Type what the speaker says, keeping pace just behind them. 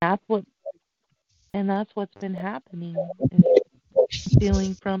that's what's been happening is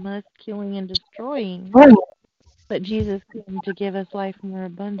stealing from us, killing and destroying. But Jesus came to give us life more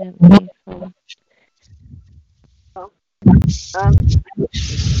abundantly. So So, um,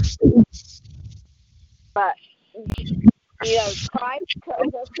 but Christ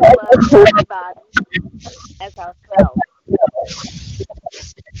tells us to love everybody as ourselves.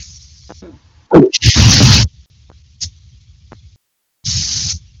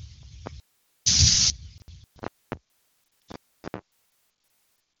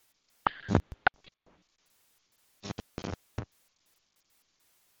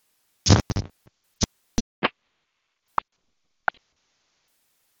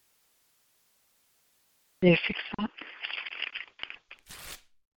 They fix that.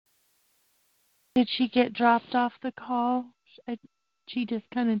 did she get dropped off the call? She just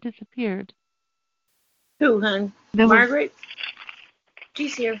kind of disappeared. Who, hon? There was Margaret?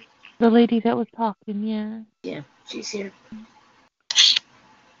 She's here. The lady that was talking, yeah. Yeah, she's here.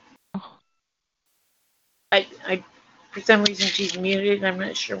 Oh, I, for some reason she's muted. I'm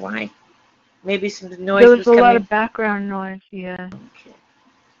not sure why. Maybe some noise there was was a coming. lot of background noise. Yeah, Okay.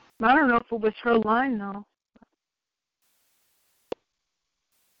 I don't know if it was her line though.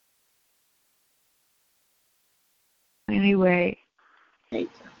 Anyway,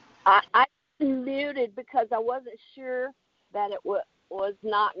 I muted because I wasn't sure that it was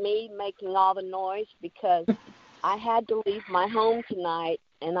not me making all the noise because I had to leave my home tonight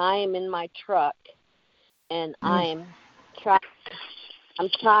and I am in my truck and I'm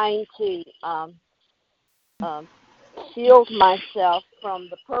trying to shield myself from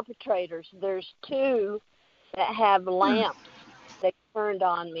the perpetrators. There's two that have lamps that turned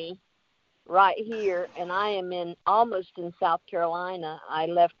on me right here, and I am almost in South Carolina. I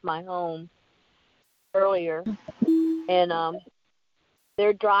left my home earlier, and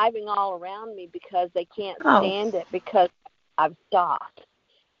they're driving all around me because they can't stand it because I've stopped.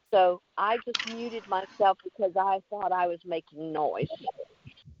 So I just muted myself because I thought I was making noise.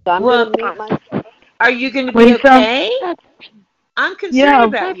 So I'm going to mute myself. Are you going to be okay? I'm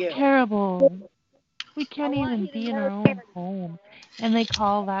concerned about you. That's terrible. We can't even be in our own home. And they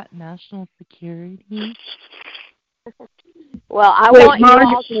call that national security. Well, I want you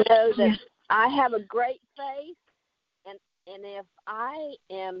all to know that I have a great faith, and if I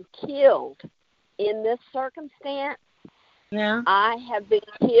am killed in this circumstance, I have been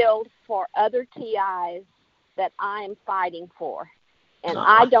killed for other TIs that I am fighting for, and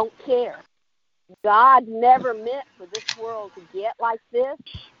I don't care. God never meant for this world to get like this,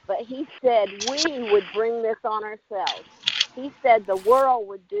 but he said we would bring this on ourselves. He said the world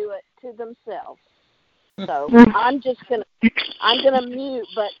would do it to themselves. So I'm gonna mute,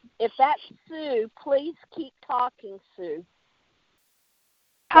 but if that's Sue, please keep talking, Sue.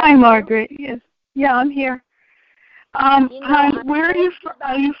 Hi, Margaret. Yes. Yeah, I'm here. Hi, where are you from?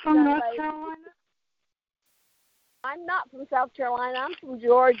 Are you from North Carolina? I'm not from South Carolina. I'm from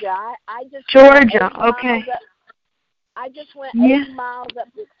Georgia. I just Georgia. Okay. I just went 8 miles up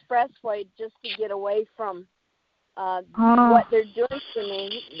the expressway just to get away from what they're doing to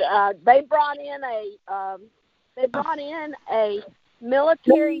me. They brought in a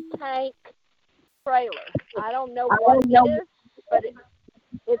military tank trailer. I don't know what it is, but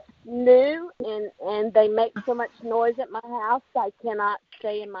it's new, and they make so much noise at my house I cannot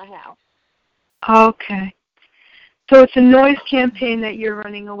stay in my house. Okay. So it's a noise campaign that you're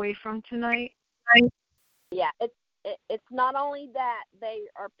running away from tonight? Yeah, it's not only that, they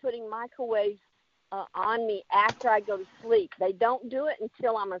are putting microwaves on me after I go to sleep. They don't do it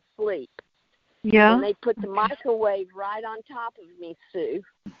until I'm asleep. Yeah. And they put the microwave right on top of me, Sue.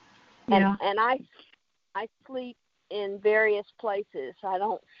 And I sleep in various places. I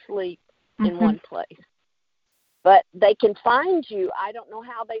don't sleep in one place. But they can find you. I don't know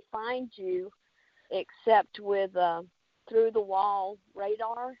how they find you except with through the wall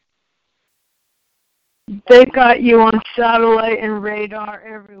radar. They've got you on satellite and radar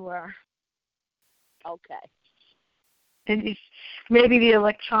everywhere. Okay. And it's maybe the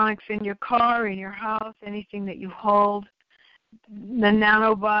electronics in your car, in your house, anything that you hold, the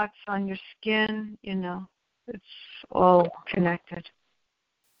nanobots on your skin, it's all connected.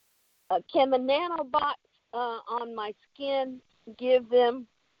 Can the nanobots on my skin give them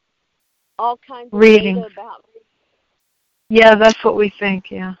all kinds of data about me? Yeah, that's what we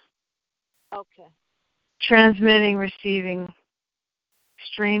think, yeah. Okay. Transmitting, receiving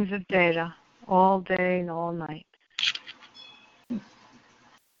streams of data all day and all night.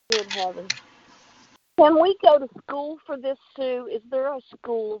 Good heavens. Can we go to school for this, Sue? Is there a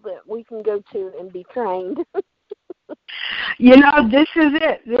school that we can go to and be trained? This is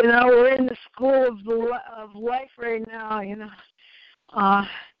it. We're in the school of life right now.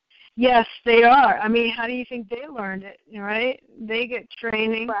 Yes, they are. I mean, how do you think they learned it? Right? They get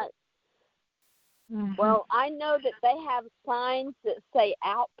training. Right. Mm-hmm. Well, I know that they have signs that say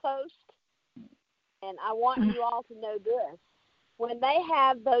outpost, and I want you all to know this. When they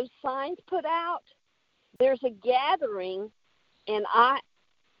have those signs put out, there's a gathering, and I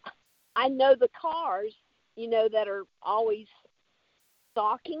know the cars, that are always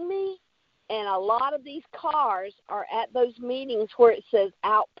stalking me, and a lot of these cars are at those meetings where it says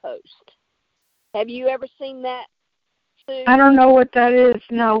outpost. Have you ever seen that, Sue? I don't know what that is.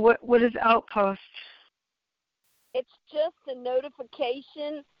 No, what is outpost? It's just a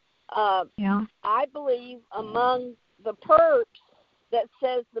notification, Yeah. I believe, among the perps that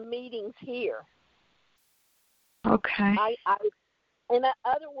says the meeting's here. Okay. In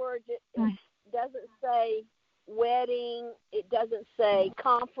other words, it doesn't say wedding. It doesn't say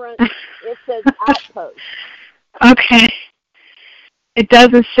conference. It says outpost. Okay. It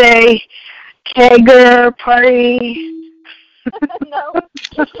doesn't say kegger party. No, it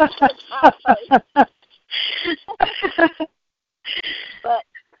just says outpost. But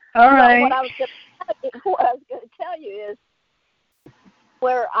all right. What I was going to tell you is,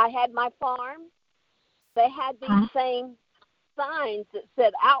 where I had my farm, they had these same signs that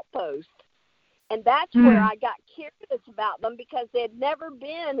said outpost, and that's where I got curious about them, because they had never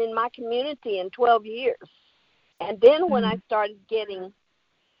been in my community in 12 years. And then when I started getting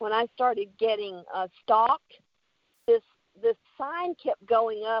stalked, this sign kept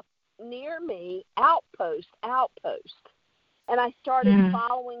going up near me, outpost, and I started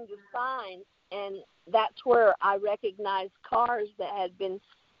following the signs, and that's where I recognized cars that had been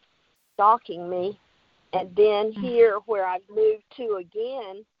stalking me. And then here, where I've moved to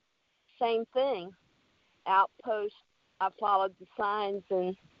again, same thing, outpost. I followed the signs,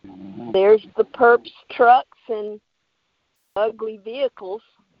 and there's the perps trucks and ugly vehicles.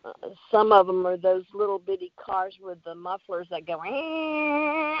 Some of them are those little bitty cars with the mufflers that go.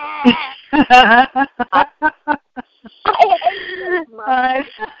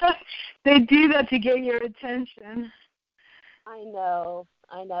 They do that to get your attention. I know.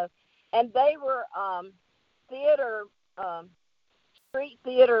 And they were street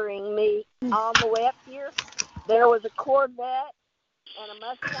theatering me on the way up here. There was a Corvette and a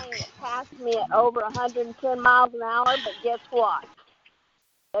Mustang that passed me at over 110 miles an hour, but guess what?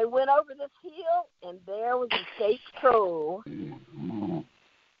 They went over this hill, and there was a state patrol.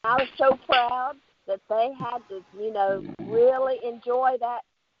 I was so proud that they had to, really enjoy that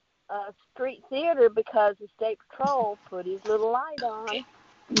street theater, because the state patrol put his little light on.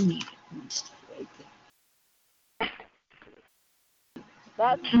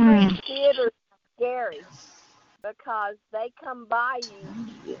 That street theater is scary, because they come by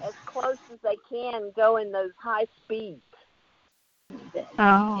you as close as they can, going those high speeds.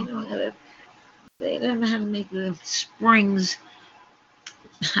 Oh. They don't know how to make the springs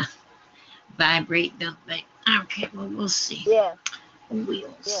vibrate, don't they? Okay, well, we'll see. Yeah.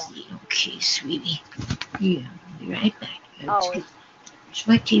 We'll see. Okay, sweetie. Yeah, I'll be right back. Oh, it's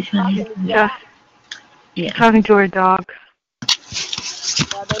my teeth, honey. Yeah. Talking to her dog.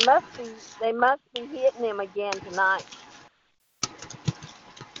 Yeah, they must be hitting him again tonight.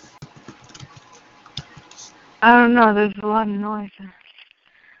 I don't know. There's a lot of noise.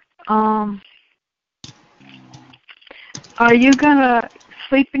 Are you gonna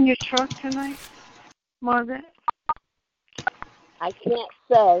sleep in your truck tonight, Margaret? I can't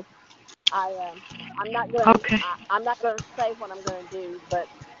say. I'm not gonna. Okay. I'm not gonna say what I'm gonna do, but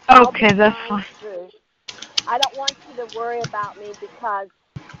okay, that's fine. Through. I don't want you to worry about me, because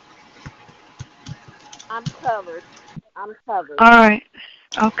I'm covered. All right.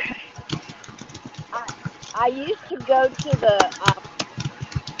 Okay. I used to go to the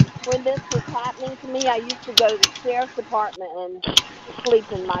when this was happening to me, I used to go to the sheriff's department and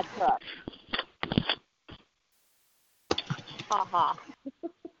sleep in my truck. Ha ha.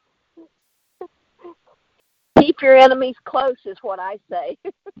 Keep your enemies close is what I say.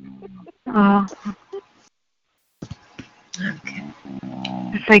 Okay.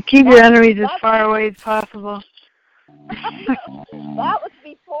 It's like keep your enemies as far away as possible. That was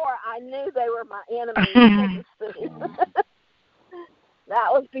before I knew they were my enemies. That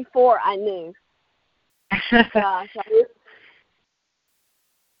was before I knew. Gosh,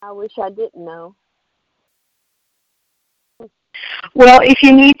 I wish I didn't know. Well, if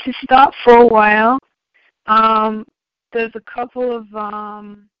you need to stop for a while, there's a couple of,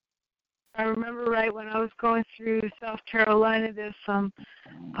 I remember right when I was going through South Carolina, there's some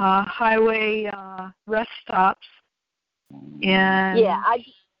highway rest stops And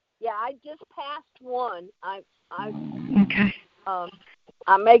I just passed one. Okay.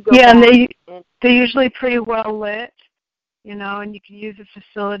 I may go Yeah, back. and they're usually pretty well lit, and you can use the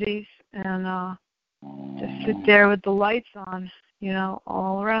facilities and just sit there with the lights on,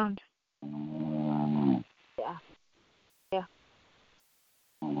 all around. Yeah.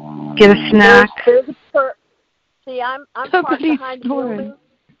 Get a snack. There's a perp. See, I'm parked behind the building.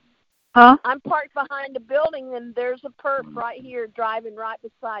 Huh? I'm parked behind the building, and there's a perp right here driving right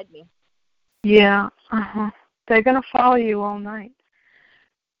beside me. Yeah. They're gonna follow you all night.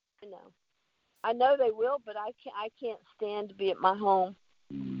 I know they will, but I can't stand to be at my home.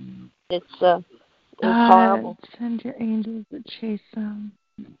 It's horrible. Send your angels to chase them.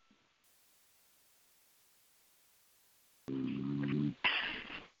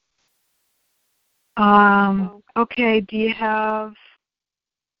 Okay, do you have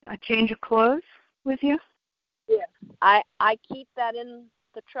a change of clothes with you? Yeah. I keep that in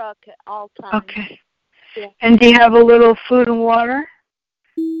the truck at all times. Okay. Yeah. And do you have a little food and water?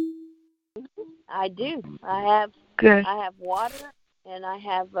 I do. I have. Good. I have water, and I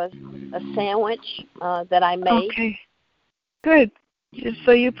have a sandwich that I made. Okay. Good. Just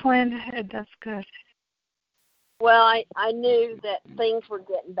so you planned ahead. That's good. Well, I knew that things were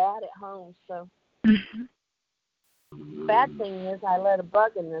getting bad at home, so. The bad thing is I let a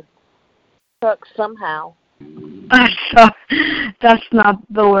bug in the truck somehow. That's not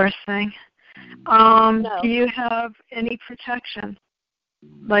the worst thing. No. Do you have any protection?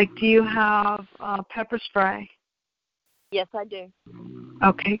 Like, do you have pepper spray? Yes, I do.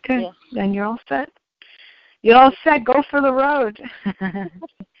 Okay, good. Yes. Then you're all set. You're all set. Go for the road.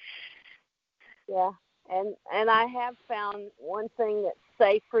 Yeah, and I have found one thing that's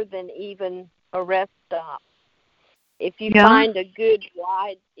safer than even a rest stop. If you find a good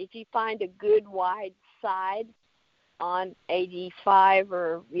wide side on 85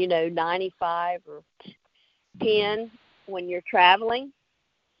 or 95 or 10 when you're traveling,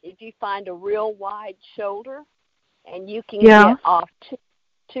 if you find a real wide shoulder and you can get off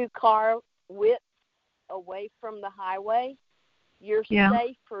two car widths away from the highway, you're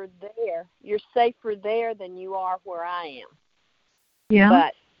safer there. You're safer there than you are where I am. Yeah.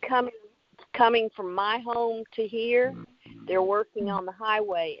 But coming from my home to here, they're working on the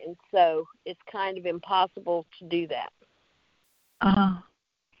highway, and so it's kind of impossible to do that. I'll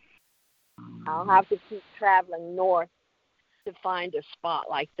have to keep traveling north to find a spot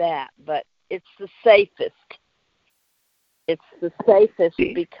like that, but it's the safest. It's the safest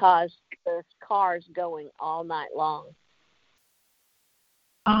because there's cars going all night long.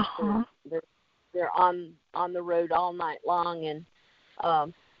 They're on the road all night long, and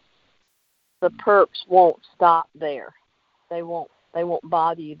the perps won't stop there. They won't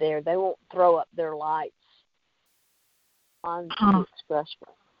bother you there. They won't throw up their lights on the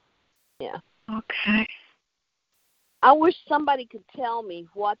expressway. Yeah. Okay. I wish somebody could tell me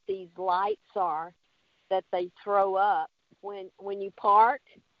what these lights are that they throw up when you park.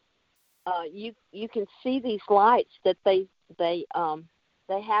 You can see these lights that they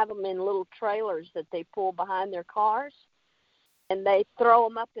have them in little trailers that they pull behind their cars, and they throw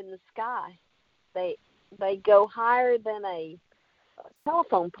them up in the sky. They go higher than a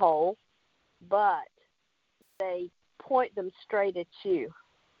telephone pole, but they point them straight at you.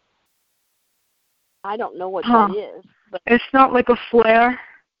 I don't know what that is. But it's not like a flare?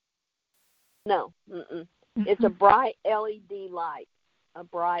 No. It's a bright LED light. A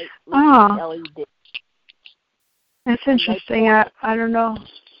bright LED. That's interesting. I don't know.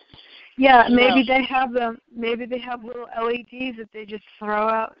 Yeah, maybe they have them. Maybe they have little LEDs that they just throw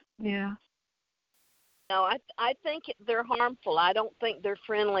out. Yeah. No, I think they're harmful. I don't think they're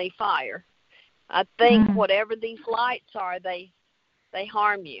friendly fire. I think whatever these lights are, they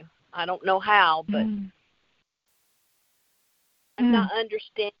harm you. I don't know how, but I'm not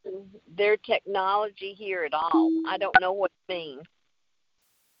understanding their technology here at all. I don't know what it means.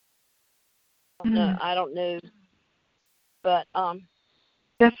 No, I don't know. But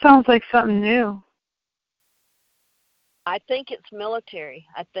that sounds like something new. I think it's military.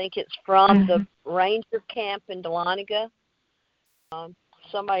 I think it's from the Ranger camp in Dahlonega.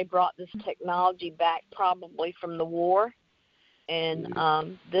 Somebody brought this technology back probably from the war. And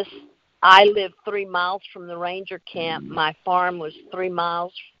I live 3 miles from the Ranger camp. My farm was 3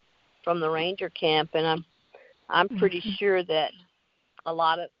 miles from the Ranger camp, and I'm pretty sure that a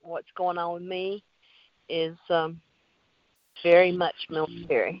lot of what's going on with me is very much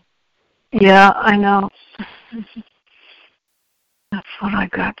military. Yeah, I know. That's what I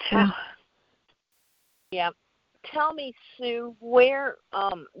got too. Yeah. Tell me, Sue, where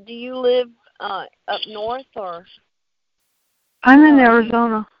do you live up north or? I'm in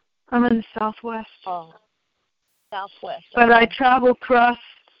Arizona. I'm in the Southwest. Oh, Southwest. But okay. I traveled across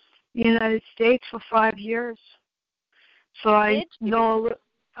the United States for 5 years. So I know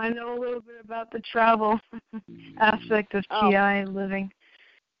a little bit about the travel aspect of TI living.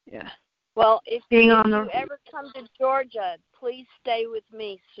 Yeah. Well, if you ever come to Georgia, please stay with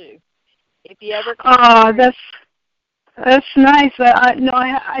me, Sue. If you ever come to Georgia. That's nice.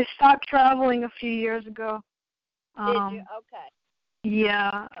 I stopped traveling a few years ago. Did you? Okay.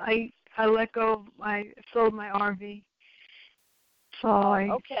 Yeah, I let go. I sold my RV, so I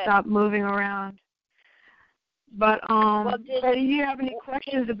stopped moving around. But do you have any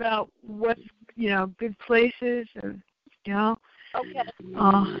questions about what's good places and Okay.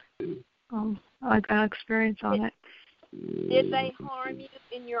 I got experience on it. Did they harm you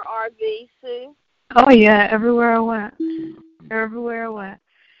in your RV, Sue? Oh yeah, everywhere I went.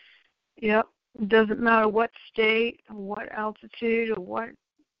 Yep. It doesn't matter what state, or what altitude, or what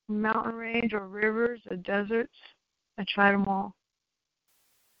mountain range, or rivers, or deserts. I tried them all.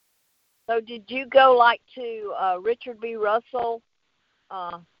 So did you go like to Richard B. Russell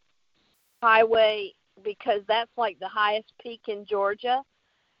Highway, because that's like the highest peak in Georgia,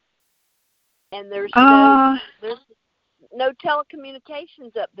 and there's no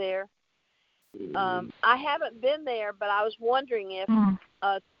telecommunications up there. I haven't been there, but I was wondering if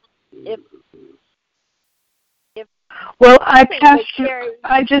well, I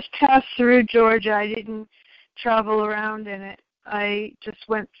just passed through Georgia. I didn't travel around in it. I just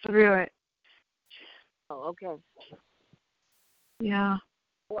went through it. Oh, okay. Yeah.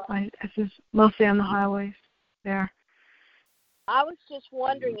 I just mostly on the highways there. I was just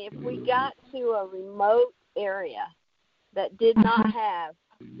wondering if we got to a remote area that did not have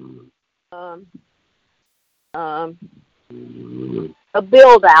a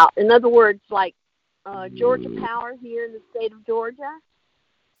build out. In other words, like Georgia Power here in the state of Georgia,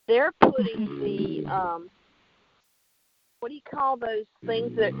 they're putting the what do you call those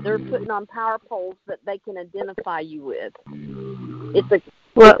things that they're putting on power poles that they can identify you with? It's a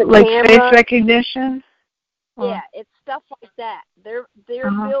like camera. face recognition? Yeah, it's stuff like that. They're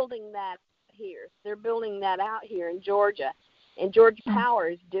building that here. They're building that out here in Georgia, and Georgia Power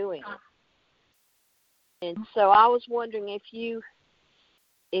is doing it. And so I was wondering if you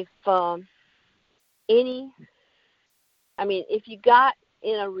got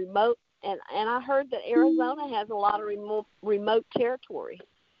in a remote, and I heard that Arizona has a lot of remote territory,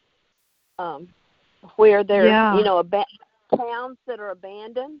 where there towns that are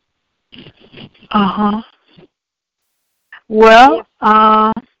abandoned. Well,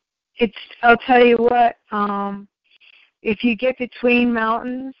 I'll tell you what. If you get between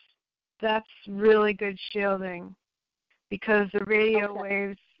mountains, that's really good shielding, because the radio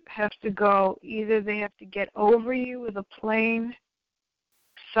waves have to go. Either they have to get over you with a plane,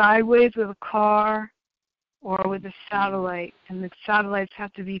 sideways with a car, or with a satellite, and the satellites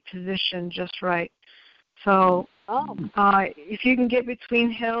have to be positioned just right. So if you can get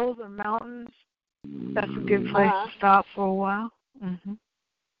between hills or mountains, that's a good place to stop for a while.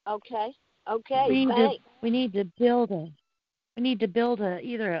 Okay. We need to build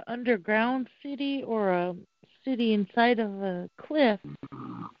either an underground city or a city inside of a cliff.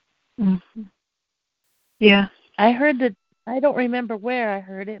 Yeah. I heard that. I don't remember where I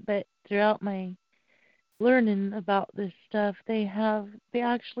heard it, but throughout my learning about this stuff, they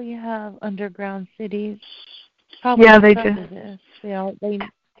actually have underground cities. Probably they do. This.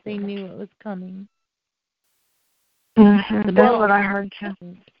 They knew it was coming. That's what I heard too.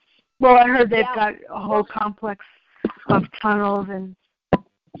 Well, I heard they've got a whole complex of tunnels and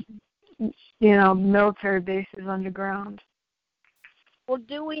military bases underground. Well,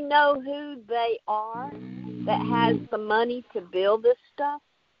 do we know who they are that has the money to build this stuff?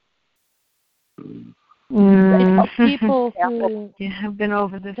 People who have been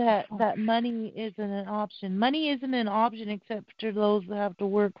over this. That money isn't an option. Money isn't an option except for those that have to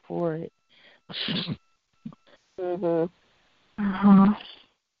work for it. Okay,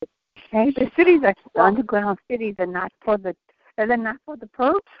 the cities are the underground cities are not for the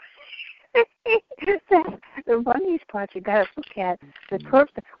perps. The funniest part you got to look at the perps.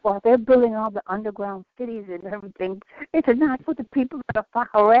 While they're building all the underground cities and everything, it's not for the people that are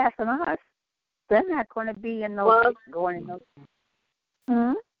harassing us. They're not going to be in those going in those.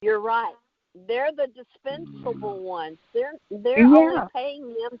 You're right. They're the dispensable ones. They're only paying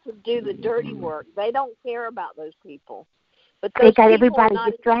them to do the dirty work. They don't care about those people. But they got everybody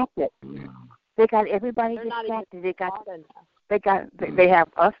distracted. They got everybody distracted. They have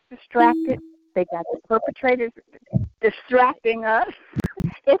us distracted. They got the perpetrators distracting us.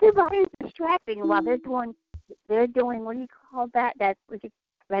 Everybody's distracting while they're doing they're doing, what do you call that? That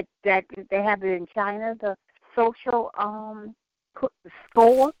they have it in China, the social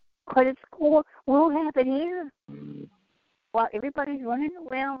score, credit score. We'll have it here. While everybody's running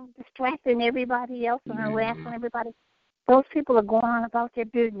around distracting everybody else and harassing everybody, those people are going on about their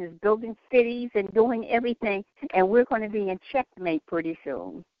business, building cities and doing everything, and we're going to be in checkmate pretty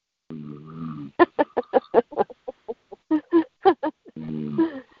soon.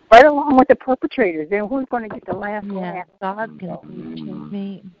 Right along with the perpetrators. Then who's going to get the last laugh? God's going to be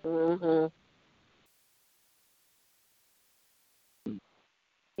checkmate. Mm-hmm.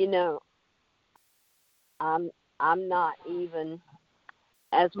 You know, I'm not even,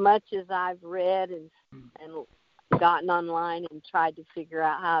 as much as I've read and gotten online and tried to figure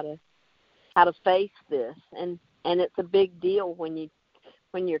out how to face this, and it's a big deal when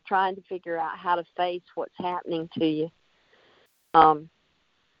you're trying to figure out how to face what's happening to you. I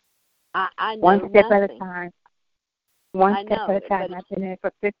know one step nothing. at a time. One step at a time. I've been in it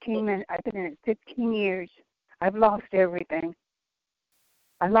for 15 minutes. I've been in it 15 years. I've lost everything.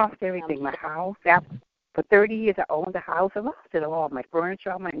 I lost everything. My house. For 30 years, I owned a house. I lost it all. My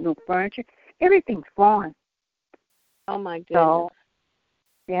furniture, all my new furniture, everything's gone. Oh my goodness. So,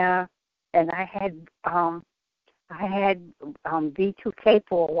 yeah, and I had B2K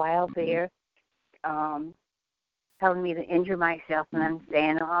for a while there, telling me to injure myself, and I'm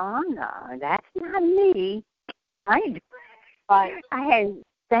saying, oh no, that's not me. Thank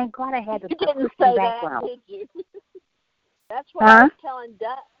God I had a Christian background. That, did you? That's what I was telling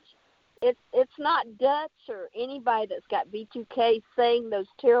Dutch. It's not Dutch or anybody that's got B2K saying those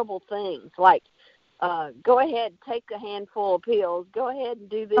terrible things like, go ahead, take a handful of pills, go ahead and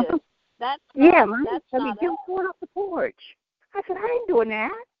do this. That's not get going off the porch. I said, I ain't doing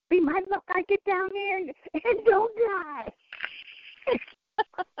that. Be my luck I get down there and don't die.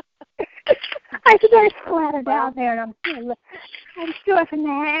 I said, I splatter down there, and I'm still saying,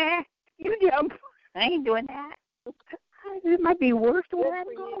 nah, you jump. I ain't doing that. It might be worse than where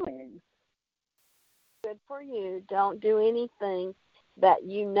I'm going. Good for you. Don't do anything that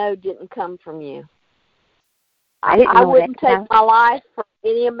you know didn't come from you. I wouldn't take my life for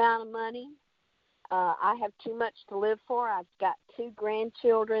any amount of money. I have too much to live for. I've got 2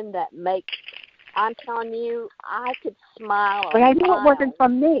 grandchildren that I'm telling you, I could smile. But I knew it wasn't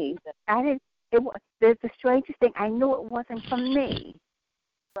from me. The strangest thing, I knew it wasn't from me.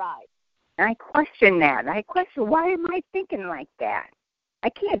 Right. And I questioned that. I questioned, why am I thinking like that? I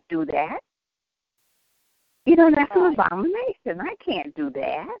can't do that. You know, that's an abomination. I can't do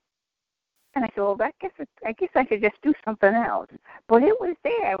that. And I said, well, I guess I should just do something else. But it was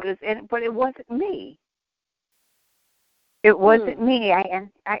there. But it wasn't me. It wasn't me. I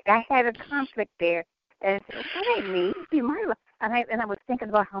had a conflict there. And I said, that ain't me. It'd be my luck. And I was thinking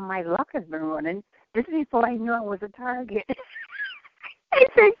about how my luck has been running. This is before I knew I was a target. I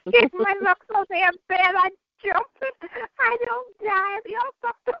said, shit, my luck's so damn bad. I jumped. I don't die. I'll be all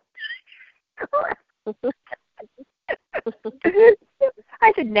fucked up.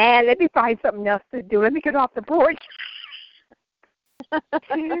 I said, nah, let me find something else to do. Let me get off the porch. I said,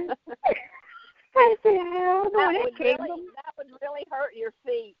 I don't know. That would really hurt your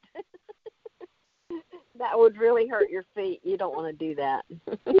feet. That would really hurt your feet. You don't want to do that.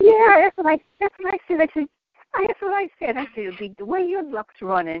 Yeah, that's what I said. That's what I said. I said, the way your luck's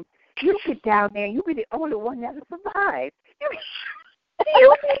running, you get down there, you'll be the only one that'll survive. You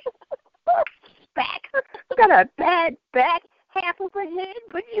back. You got a bad back, half of a head,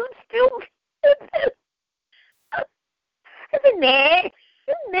 but you still.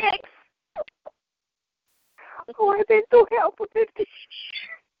 Next. Oh, I've been so helpful with this.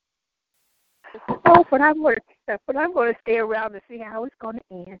 Oh, but I'm going to stay around to see how it's going to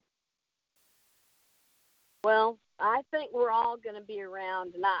end. Well, I think we're all going to be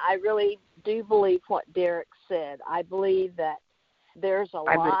around, and I really do believe what Derek said. I believe that there's a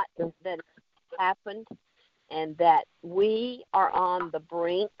lot that has happened, and that we are on the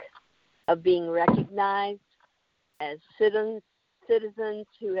brink of being recognized as citizens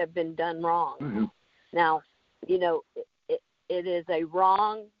who have been done wrong. Mm-hmm. Now, you know, it is a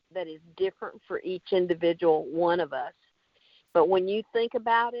wrong that is different for each individual one of us. But when you think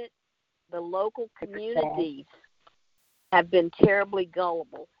about it, the local communities have been terribly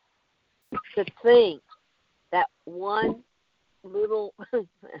gullible to think that one little,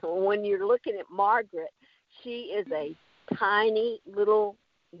 when you're looking at Margaret, she is a tiny little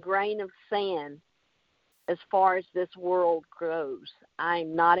grain of sand as far as this world grows.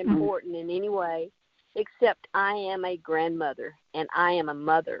 I'm not important in any way, except I am a grandmother, and I am a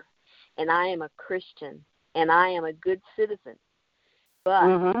mother, and I am a Christian, and I am a good citizen.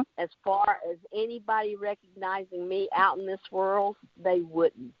 But as far as anybody recognizing me out in this world, they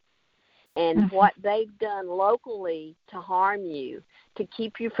wouldn't. And what they've done locally to harm you, to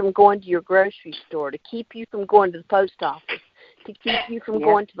keep you from going to your grocery store, to keep you from going to the post office, to keep you from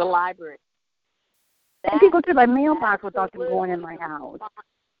going to the library. I can go to my mailbox without them going in my house.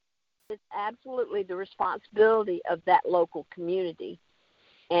 It's absolutely the responsibility of that local community.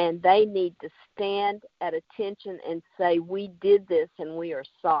 And they need to stand at attention and say, we did this and we are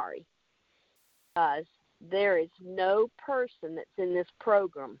sorry. Because there is no person that's in this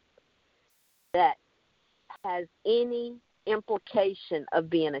program that has any implication of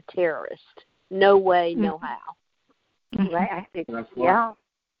being a terrorist. No way, no how. Right? I think, yeah.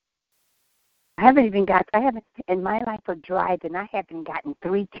 I haven't in my life of driving, I haven't gotten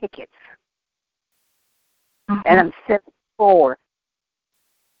 3 tickets. And I'm 74.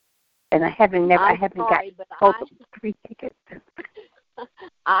 And I haven't gotten 3 tickets.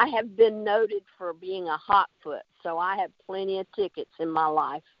 I have been noted for being a hot foot, so I have plenty of tickets in my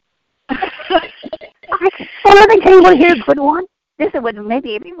life. Well, let me tell you here's a good one. This is what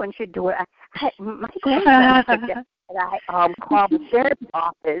maybe everyone should do it. My grandson suggested that I call the sheriff's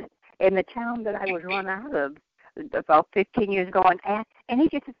office in the town that I was run out of about 15 years ago and he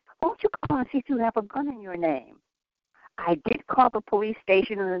just said, won't you call and see if you have a gun in your name? I did call the police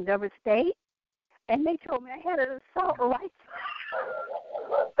station in another state, and they told me I had an assault rifle.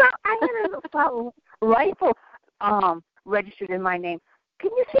 I had an assault rifle registered in my name.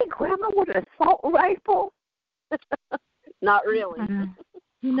 Can you see Grandma with an assault rifle? Not really.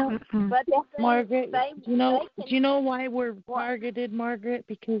 You know, but Margaret, do you know why we're targeted, Margaret?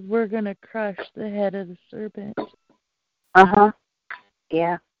 Because we're going to crush the head of the serpent.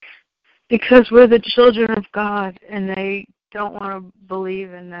 Yeah. Because we're the children of God, and they don't want to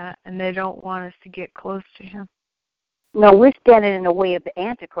believe in that, and they don't want us to get close to Him. No, we're standing in the way of the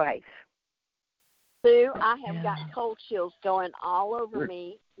Antichrist. Sue, I have got cold chills going all over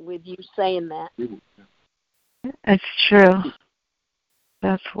me with you saying that. It's true.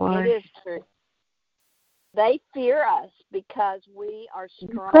 That's why. It is true. They fear us because we are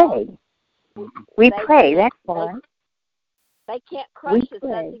strong. We pray. That's why. They can't crush us.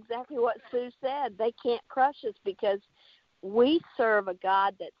 That's exactly what Sue said. They can't crush us because we serve a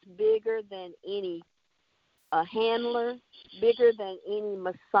God that's bigger than any handler, bigger than any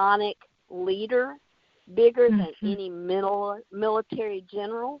Masonic leader, bigger than any military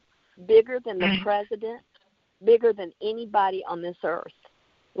general, bigger than the president, bigger than anybody on this earth.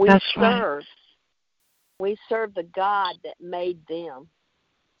 We serve the God that made them.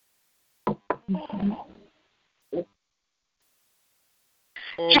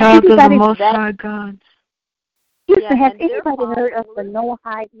 Child of the Most High God. Has anybody heard of the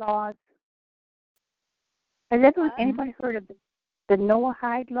Noahide laws? Has anybody heard of the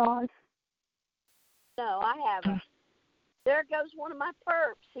Noahide laws? No, I haven't. There goes one of my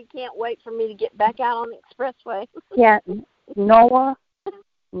perps. He can't wait for me to get back out on the expressway. Yeah,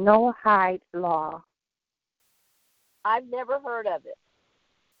 Noahide law. I've never heard of it.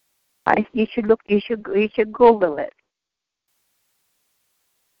 You should Google it.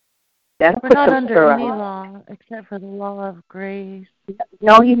 We're not under any law except for the law of grace.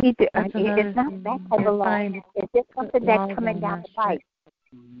 No, you need to. It's not that type of law. It's just something that's coming down the pipe.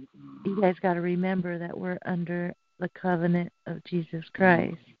 You guys got to remember that we're under the covenant of Jesus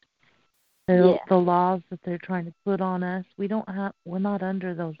Christ. The laws that they're trying to put on us, we're not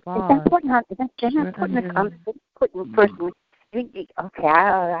under those laws. They're not putting personally. Okay,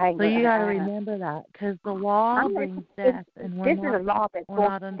 so you got to remember that, because the law brings death, and we're not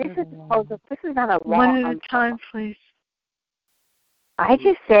under the law. This is not a law. One at a time, please. I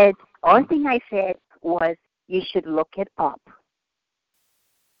just said, only thing I said was you should look it up.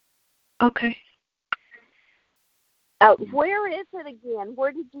 Okay. Where is it again?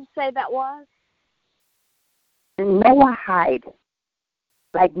 Where did you say that was? Noahide.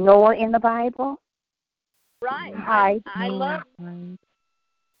 Like Noah in the Bible? Right. I love it.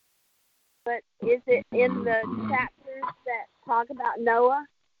 But is it in the chapters that talk about Noah?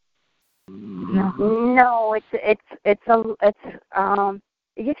 No, it's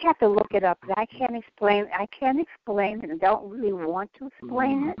you just have to look it up. I can't explain it. I don't really want to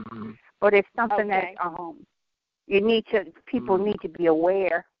explain it, but it's something that people need to be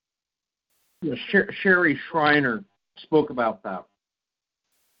aware. Yeah, Sherry Schreiner spoke about that.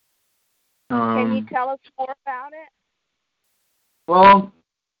 Can you tell us more about it? Well,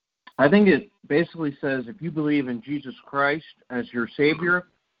 I think it basically says if you believe in Jesus Christ as your Savior,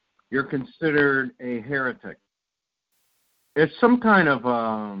 you're considered a heretic. It's some kind of...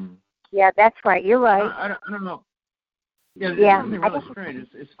 yeah, that's right. You're right. I don't know. Yeah, Yeah, it's something really strange.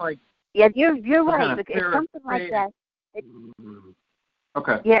 It's like you're right. Kind of It's something like that.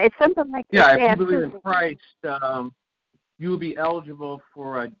 Okay. Yeah, it's something like that. Yeah, if you believe in Christ, you will be eligible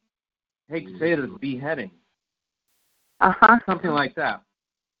for, I hate to say it, a beheading. Something like that.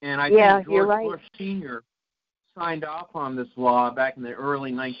 And I think George Bush Sr. signed off on this law back in the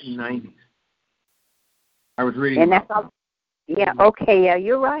early 1990s. I was reading about that. Yeah, okay, yeah,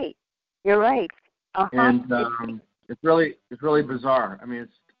 you're right. You're right. And it's really bizarre. I mean,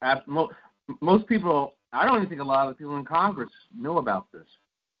 it's most people, I don't even think a lot of the people in Congress know about this.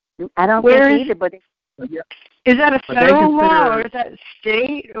 I don't think either, but is that a federal law or is that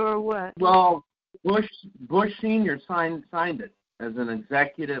state or what? Well, Bush Sr. signed it as an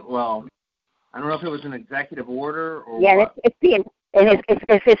executive. Well, I don't know if it was an executive order or what. It's being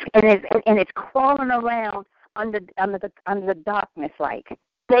it's crawling around under the darkness. Like,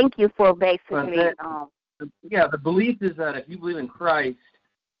 thank you for basically. The belief is that if you believe in Christ,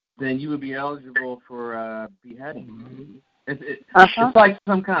 then you would be eligible for beheading. It's like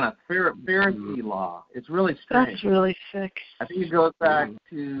some kind of Pharisee law. It's really strange. That's really sick. I think it goes back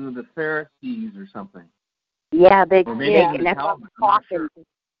to the Pharisees or something. Yeah, that's what I'm talking.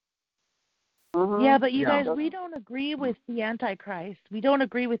 Yeah, but you guys, we don't agree with the Antichrist. We don't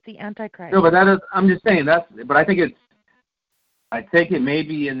agree with the Antichrist. No, but I'm just saying but I think it may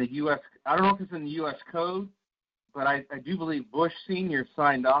be in the U.S. I don't know if it's in the U.S. code, but I do believe Bush Sr.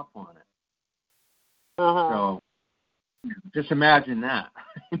 signed off on it. So just imagine that,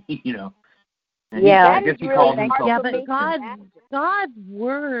 And I guess he called himself. Yeah, but God's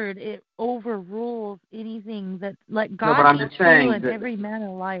word, it overrules anything that God is true and every man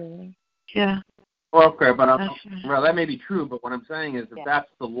a liar. Yeah. Well, okay, but that may be true. But what I'm saying is, if that's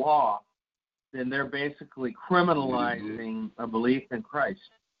the law, then they're basically criminalizing a belief in Christ.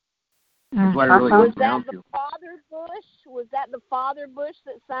 That's what it really comes down to. Was that the Father Bush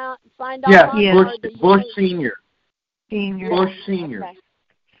that signed off on it? Yes, Bush Sr. Bush Sr. Okay.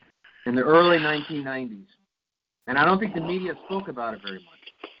 In the early 1990s. And I don't think the media spoke about it very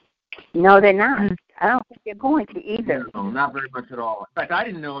much. No, they're not. I don't think they're going to either. No, not very much at all. In fact, I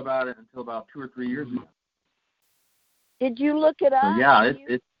didn't know about it until about 2 or 3 years ago. Did you look it up?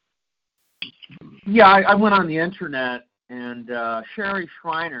 So, I went on the internet, and Sherry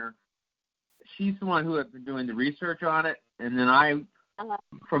Schreiner, she's the one who had been doing the research on it, and then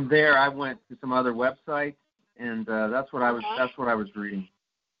from there I went to some other websites, and that's what I was reading.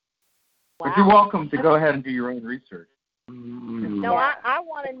 Wow. But you're welcome to go ahead and do your own research. No, I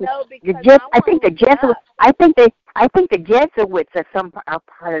want to know because I think the Jesuits are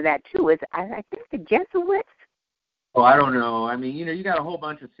part of that too. I think the Jesuits. Oh, I don't know. I mean, you got a whole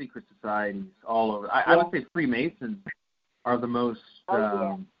bunch of secret societies all over. I would say Freemasons are the most,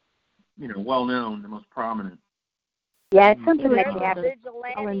 well-known, the most prominent. Yeah, it's something like that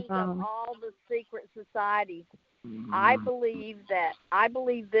vigilantes of all the secret societies. I believe this. I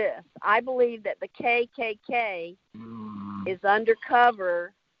believe that the KKK is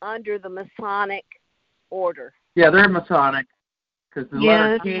undercover under the Masonic order. Yeah, they're Masonic because the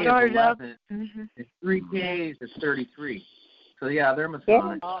letter K is 11. It's 3 Ks is 33. So they're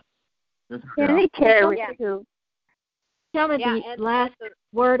Masonic. Yeah, they carry too. Tell me the last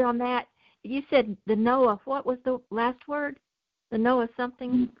word on that. You said the Noah. What was the last word? The Noah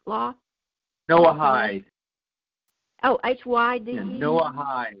something law? Noahide. Oh, Hyde. Yeah,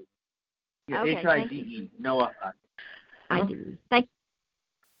 Noahide. Yeah, okay, Hide. Noahide. I do. Thank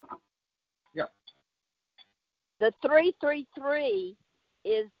you. Yeah. The 333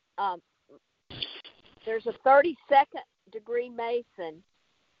 is there's a 32nd degree Mason,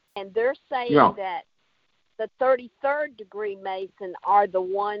 and they're saying that the 33rd degree Mason are the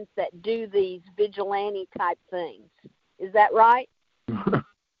ones that do these vigilante type things. Is that right?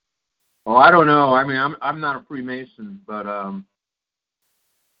 Well, I don't know. I mean, I'm not a Freemason, but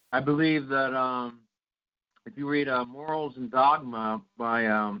I believe that if you read Morals and Dogma by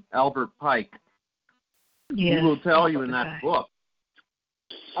Albert Pike, he will tell you in that book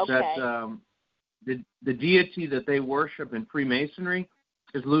that the deity that they worship in Freemasonry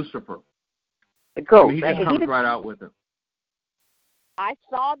is Lucifer. The ghost. He just comes right out with it. I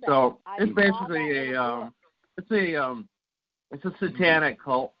saw that. So it's basically it's a satanic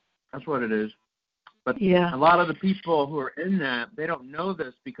cult. That's what it is. But a lot of the people who are in that, they don't know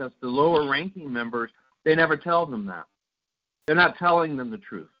this because the lower ranking members, they never tell them that. They're not telling them the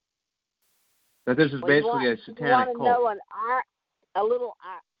truth. That this is basically a satanic cult. You want to know a little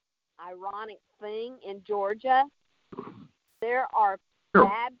ironic thing in Georgia? There are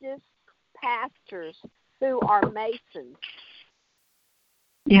Baptist pastors who are Masons.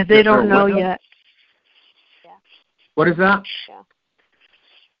 Yeah, they don't know yet. What is that? Yeah.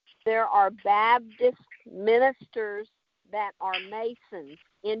 There are Baptist ministers that are Masons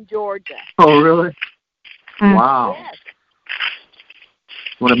in Georgia. Oh, really? Wow. Yes.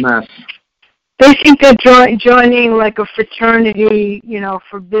 What a mess. They think they're joining like a fraternity,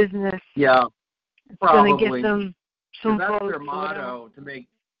 for business. Yeah, probably. It's going to get them some that's votes. Their motto, to make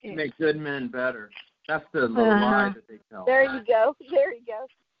good men better. That's the lie that they tell. There you go.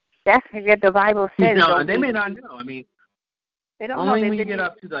 That's what the Bible says. And they may not know. I mean, they don't only know when you get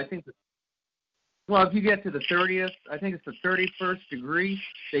up to if you get to the 30th, I think it's the 31st degree,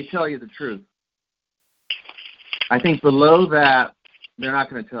 they tell you the truth. I think below that, they're not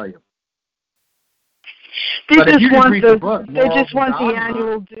going to tell you. They just want the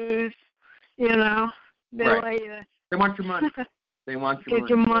annual dues, They right. They want your money. They want your money. Get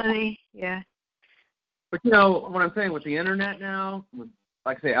your money, yeah. But what I'm saying with the internet now, with,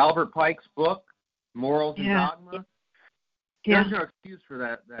 like I say, Albert Pike's book, Morals and Dogma, there's no excuse for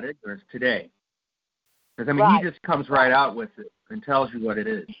that ignorance today. Because, he just comes right out with it and tells you what it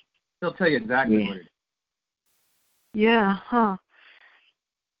is. He'll tell you exactly what it is. Yeah, huh.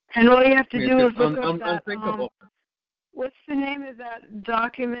 And all you have to do is look up that, what's the name of that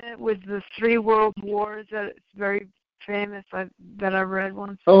document with the 3 world wars that it's very famous that I read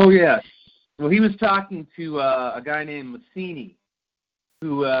once? Oh, yes. Well, he was talking to a guy named Mazzini,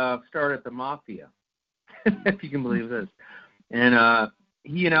 who started the Mafia, if you can believe this. And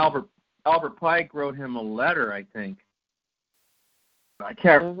he and Albert Pike wrote him a letter, I think. I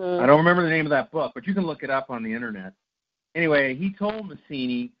don't remember the name of that book, but you can look it up on the internet. Anyway, he told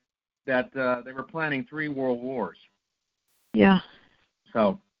Mazzini that they were planning 3 world wars. Yeah.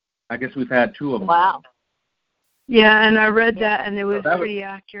 So, I guess we've had 2 of them. Wow. Yeah, and I read that, and it was pretty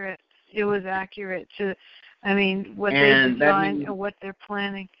accurate. It was accurate to, what they designed and what they're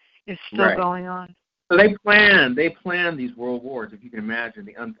planning is still going on. So they plan these world wars, if you can imagine.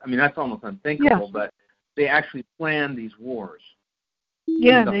 That's almost unthinkable, but they actually plan these wars.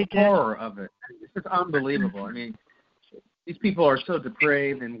 Yeah, the they did. horror of it. It's just unbelievable. These people are so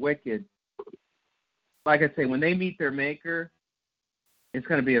depraved and wicked. Like I say, when they meet their maker, it's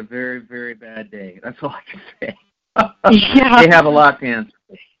going to be a very, very bad day. That's all I can say. They have a lot to answer.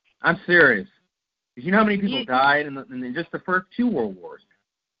 I'm serious. Because you know how many people died in just the first 2 world wars?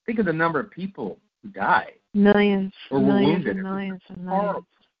 Think of the number of people who died. Millions. Or were wounded. Millions. Horrible.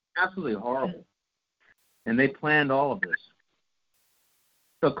 Absolutely horrible. And they planned all of this.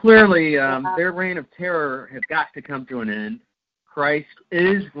 So clearly, their reign of terror has got to come to an end. Christ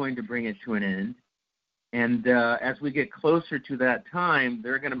is going to bring it to an end. And as we get closer to that time,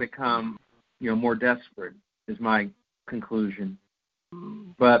 they're going to become, more desperate, is my conclusion.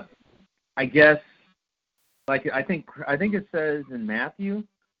 But I guess, like I think it says in Matthew,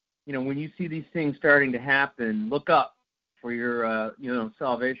 when you see these things starting to happen, look up, for your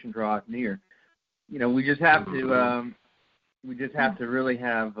salvation draweth near. We just have to really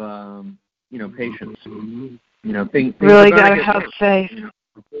have patience. Things really got to have faith.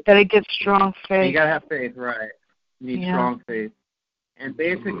 Got to get strong faith. You got to have faith, right? You need strong faith. And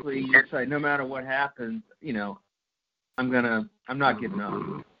basically, you say, no matter what happens, I'm not giving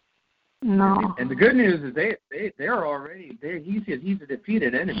up. No. And the good news is they're already he's a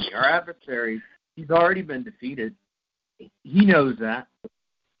defeated enemy. Our adversary, he's already been defeated. He knows that.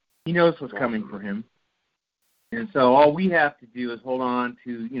 He knows what's coming for him. And so all we have to do is hold on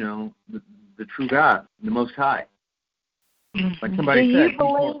to, the true God, the Most High. Like somebody said, do you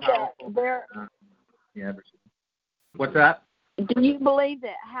believe that what's that? Do you believe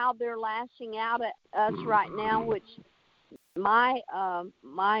that how they're lashing out at us right now, which my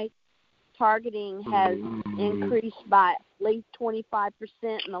targeting has increased by at least 25%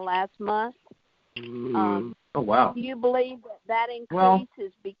 in the last month? Oh, wow. Do you believe that increase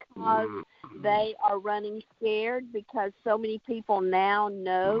is because they are running scared because so many people now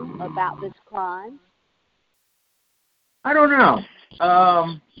know about this crime? I don't know.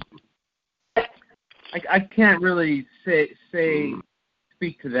 I can't really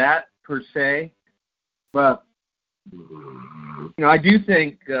speak to that per se, but I do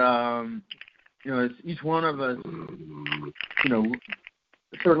think as each one of us,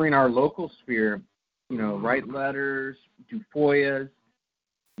 certainly in our local sphere, write letters, do FOIAs,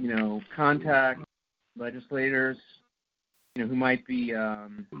 contact legislators, who might be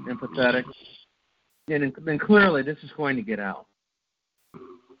empathetic. And then clearly this is going to get out,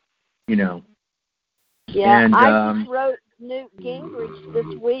 Yeah, and, I just wrote Newt Gingrich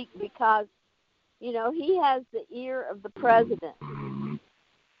this week because, he has the ear of the president.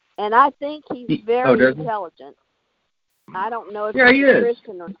 And I think he's very intelligent. I don't know if he's a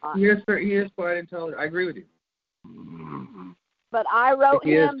Christian or not. He is quite intelligent. I agree with you. But I wrote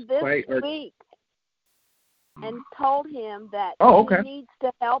him this week and told him that he needs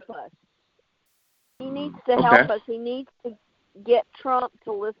to help us. He needs to help us. He needs to get Trump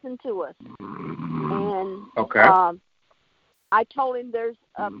to listen to us. And I told him there's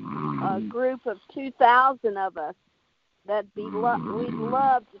a group of 2,000 of us that we'd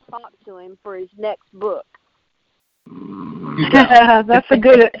love to talk to him for his next book. Yeah, that's a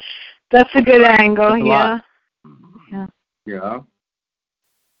good angle. Yeah.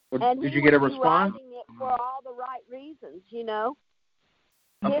 Well, did you get a response? Writing it for all the right reasons, you know.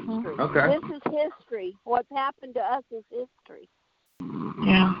 History. This is history. What's happened to us is history.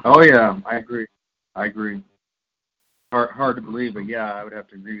 Yeah. Oh yeah, I agree. Hard to believe, but yeah, I would have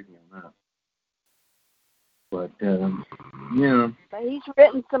to agree with you on that. But yeah. But he's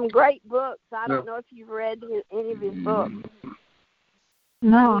written some great books. I don't know if you've read any of his books.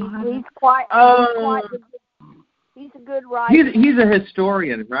 No. He's quite he's a good writer. He's a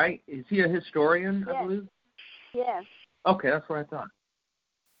historian, right? Is he a historian? Yes. I believe. Yes. Okay, that's what I thought.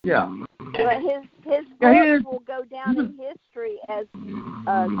 Yeah. But his books will go down in history as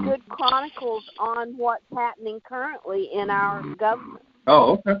good chronicles on what's happening currently in our government.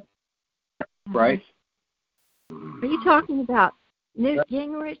 Oh, okay. Right. Are you talking about Newt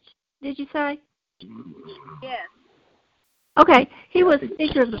Gingrich, did you say? Yes. Okay. He was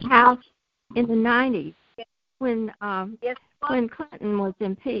Speaker of the House in the 90s when Clinton was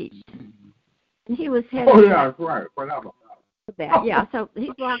impeached. And he was head of that's right. that. Yeah, so he's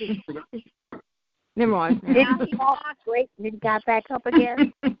writing his memoirs now. Didn't he walk away and got back up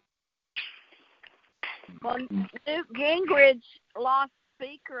again? Well, Newt Gingrich lost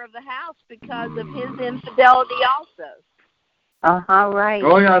Speaker of the House because of his infidelity also. Right.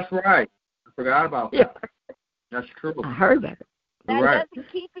 Oh, yeah, that's right. I forgot about that. That's true. I heard about it. That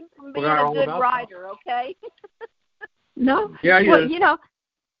doesn't keep him from being a good writer, okay? No. Yeah, well, you know,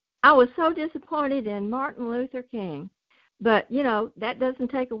 I was so disappointed in Martin Luther King, but, you know, that doesn't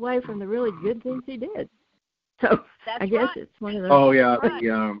take away from the really good things he did. So I guess it's one of those. Oh, yeah,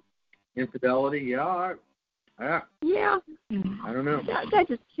 the infidelity, yeah. Yeah. I don't know. That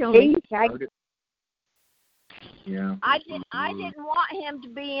just killed me. Yeah. I didn't want him to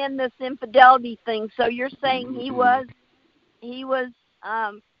be in this infidelity thing. So you're saying he was.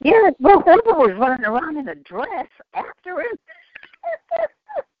 Yeah, well, Hoover was running around in a dress after him.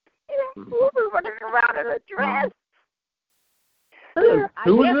 Hoover was running around in a dress. Who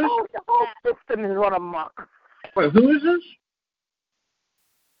was this? The whole system is run amok. Wait, who is this?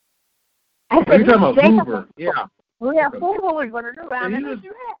 I said, you're talking about Hoover. Yeah. Well, yeah, Hoover was running around in a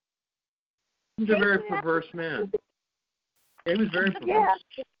dress. He's a very perverse man. He was very perverse. Yeah.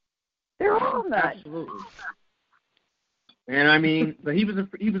 They're all nuts. Absolutely. And I mean, but he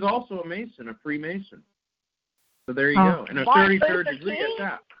was also a Mason, a Freemason. So there you go. And a 33rd degree at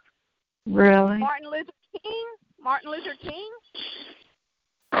that. Really? Martin Luther King?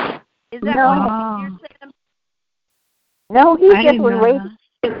 Is that what you're saying? No, he just was waiting.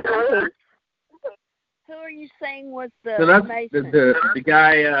 Who are you saying was the So that's Mason? the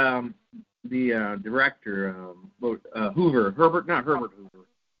guy, the director, Hoover, not Herbert Hoover.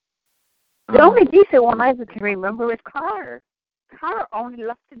 The only decent one I can remember is Carter. Carter only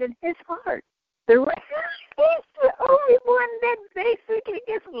left it in his heart. The rest, he's the only one that basically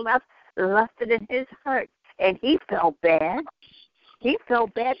just left it in his heart. And he felt bad. He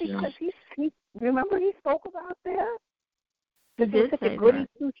felt bad because he remember he spoke about that? He did such say a goody that.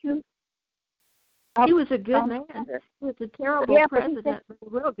 two-shoe. He was a good man. He was a terrible president, but a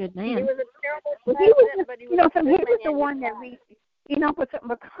real good man. He was a terrible president, but he was the one that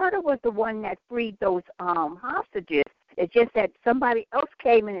but Carter was the one that freed those hostages. It's just that somebody else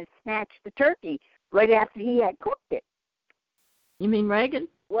came in and snatched the turkey right after he had cooked it. You mean Reagan?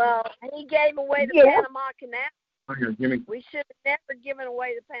 Well, he gave away the Panama Canal. Okay, we should have never given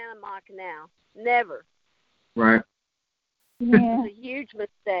away the Panama Canal. Never. Right. Yeah. It was a huge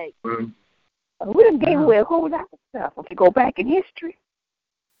mistake. We done gave away a whole lot of stuff if you go back in history.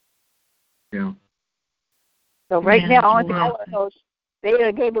 Yeah. So right now, they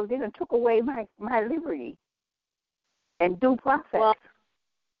done took away my liberty and due process. Well,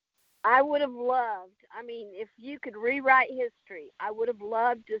 I would have loved, if you could rewrite history, I would have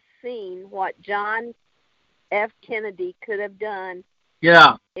loved to seen what John F. Kennedy could have done.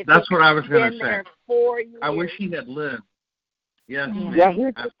 Yeah, that's what I was going to say. 4 years. I wish he had lived. Yes, yeah, he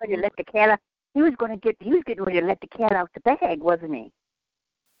was going to let the cat out. He was getting ready to let the cat out the bag, wasn't he?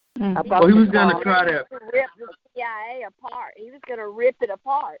 Well, he was going to try to rip the CIA apart. He was going to rip it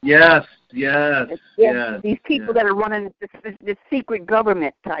apart. Yes. These people that are running this secret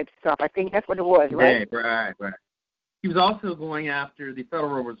government type stuff. I think that's what it was, right? Right. he was also going after the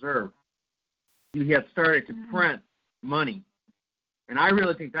Federal Reserve. He had started to print money. And I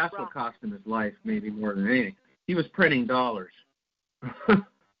really think that's what cost him his life, maybe more than anything. He was printing dollars.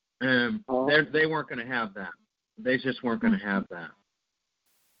 And they weren't going to have that. They just weren't going to have that.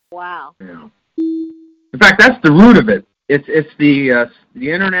 Wow. Yeah. In fact, that's the root of it. It's the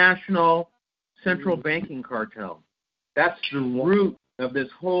international central banking cartel. That's the root of this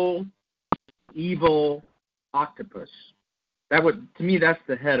whole evil octopus. To me, that's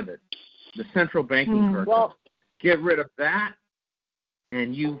the head of it. The central banking cartel. Well, get rid of that,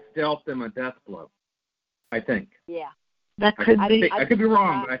 and you dealt them a death blow, I think. Yeah. That could be. I could be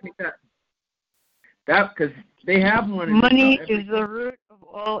wrong, but I think that because they have one. Money is the root of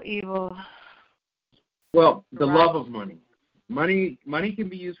all evil. Well, the love of money. Money can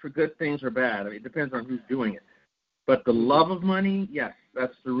be used for good things or bad. I mean, it depends on who's doing it. But the love of money, yes,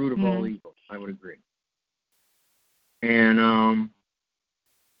 that's the root of all evil. I would agree. And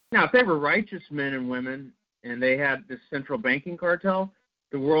now, if they were righteous men and women and they had this central banking cartel,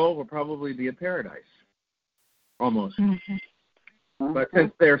 the world would probably be a paradise, almost. Mm-hmm. But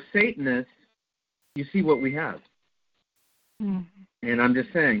since they're Satanists, you see what we have. Mm-hmm. And I'm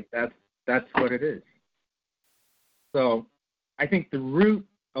just saying that's what it is. So I think the root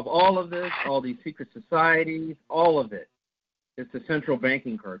of all of this, all these secret societies, all of it, is the central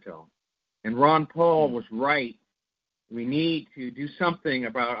banking cartel. And Ron Paul was right. We need to do something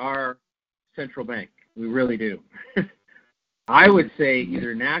about our central bank. We really do. I would say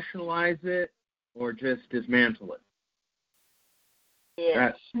either nationalize it or just dismantle it.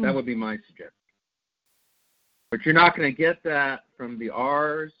 Yes. That would be my suggestion. But you're not going to get that from the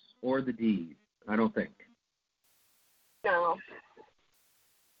R's or the D's, I don't think. No.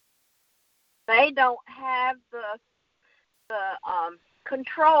 They don't have the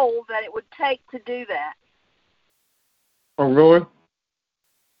control that it would take to do that. Oh, really?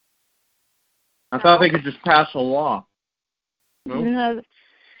 I thought they could just pass a law. No,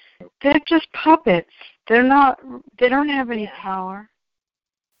 they're just puppets. They don't have any power.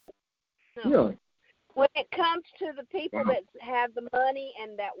 No. Really? When it comes to the people that have the money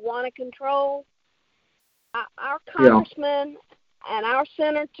and that want to control, our congressmen and our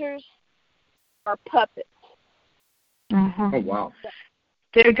senators are puppets. Mm-hmm. Oh, wow.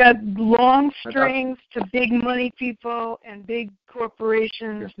 They've got long strings to big money people and big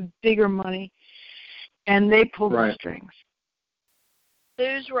corporations with bigger money, and they pull the strings.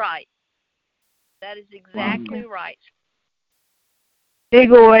 Sue's right. That is exactly right.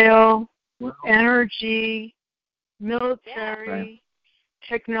 Big oil, energy, military,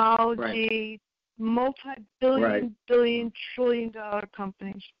 technology, multi-billion, billion, trillion-dollar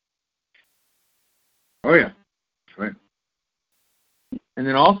companies. Oh, yeah. That's right. And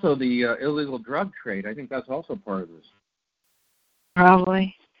then also the illegal drug trade. I think that's also part of this.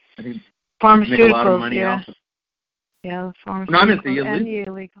 Probably. I think pharmaceuticals, make a lot of money off of it. Yeah, the pharmaceuticals no, I meant the illegal. And the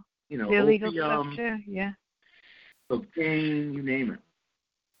illegal. You know, the illegal opium, stuff too, yeah. Cocaine, you name it.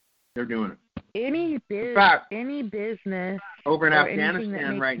 They're doing it. Any business over in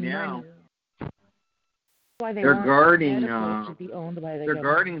Afghanistan right now, they're guarding they're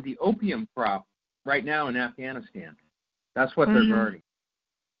guarding the opium crop right now in Afghanistan. That's what they're guarding.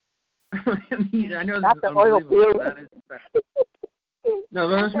 I know this is unbelievable. No,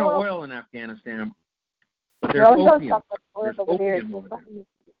 there's no oil in Afghanistan. But there's opium. There's opium over there.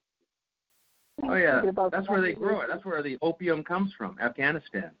 Oh, yeah. That's where they grow it. That's where the opium comes from,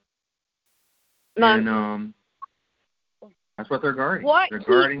 Afghanistan. And that's what they're guarding. They're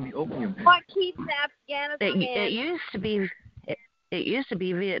guarding the opium. What keeps Afghanistan? It used to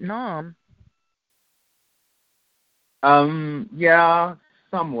be Vietnam. Yeah,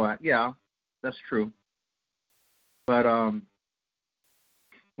 somewhat. Yeah, that's true. But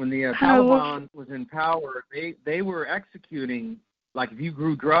when the Taliban was in power, they were executing, like if you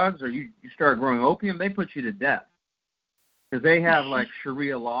grew drugs or you started growing opium, they put you to death. Because they have like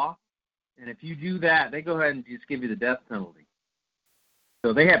Sharia law. And if you do that, they go ahead and just give you the death penalty.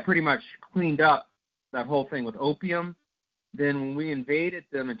 So they had pretty much cleaned up that whole thing with opium. Then when we invaded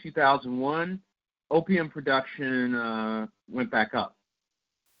them in 2001, opium production went back up.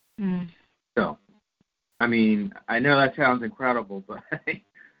 So, I mean, I know that sounds incredible, but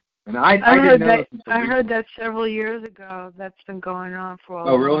and I heard that several years ago. That's been going on for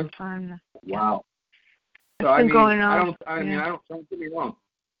a long time now. Wow. It's been going on. Don't get me wrong.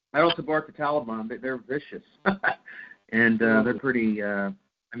 I don't support the Taliban, but they're vicious. And they're pretty,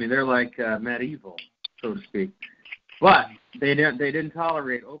 they're like medieval, so to speak. But they didn't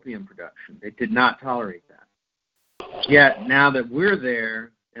tolerate opium production. They did not tolerate that. Yet, now that we're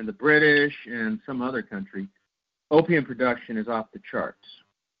there, and the British and some other country, opium production is off the charts.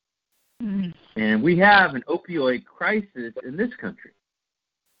 And we have an opioid crisis in this country.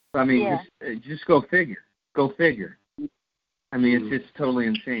 I mean, just go figure. Go figure. I mean, it's just totally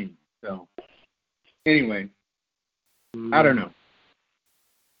insane. So, anyway, I don't know.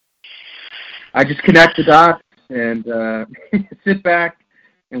 I just connect the dots and sit back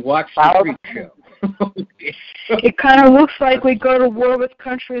and watch the freak show. It kind of looks like we go to war with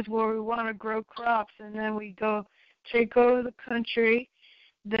countries where we want to grow crops, and then we go take over the country.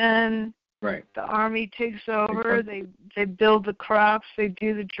 Then the army takes over. They build the crops. They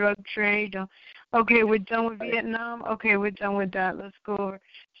do the drug trade. Okay, we're done with Vietnam. Okay, we're done with that. Let's go over.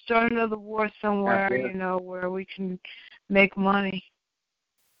 Start another war somewhere, where we can make money.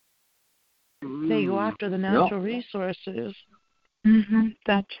 They go after the natural resources.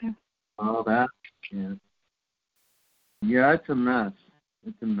 That too. All that, yeah, it's a mess.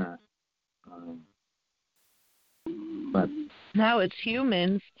 It's a mess. But now it's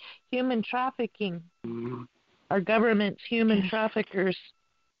human trafficking. Our government's human traffickers.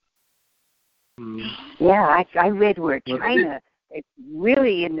 Yeah, I read where China is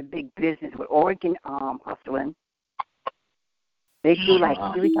really in the big business with organ hustling. They do like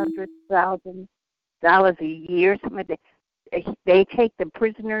 $300,000 a year, something like that. They take the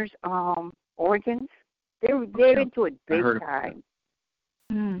prisoners' organs. They're into it big time.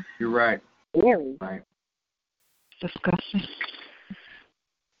 You're right. Very. Right. Disgusting.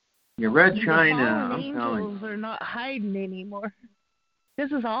 You read China. I'm telling you. They're not hiding anymore. This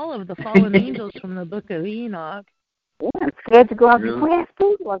is all of the fallen angels from the Book of Enoch. Yeah, I'm scared to go out to fast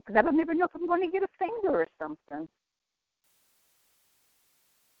food because I don't even know if I'm going to get a finger or something.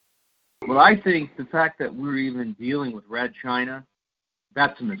 Well, I think the fact that we're even dealing with Red China,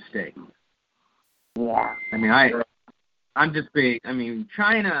 that's a mistake. Yeah. I mean, I'm just being,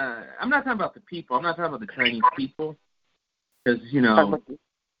 China, I'm not talking about the people. I'm not talking about the Chinese people. Because,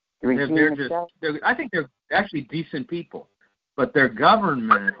 I think they're actually decent people. But their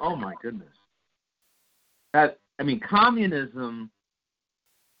government, oh my goodness. Communism,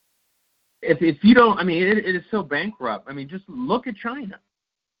 if you don't, it is so bankrupt. Just look at China.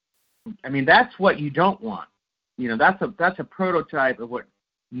 That's what you don't want. That's a prototype of what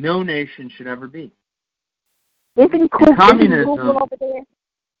no nation should ever be. Isn't communism Google over there?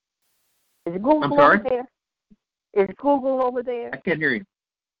 Is Google over there? Is Google over there? I can't hear you.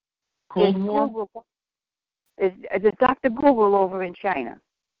 Cold War? Is Dr. Google over in China?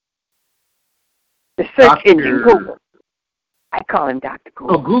 The search engine Google. I call him Dr.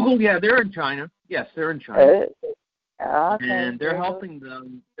 Google. Oh, Google, yeah, they're in China. Yes, they're in China. Okay. And they're helping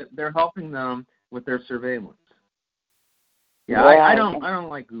them. They're helping them with their surveillance. Yeah, I don't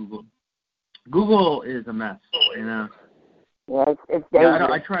like Google. Google is a mess. Yeah, it's dangerous.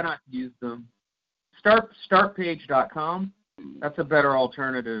 I try not to use them. Startpage.com. That's a better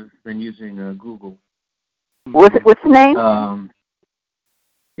alternative than using Google. What's the name?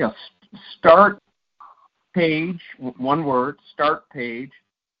 Start Page, one word.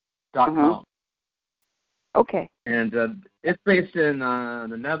 Startpage.com. Okay. And it's based in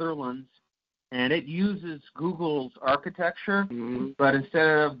the Netherlands, and it uses Google's architecture, but instead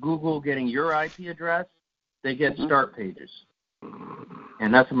of Google getting your IP address, they get Start Pages,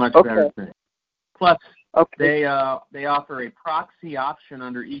 and that's a much better thing. Plus, they offer a proxy option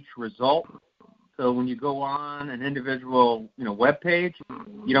under each result, so when you go on an individual web page,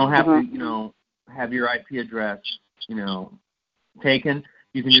 you don't have to have your IP address taken.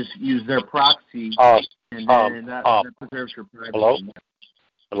 You can just use their proxy. And then that preserves your privacy.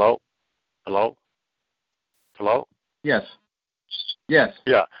 Hello? Yes. Yeah.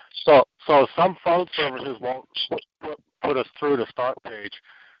 So some phone services won't put us through the Start Page.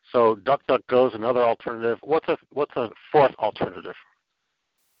 So DuckDuckGo is another alternative. What's a fourth alternative?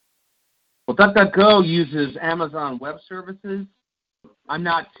 Well, DuckDuckGo uses Amazon Web Services. I'm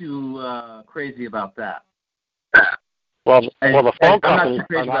not too crazy about that. Well, the phone companies I'm not too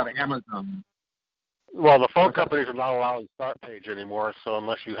crazy about Amazon. Well, the phone companies are not allowing Start Page anymore, so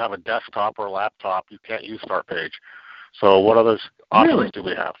unless you have a desktop or a laptop, you can't use Start Page. So what other options do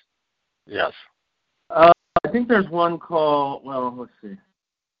we have? Yes. I think there's one called, let's see.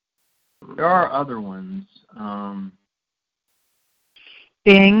 There are other ones.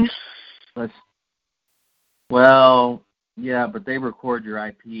 Bing. Yeah, but they record your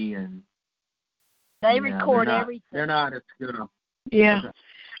IP and they record everything. They're not as good. Yeah. Okay.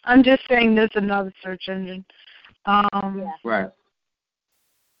 I'm just saying there's another search engine. Right.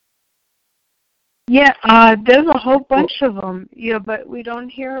 Yeah, there's a whole bunch of them. Yeah, but we don't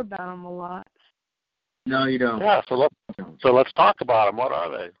hear about them a lot. No, you don't. Yeah, so let's talk about them. What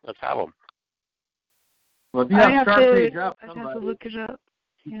are they? Let's have them. Well, if you have start page up, I'd have to look it up.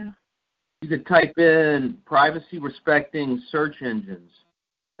 Yeah. You could type in privacy respecting search engines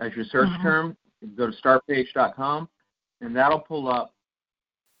as your search term. You can go to startpage.com, and that'll pull up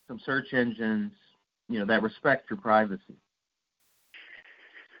some search engines, that respect your privacy.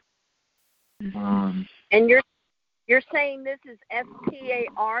 And you're saying this is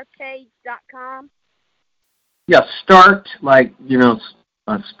startpage.com? Yeah, start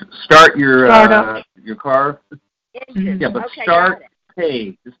start your car. Engine. Yeah, but okay, start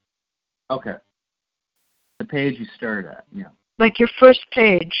page. Okay. The page you start at. Yeah. Like your first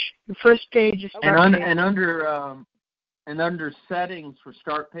page. Your first page is start page. And under settings for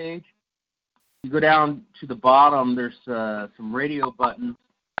start page, you go down to the bottom. There's some radio buttons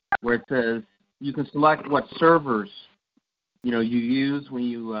where it says you can select what servers you use when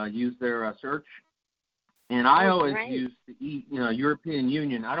you use their search. And I always use the European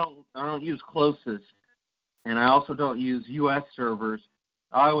Union. I don't use closest, and I also don't use U.S. servers.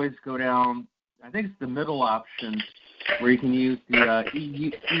 I always go down. I think it's the middle option where you can use the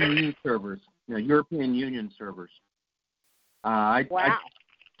EU servers, European Union servers. I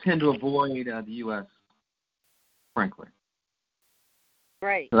tend to avoid the U.S. frankly.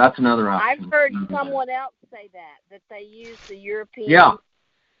 Right. So that's another option. I've heard someone else say that they use the European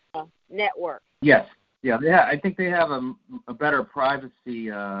network. Yes. Yeah, I think they have a better privacy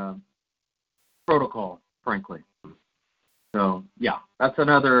protocol, frankly. So, yeah, that's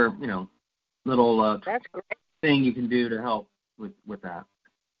another, little that's great thing you can do to help with that.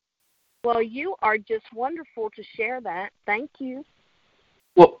 Well, you are just wonderful to share that. Thank you.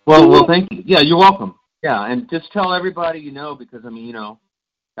 Well, thank you. Yeah, you're welcome. Yeah, and just tell everybody because,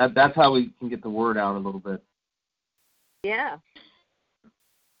 that's how we can get the word out a little bit. Yeah.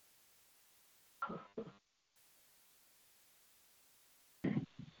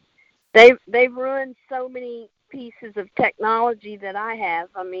 They've ruined so many pieces of technology that I have.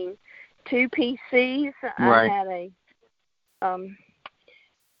 I mean, 2 PCs. Right.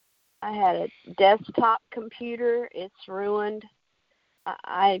 I had a desktop computer. It's ruined.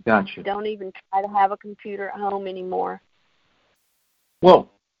 I don't even try to have a computer at home anymore.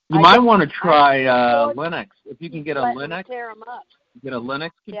 Well, you might want to try Linux. If you can get a Linux,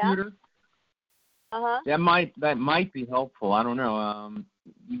 computer. Yeah. That might be helpful. I don't know.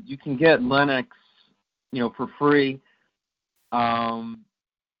 You can get Linux, for free.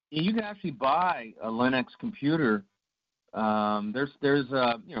 You can actually buy a Linux computer. There's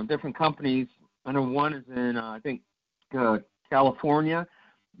different companies. I know one is in I think California.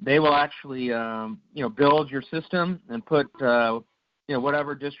 They will actually build your system and put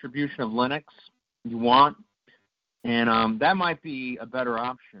whatever distribution of Linux you want, and that might be a better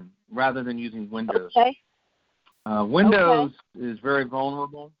option rather than using Windows. Okay. Windows is very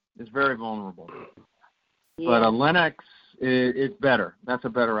vulnerable. It's very vulnerable. Yeah. But a Linux is better. That's a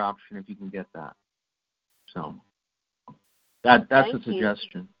better option if you can get that. So that's a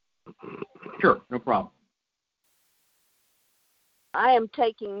suggestion. Sure, no problem. I am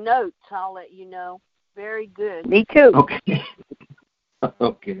taking notes. I'll let you know. Very good. Me too. Okay.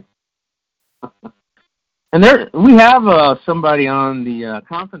 Okay. And we have somebody on the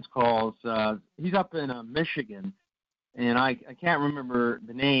conference calls. He's up in Michigan, and I can't remember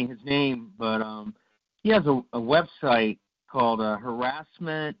his name, but he has a website called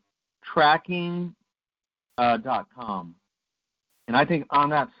harassmenttracking.com. And I think on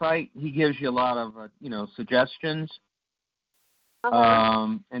that site he gives you a lot of suggestions.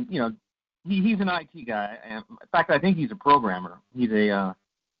 And he's an IT guy. In fact, I think he's a programmer. He's a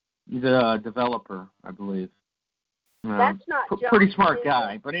developer, I believe. That's not pretty smart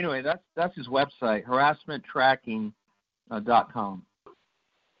guy. But anyway, that's his website, harassmenttracking.com.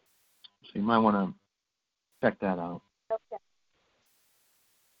 So you might want to check that out.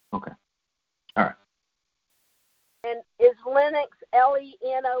 Okay. All right. And is Linux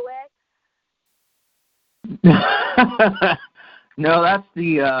LENOX? No, that's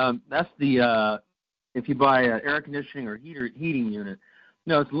the if you buy an air conditioning or heating unit.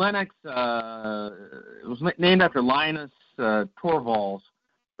 No, it's Linux. It was named after Linus Torvalds,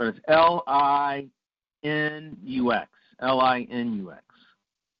 but it's LINUX. LINUX.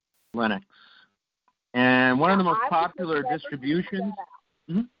 Linux. And one of the most popular distributions.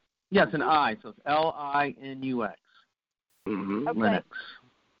 Mm-hmm. Yeah, it's an I, so it's LINUX. Mm-hmm. Okay. Linux.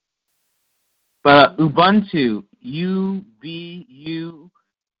 But Ubuntu, UBUNTU,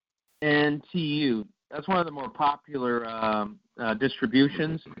 that's one of the more popular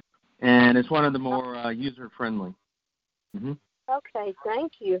distributions, and it's one of the more user-friendly. Mm-hmm. Okay,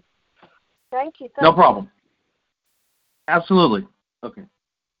 thank you. Thank you. No problem. Absolutely. Okay.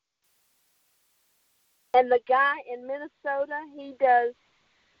 And the guy in Minnesota, he does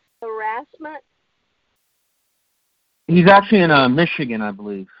harassment. He's actually in Michigan, I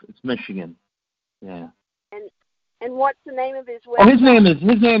believe. It's Michigan. Yeah. And what's the name of his website? Oh, his name is.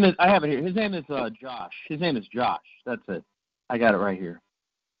 I have it here. His name is Josh. His name is Josh. That's it. I got it right here.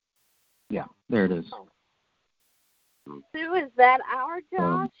 Yeah, there it is. Sue, is that our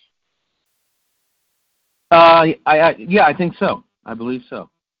Josh? I think so. I believe so.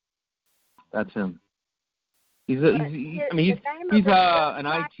 That's him. He's an IT.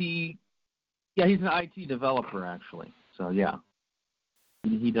 Yeah, he's an IT developer actually. So yeah,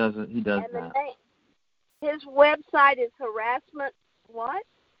 he does it. He does that. His website is harassment what?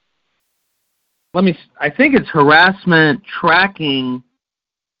 I think it's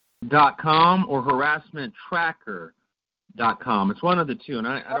harassmenttracking.com or harassmenttracker.com. It's one of the two, and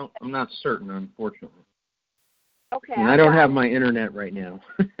I'm not certain, unfortunately. Okay. And I don't have my internet right now,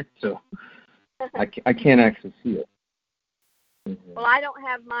 so I can't actually see it. Well, I don't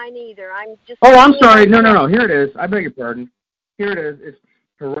have mine either. I'm just. Oh, I'm sorry. No. Here it is. I beg your pardon. Here it is. It's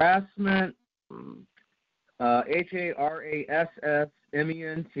harassment.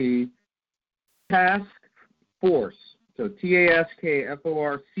 HARASSMENT Task Force. So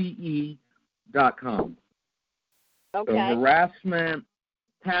TASKFORCE.com. Okay. So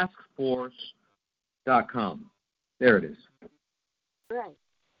harassmenttaskforce.com. There it is. Right.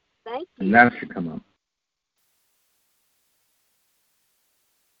 Thank you. And that should come up.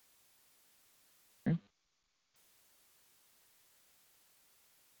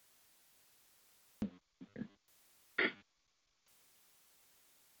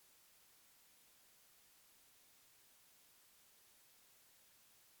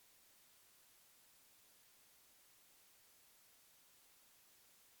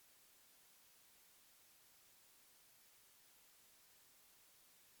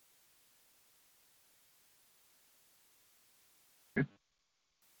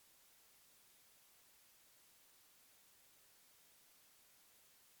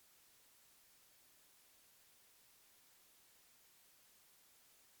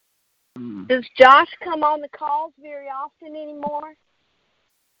 Does Josh come on the calls very often anymore?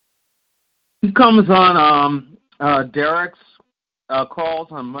 He comes on Derek's calls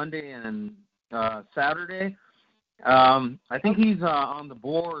on Monday and Saturday. I think he's on the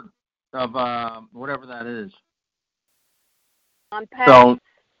board of whatever that is. On PACTS. So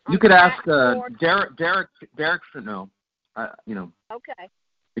you could ask Derek. Derek should know. Okay.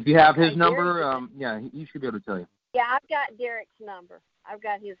 If you have his number, he should be able to tell you. Yeah, I've got Derek's number. I've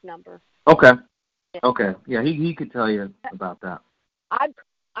got his number. Okay. Yeah. Okay. Yeah, he could tell you about that. I've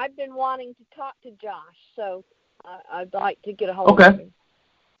been wanting to talk to Josh, so I'd like to get a hold of him.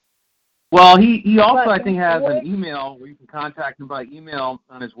 Well, he also, I think, has an email where you can contact him by email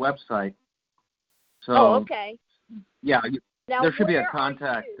on his website. So, okay. Yeah, now, there should be a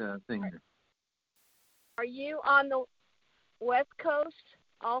contact thing here. Are you on the West Coast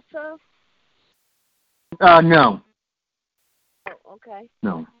also? No. Oh, okay.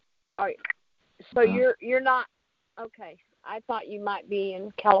 No. All right. So you're not okay. I thought you might be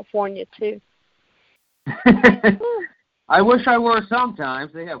in California too. I wish I were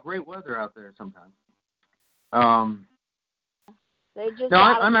sometimes. They have great weather out there sometimes. I'm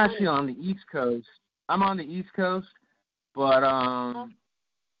actually on the East Coast. I'm on the East Coast, but I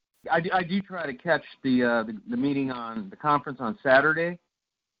do try to catch the meeting the conference on Saturday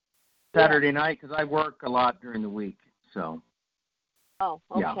night, because I work a lot during the week. So. Oh,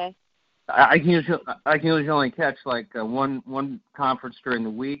 okay. Yeah. I can usually only catch like one conference during the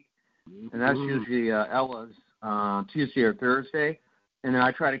week, and that's usually Ella's Tuesday or Thursday, and then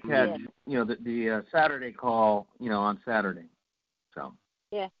I try to catch the Saturday call on Saturday. So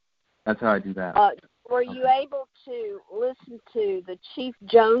that's how I do that. Were you able to listen to the Chief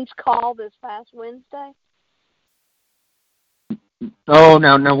Jones call this past Wednesday? Oh,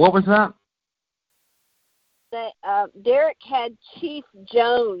 now what was that? That Derek had Chief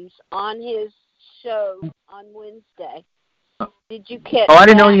Jones on his show on Wednesday. Did you catch that? Oh, I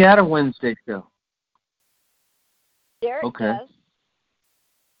didn't know he had a Wednesday show. Derek does.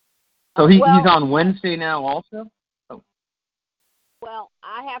 So he's on Wednesday now also? Oh. Well,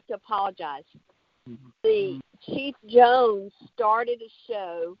 I have to apologize. The Chief Jones started a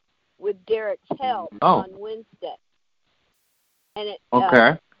show with Derek's help on Wednesday. And it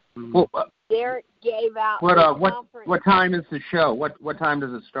Derek gave out what time is the show? What time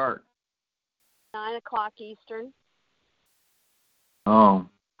does it start? 9:00 Eastern. Oh.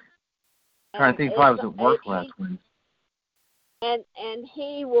 I'm trying to think if I was at work last Wednesday. And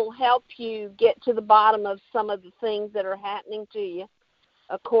he will help you get to the bottom of some of the things that are happening to you.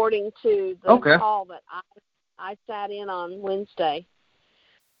 according to the call that I sat in on Wednesday.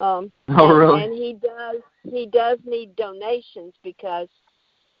 Really? And he does need donations because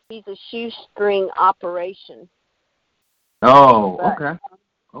he's a shoestring operation. Oh,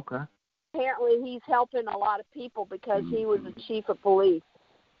 okay. Apparently he's helping a lot of people because he was the chief of police.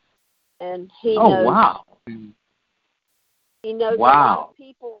 And he knows. Wow. He knows a lot of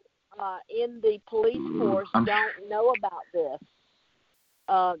people in the police force don't know about this.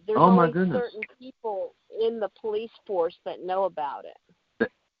 There's only certain people in the police force that know about it.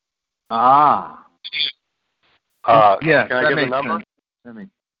 Yeah. Can I give the number? Let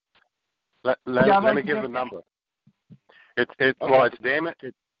me give the number. It's Damon.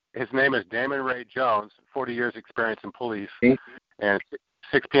 His name is Damon Ray Jones. 40 years experience in police, and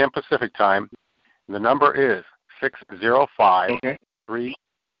 6 p.m. Pacific time. And the number is 605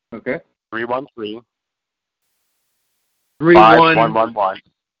 313 5111.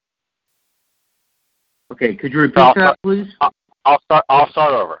 Okay, could you repeat that, please? I'll start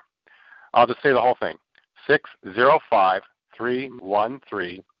over. I'll just say the whole thing.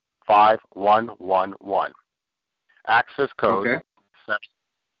 605-313-5111. Access code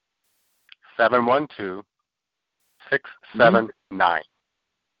 712-679.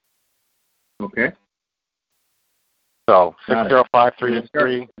 Okay. So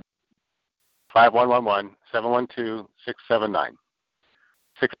 605-313-5111, 712-679.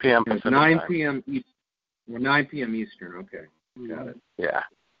 6 p.m. Pacific 9 time. p.m. We're 9 p.m. Eastern. Okay, got it. Yeah.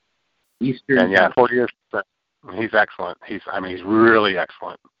 Eastern. And 40 years. He's excellent. He's really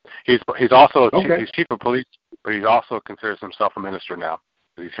excellent. He's also he's chief of police, but he also considers himself a minister now.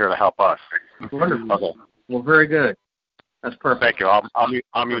 He's here to help us. Wonderful. Okay. Well, very good. That's perfect. Thank you.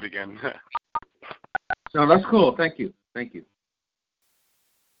 I'll mute again. No, that's cool. Thank you.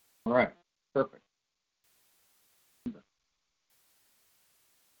 All right. Perfect.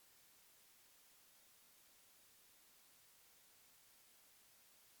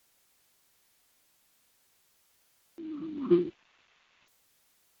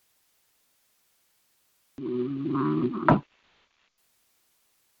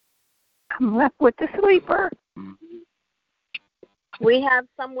 I'm left with the sleeper. We have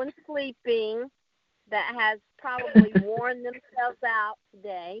someone sleeping that has probably worn themselves out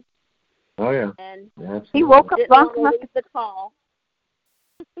today. Oh, yeah. And he woke up long enough to the call.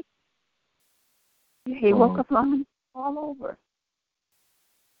 He woke up long enough all over.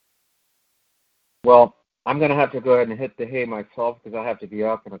 Well, I'm going to have to go ahead and hit the hay myself because I have to be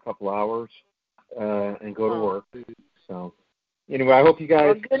up in a couple hours and go to work. So, anyway, I hope you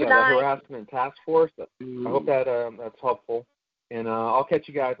guys, the harassment task force, I hope that that's helpful. And I'll catch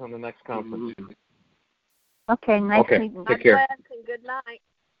you guys on the next conference. Okay, nice meeting you. Take care. God bless and good night.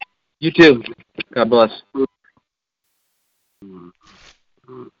 You too. God bless.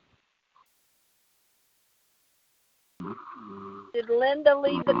 Did Linda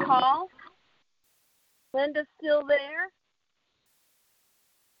leave the call? Linda still there?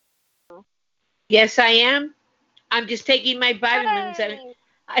 Yes, I am. I'm just taking my vitamins.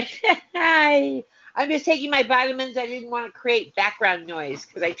 Hey. I'm just taking my vitamins. I didn't want to create background noise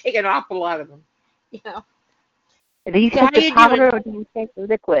because I take an awful lot of them. Do you take the powder or do you take the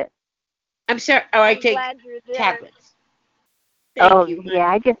liquid? I'm sorry. Oh, I take tablets. Thank you.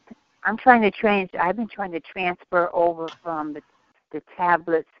 Yeah. I'm trying to I've been trying to transfer over from the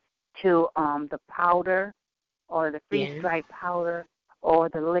tablets to the powder or the freeze-dried powder or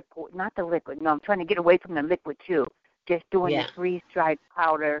the liquid. Not the liquid. No, I'm trying to get away from the liquid too. Just doing the freeze-dried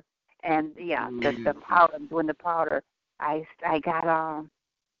powder and the powder. I'm doing the powder. I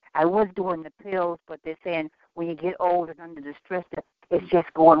was doing the pills, but they're saying when you get old and under the stress, it's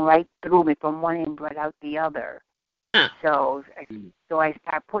just going right through me from one end right out the other. Huh. So I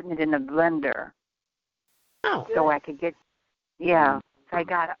start putting it in the blender. Oh. So I could get, So I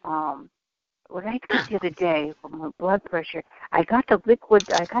got, what I got the other day for my blood pressure, I got the liquid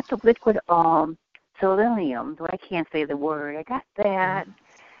selenium, but I can't say the word. I got that,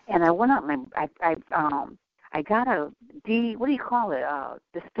 and I went up I got a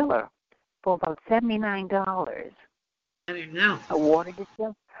distiller for about $79. I don't know. A water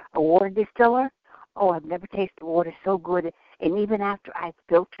distiller. Oh, I've never tasted water so good. And even after I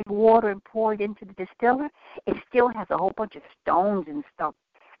filtered water and poured it into the distiller, it still has a whole bunch of stones and stuff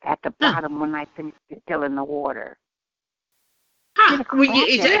at the bottom when I finish distilling the water. Huh.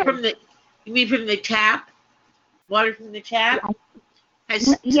 Is that you mean from the tap? Water from the tap?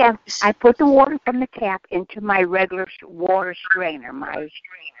 Yes, I put the water from the tap into my regular water strainer, my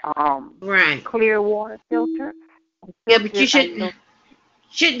clear water filter. Yeah, but you shouldn't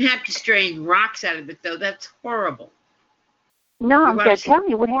have to strain rocks out of it, though. That's horrible. No, I'm just telling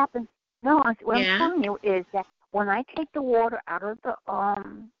you what happens. No, what I'm telling you is that when I take the water out of the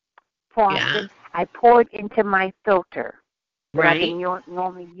faucet, I pour it into my filter that I've been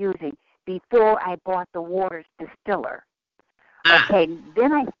normally using before I bought the water distiller. Okay,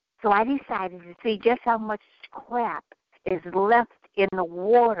 then I decided to see just how much crap is left in the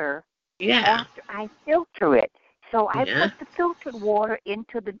water after I filter it. So I put the filtered water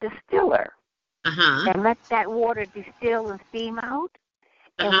into the distiller and let that water distill and steam out.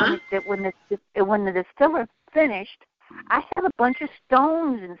 And when the distiller finished, I have a bunch of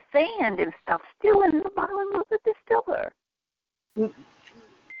stones and sand and stuff still in the bottom of the distiller.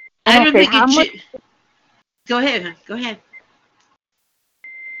 I don't think it should. Go ahead.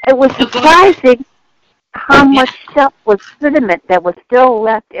 It was surprising how much stuff was sediment that was still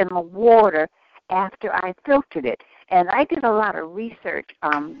left in the water after I filtered it. And I did a lot of research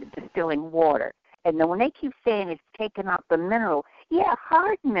on distilling water. And then when they keep saying it's taking out the mineral,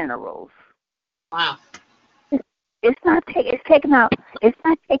 hard minerals. Wow. It's not taking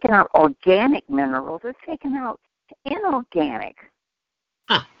out organic minerals. It's taking out inorganic.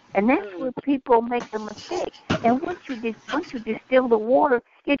 And that's where people make the mistake. And once you distill the water,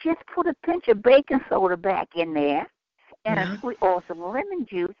 you just put a pinch of baking soda back in there, and or some lemon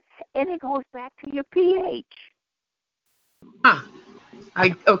juice, and it goes back to your pH.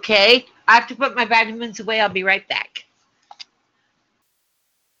 Okay. I have to put my vitamins away. I'll be right back.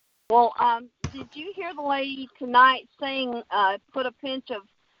 Well, did you hear the lady tonight saying put a pinch of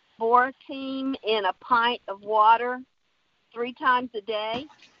Boratine in a pint of water 3 times a day?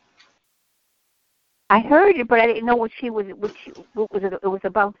 I heard it, but I didn't know what was it? It was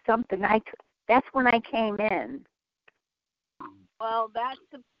about something. That's when I came in. Well, that's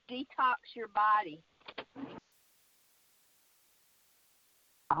to detox your body.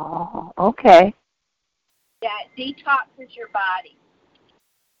 Oh, okay. Yeah, it detoxes your body.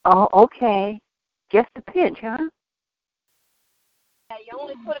 Oh, okay. Just a pinch, huh? Yeah, you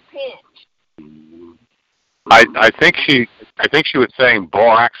only put a pinch. I think she was saying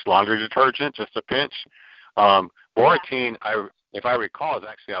borax laundry detergent, just a pinch. Boratine, if I recall, is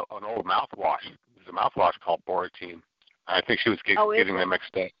actually an old mouthwash. There's a mouthwash called Boratine. I think she was getting them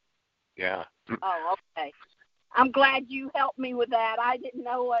mixed up. Yeah. Oh, okay. I'm glad you helped me with that. I didn't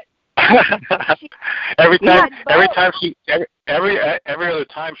know what. every other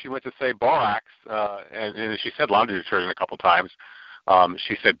time she went to say borax, and she said laundry detergent a couple times.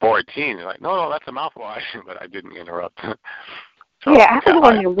 She said Boratine. You're like, no, that's a mouthwash, but I didn't interrupt. So, I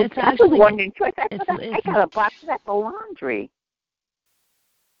was wondering. I got a box of that for laundry.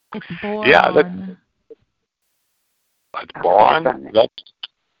 It's boron. Yeah, that's boron.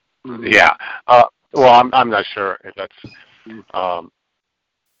 Yeah. Well, I'm not sure if that's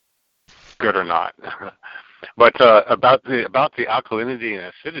good or not. But about the alkalinity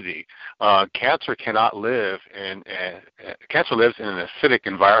and acidity, cancer cannot live in cancer lives in an acidic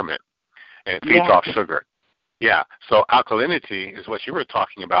environment, and it feeds off sugar. Yeah. So alkalinity is what you were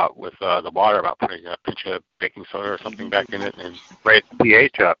talking about with the water, about putting a pinch of baking soda or something back in it and raise the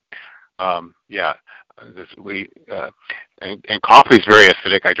pH up. And coffee is very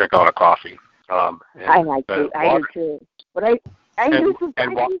acidic. I drink a lot of coffie. I like it. I do too. But I use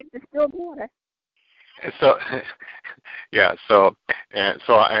distilled water. So,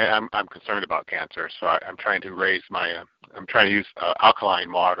 I'm concerned about cancer. So I'm trying to raise I'm trying to use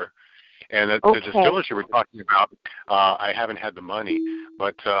alkaline water. And the distillers you were talking about, I haven't had the money,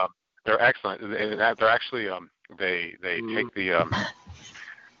 but they're excellent. They're actually they take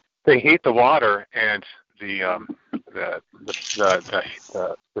they heat the water, and the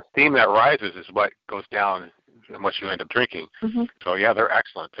steam that rises is what goes down and what you end up drinking. Mm-hmm. So they're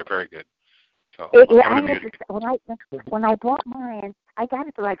excellent. They're very good. So when I bought mine, I got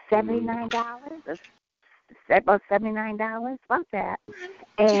it for like $79. About $79, about that.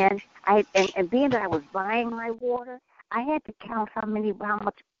 And being that I was buying my water, I had to count how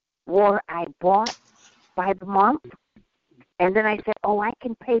much water I bought by the month. And then I said, I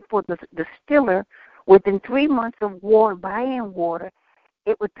can pay for the distiller within 3 months of buying water.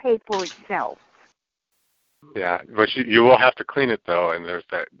 It would pay for itself. Yeah, but you will have to clean it though, and there's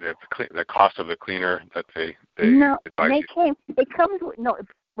the cost of the cleaner that they It comes with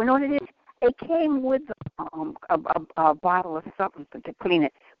what it is. It came with a bottle of something to clean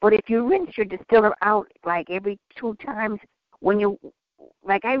it. But if you rinse your distiller out like every 2 times,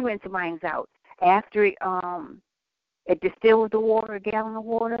 I rinse mine out after it distills the water, a gallon of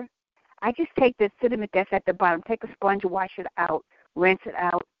water, I just take the sediment that's at the bottom, take a sponge, wash it out, rinse it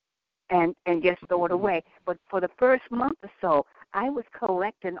out, and just throw it away. But for the first month or so, I was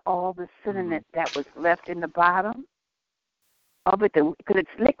collecting all the sediment that was left in the bottom. of it because it's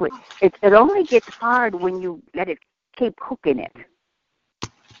liquid. It only gets hard when you let it keep cooking it.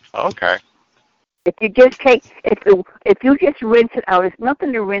 Okay. If you just if you just rinse it out, it's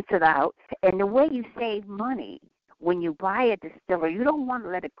nothing to rinse it out. And the way you save money when you buy a distiller, you don't want to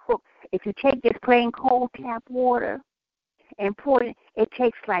let it cook. If you take just plain cold tap water and pour it, it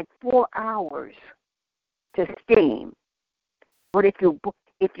takes like 4 hours to steam. But if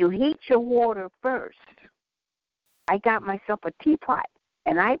you heat your water first, I got myself a teapot,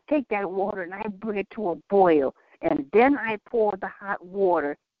 and I take that water and I bring it to a boil, and then I pour the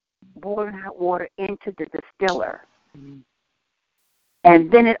boiling hot water into the distiller.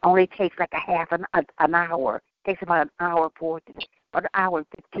 And then it only takes like an hour. It takes about an hour about an hour and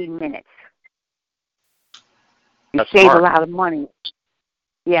 15 minutes. You save a lot of money.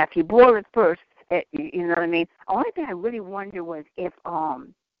 Yeah, if you boil it first, you know what I mean? The only thing I really wonder was if,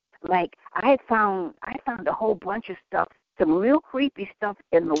 like, I found a whole bunch of stuff, some real creepy stuff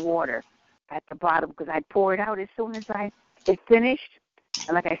in the water at the bottom because I'd pour it out as soon as it finished.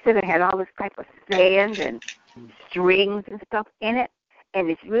 And like I said, it had all this type of sand and strings and stuff in it. And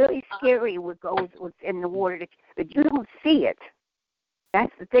it's really scary what's in the water that you don't see it.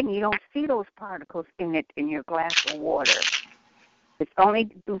 That's the thing. You don't see those particles in your glass of water. It's only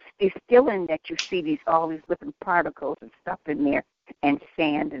through distilling that you see all these different particles and stuff in there and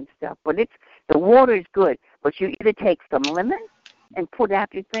sand and stuff. But the water is good. But you either take some lemon and put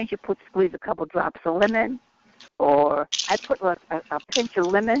after you finish, squeeze a couple drops of lemon. Or I put a pinch of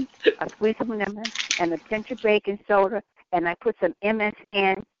lemon, I squeeze some lemon, and a pinch of baking soda, and I put some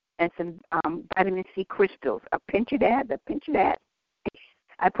MSN and some vitamin C crystals. A pinch of that.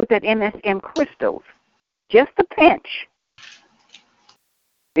 I put that MSM crystals, just a pinch,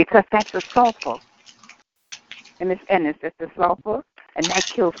 because that's the sulfur. MSN is just the sulfur, and that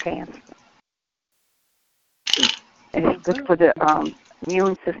kills cancer. And it's good for the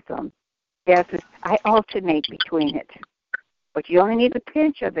immune system. Yes, I alternate between it, but you only need a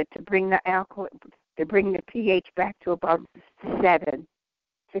pinch of it to bring the alcohol, to bring the pH back to about 6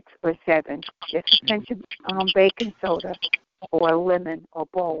 or 7. Just a pinch of baking soda or lemon or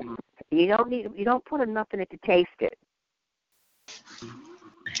both. You don't put enough in it to taste it.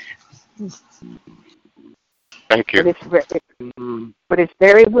 Thank you. But it's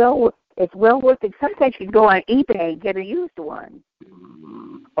very well. It's well worth it. Sometimes you go on eBay and get a used one,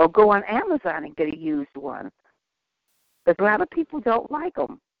 or go on Amazon and get a used one. Because a lot of people don't like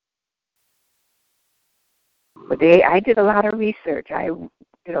them. But I did a lot of research. I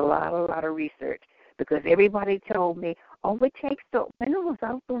did a lot of research because everybody told me, "Oh, it takes the minerals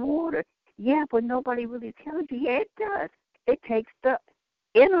out the water." Yeah, but nobody really tells you. Yeah, it does. It takes the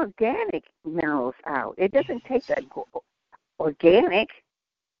inorganic minerals out. It doesn't take the organic.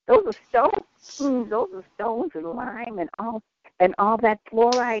 Those are stones. Those are stones and lime and all that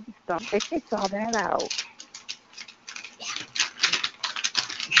fluoride and stuff. It takes all that out.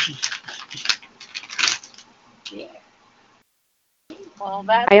 Well,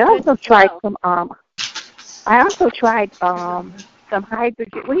 that's I also tried some some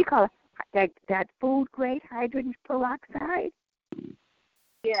hydrogen. What do you call it? That food grade hydrogen peroxide.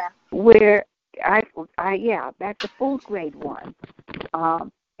 Yeah. Where that's the food grade one.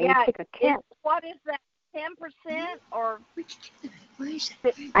 Yeah. Take a cap. What is that? 10% or?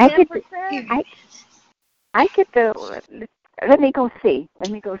 I get the. Let me go see.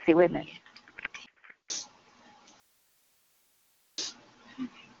 Wait a minute.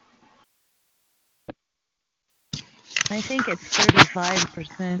 I think it's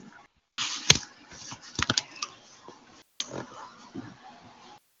 35%.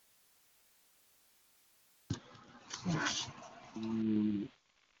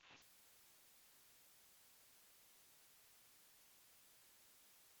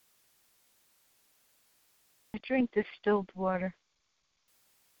 I drink distilled water.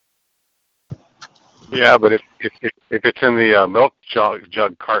 Yeah, but if it's in the milk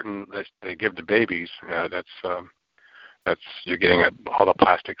jug carton that they give to babies, that's you're getting all the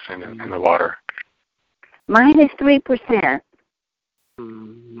plastics in the water. Mine is 3%.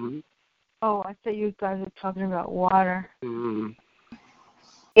 Mm-hmm. Oh, I thought you guys were talking about water. Mm-hmm.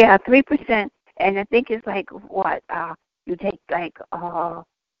 Yeah, 3%, and I think it's like what you take like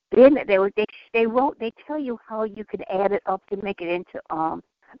then they tell you how you can add it up to make it into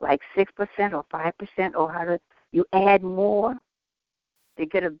like 6% or 5% or how you add more to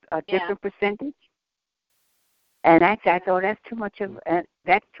get a different percentage. And I thought that's too much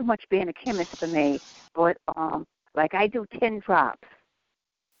being a chemist for me. But like I do 10 drops.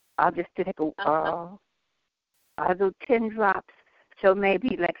 I'll just take I'll do 10 drops, so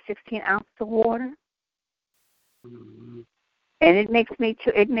maybe like 16 ounces of water. Mm-hmm. And it gives me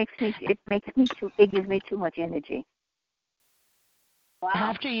too much energy. Wow.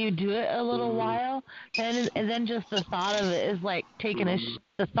 After you do it a little while, then just the thought of it is like taking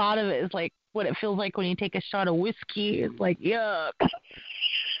the thought of it is like what it feels like when you take a shot of whiskey. It's like yuck.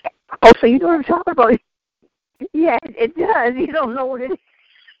 Oh, so you know what I'm talking about? Yeah, it does. You don't know what it is.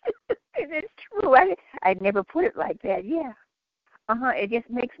 It's true. I never put it like that. Yeah. It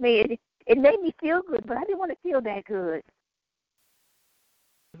just makes me. It made me feel good, but I didn't want to feel that good.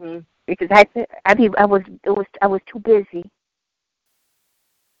 Mm-hmm. Because I was too busy.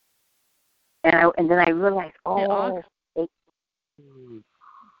 And then I realized, go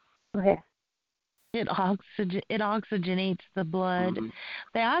ahead. It oxygenates the blood. Mm-hmm.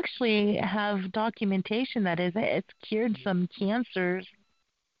 They actually have documentation that it's cured some cancers.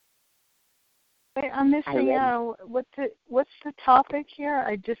 Wait, I'm missing out. What's the topic here?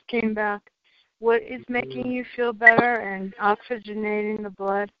 I just came back. What is making you feel better and oxygenating the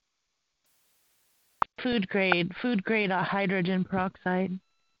blood? Food grade hydrogen peroxide.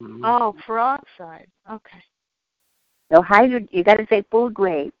 Mm-hmm. Oh, peroxide. Okay. No, you got to say food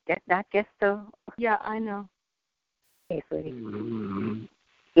grade. That's not just the. Yeah, I know. Okay, sweetie. Mm-hmm.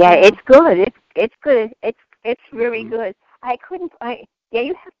 Yeah, it's good. It's good. It's really good. I couldn't.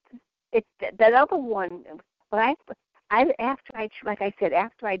 You have to. It's that other one. But after I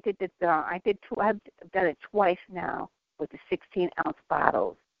did this, I did two. I've done it twice now with the 16-ounce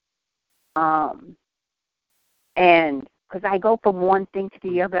bottles. And because I go from one thing to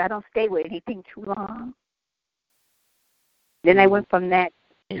the other, I don't stay with anything too long. Then I went from that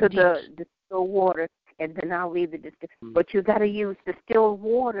to the distilled water, and then I'll leave the distilled. But you got to use distilled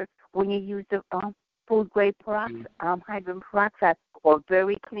water when you use the food grade hydrogen peroxide or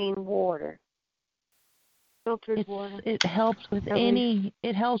very clean water. Filtered water. It helps with any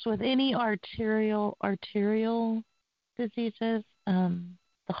arterial diseases, the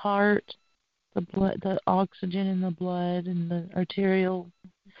heart, the blood, the oxygen in the blood, and the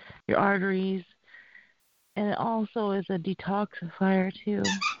your arteries. And it also is a detoxifier too.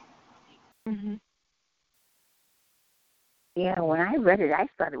 Mm-hmm. Yeah, when I read it, I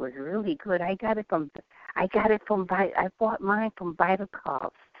thought it was really good. I bought mine from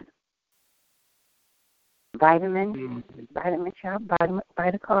VitaCost. Vitamin shop,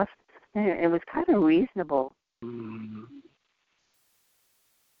 VitaCost. And it was kind of reasonable. Mm-hmm.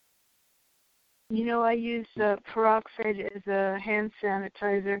 You know, I use peroxide as a hand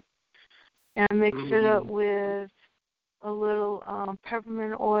sanitizer. And I mix it up with a little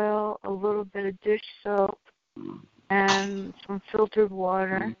peppermint oil, a little bit of dish soap, and some filtered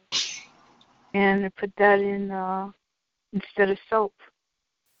water. And I put that in instead of soap.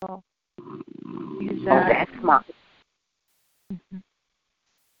 So use that. Oh, that's smart. Mm-hmm.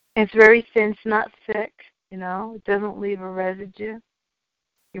 It's very thin. It's not thick. You know, it doesn't leave a residue.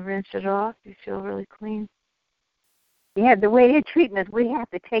 You rinse it off. You feel really clean. Yeah, the way they're treating us, we have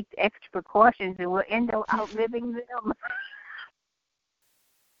to take the extra precautions, and we'll end up outliving them.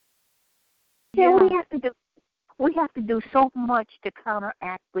 Yeah, we have to do so much to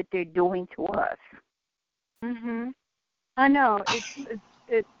counteract what they're doing to us. Mhm. I know.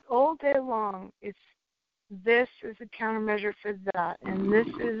 It's all day long. This is a countermeasure for that, and this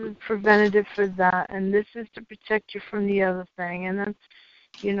is a preventative for that, and this is to protect you from the other thing, and then.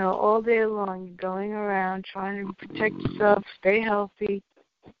 You know, all day long, you're going around trying to protect yourself, stay healthy,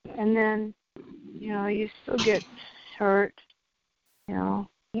 and then, you know, you still get hurt, you know.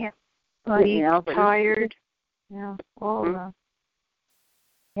 Yeah. Weak, tired, you know, all of that.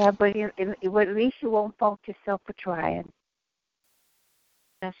 Yeah, but at least you won't fault yourself for trying.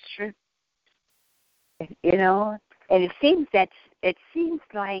 That's true. You know, and it seems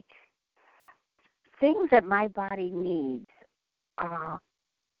like things that my body needs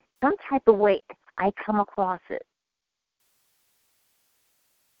some type of way I come across it.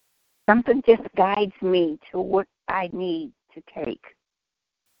 Something just guides me to what I need to take.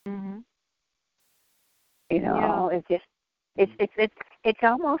 Mm-hmm. You know, it's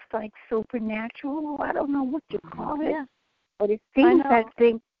almost like supernatural. I don't know what you call it, but it seems that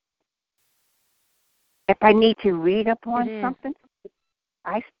thing. If I need to read up on something,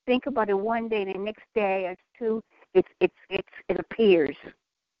 I think about it one day, and the next day or two, it appears.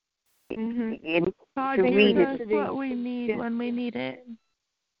 Mm-hmm. God gives us what we need when we need it.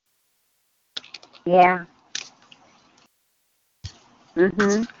 Yeah.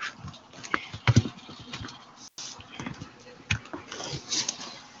 Mhm.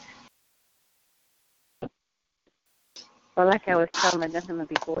 Well, like I was telling my gentleman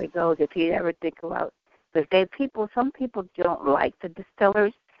before he goes, if you ever think about, because some people don't like the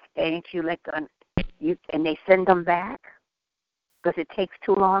distillers, and if you and they send them back. because it takes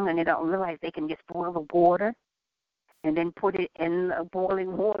too long and they don't realize they can just boil the water and then put it in the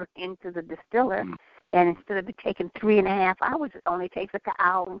boiling water into the distiller. And instead of it taking 3.5 hours, it only takes like an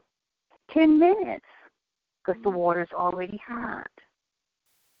hour, 10 minutes, because the water's already hot.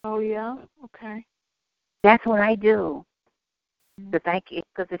 Oh, yeah? Okay. That's what I do.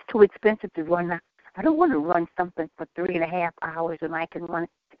 Because it's too expensive to run. I don't want to run something for 3.5 hours when I can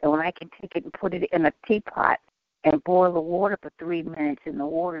take it and put it in a teapot and boil the water for 3 minutes, and the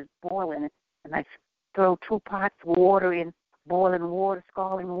water's boiling, and I throw 2 pots of water in, boiling water,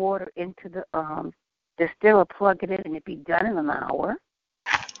 scalding water into the distiller, plug it in, and it'd be done in an hour.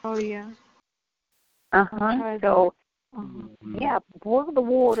 Oh, yeah. So, yeah, boil the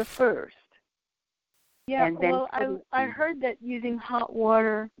water first. Yeah, and then I heard that using hot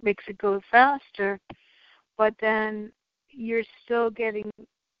water makes it go faster, but then you're still getting,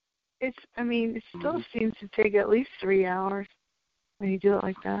 it still seems to take at least 3 hours when you do it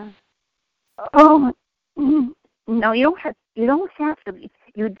like that. Oh, no, you don't have to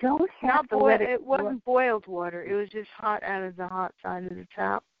let it. It wasn't boiled water. It was just hot out of the hot side of the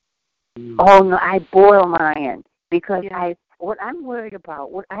tap. Oh no, I boil mine because what I'm worried about.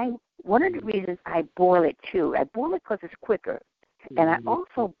 One of the reasons I boil it too. I boil it because it's quicker, and I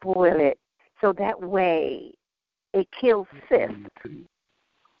also boil it so that way it kills cysts.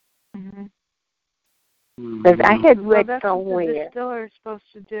 Because I had read that's somewhere. What the distiller is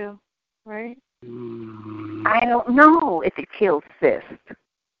supposed to do, right? I don't know if it kills cysts.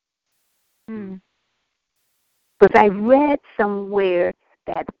 Because I read somewhere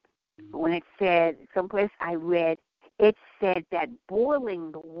that when it said, someplace I read, it said that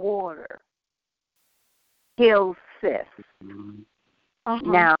boiling the water kills cysts.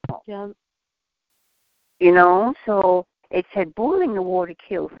 Now, so it said boiling the water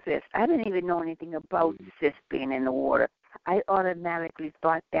kills cysts. I didn't even know anything about cysts being in the water. I automatically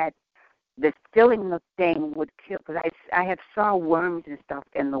thought that distilling the thing would kill, because I have saw worms and stuff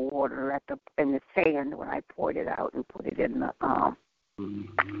in the water in the sand when I poured it out and put it in the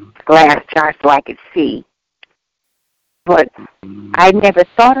glass jar so I could see. But I never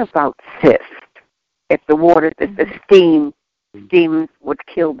thought about cysts. If the steam would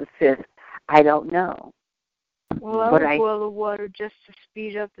kill the cysts, I don't know. Well, I would boil the water just to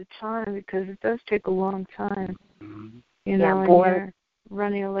speed up the time, because it does take a long time. You know, when you're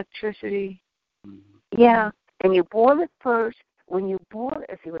running electricity. Yeah, and you boil it first. When you boil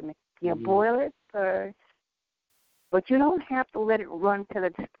it, you boil it first, but you don't have to let it run till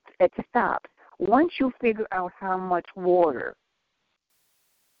it stops. Once you figure out how much water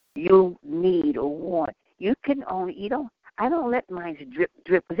you need or want, I don't let mine drip,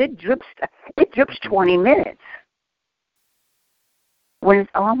 because it drips 20 minutes when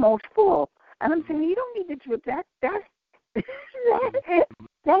it's almost full. And I'm saying, you don't need to drip that.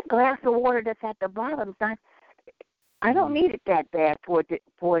 That glass of water that's at the bottom, I don't need it that bad for it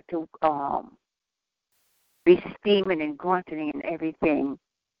to be steaming and grunting and everything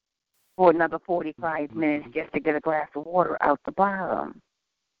for another 45 minutes just to get a glass of water out the bottom.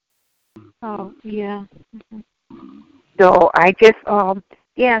 Oh, yeah. So I just, so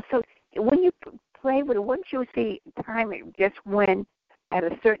when you play with it, once you see time it just went at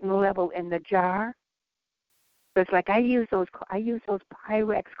a certain level in the jar. So it's like I use those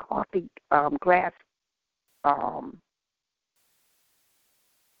Pyrex coffee glass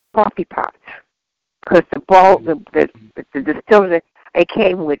coffee pots, because the distiller that I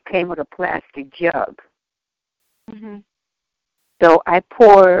came with a plastic jug. So I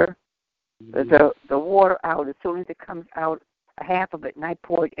pour the water out as soon as it comes out, a half of it, and I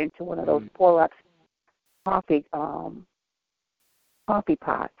pour it into one of those pour-ups coffee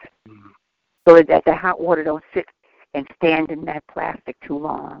pots, so that the hot water don't sit and stand in that plastic too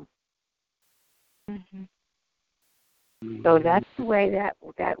long. So that's the way that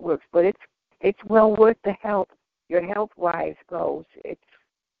works. But it's well worth the help. Your health-wise goes.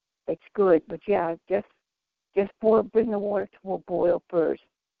 It's good. But yeah, just bring the water to a boil first,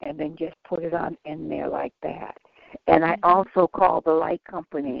 and then just put it on in there like that. And I also called the light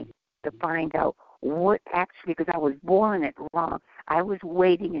company to find out what actually, because I was boiling it wrong. I was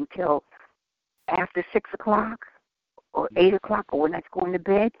waiting until after 6 o'clock or 8 o'clock, or when I was going to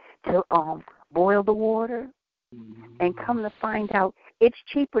bed, to boil the water. And come to find out, it's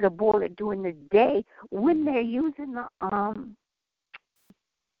cheaper to boil it during the day when they're using the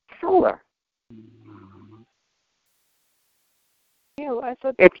solar. Yeah, well, I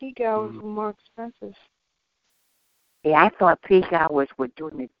thought the peak hours were more expensive. Yeah, I thought peak hours were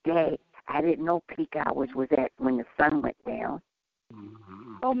during the day. I didn't know peak hours was when the sun went down.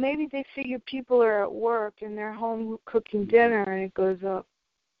 Oh, maybe they figure people are at work and they're home cooking dinner and it goes up.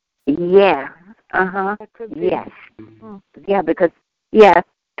 Yeah. That could be. Yes. Yeah, because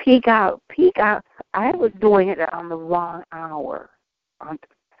peak out. I was doing it on the wrong hour.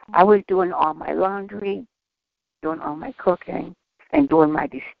 I was doing all my laundry, doing all my cooking, and doing my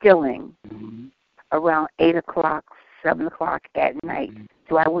distilling around 8 o'clock, 7 o'clock at night,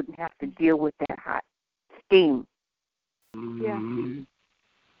 so I wouldn't have to deal with that hot steam. Yeah.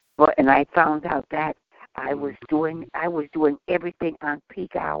 And I found out that I was doing everything on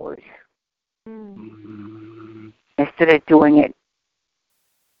peak hours. Instead of doing it,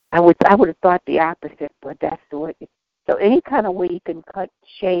 I would have thought the opposite, but that's the way. So any kind of way you can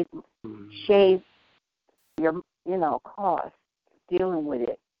shave your cost dealing with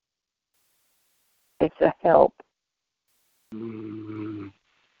it, it's a help.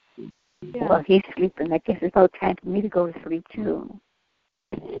 Yeah. Well, he's sleeping. I guess it's about time for me to go to sleep too.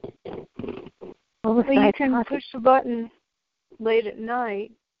 Well, you can push the button late at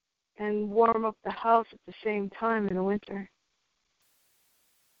night and warm up the house at the same time in the winter.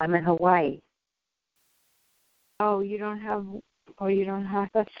 I'm in Hawaii. You don't have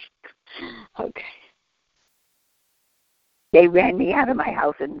that. Okay. They ran me out of my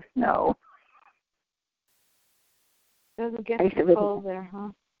house in the snow. Doesn't get too cold there, huh?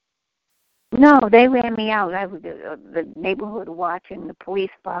 No, they ran me out. I was the neighborhood watching, the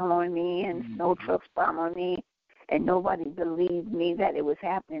police following me, and snow trucks following me, and nobody believed me that it was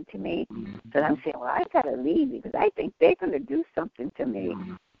happening to me. So I'm saying, well, I got to leave because I think they're going to do something to me.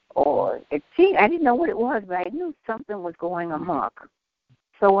 Or I didn't know what it was, but I knew something was going amok.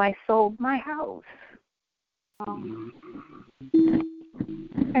 So I sold my house. I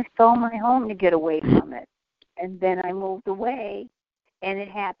sold my home to get away from it. And then I moved away, and it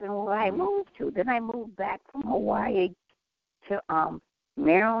happened where I moved to. Then I moved back from Hawaii to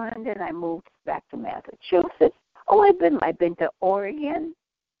Maryland, and I moved back to Massachusetts. I've been to Oregon.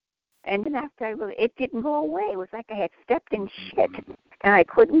 And then after it didn't go away. It was like I had stepped in shit, and I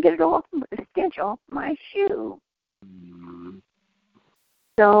couldn't get it off, the stench off my shoe.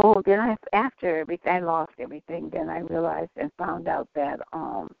 So then after I lost everything, then I realized and found out that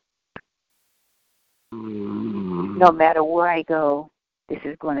no matter where I go, this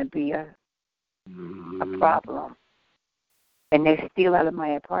is going to be a problem. And they steal out of my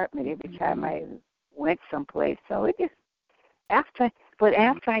apartment every time I went someplace. So it just after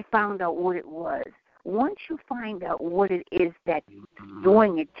I found out what it was, once you find out what it is that's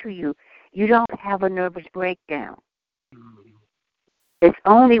doing it to you, you don't have a nervous breakdown. It's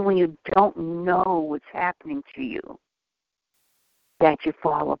only when you don't know what's happening to you that you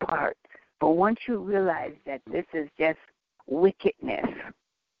fall apart. But once you realize that this is just wickedness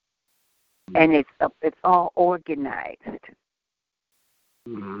and it's all organized,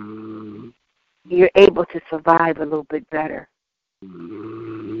 you're able to survive a little bit better.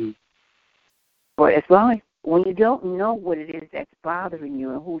 But as long as when you don't know what it is that's bothering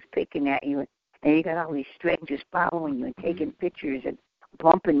you and who's picking at you, and you got all these strangers following you and taking pictures and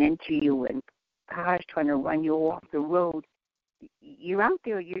bumping into you and cars trying to run you off the road, you're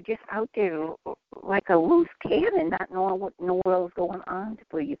just out there like a loose cannon, not knowing what in the world is going on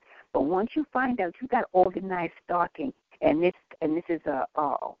for you. But once you find out you got organized stalking, and this is a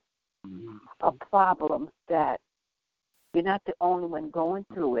problem that you're not the only one going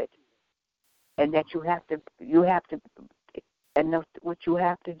through it, and that what you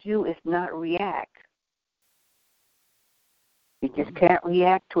have to do is not react. You just can't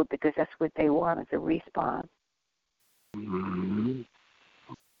react to it because that's what they want is a response.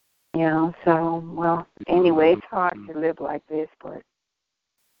 So, anyway, it's hard to live like this, but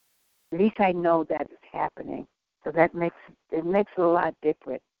at least I know that it's happening. So that makes it a lot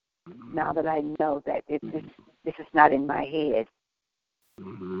different now that I know that this is not in my head.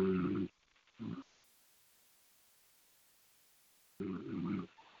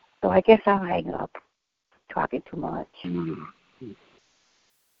 So I guess I'll hang up. Talking too much.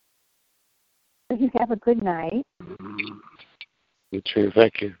 So you have a good night. You too.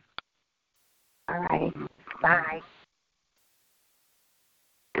 Thank you. All right. Bye.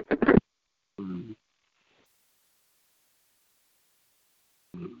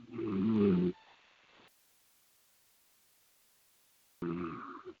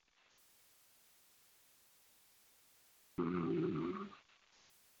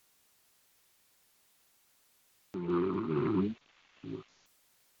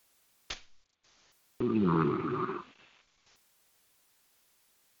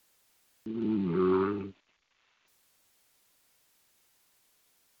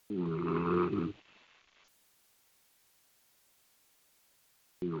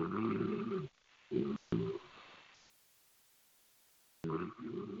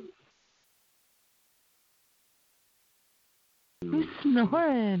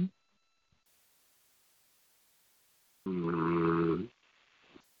 snoring.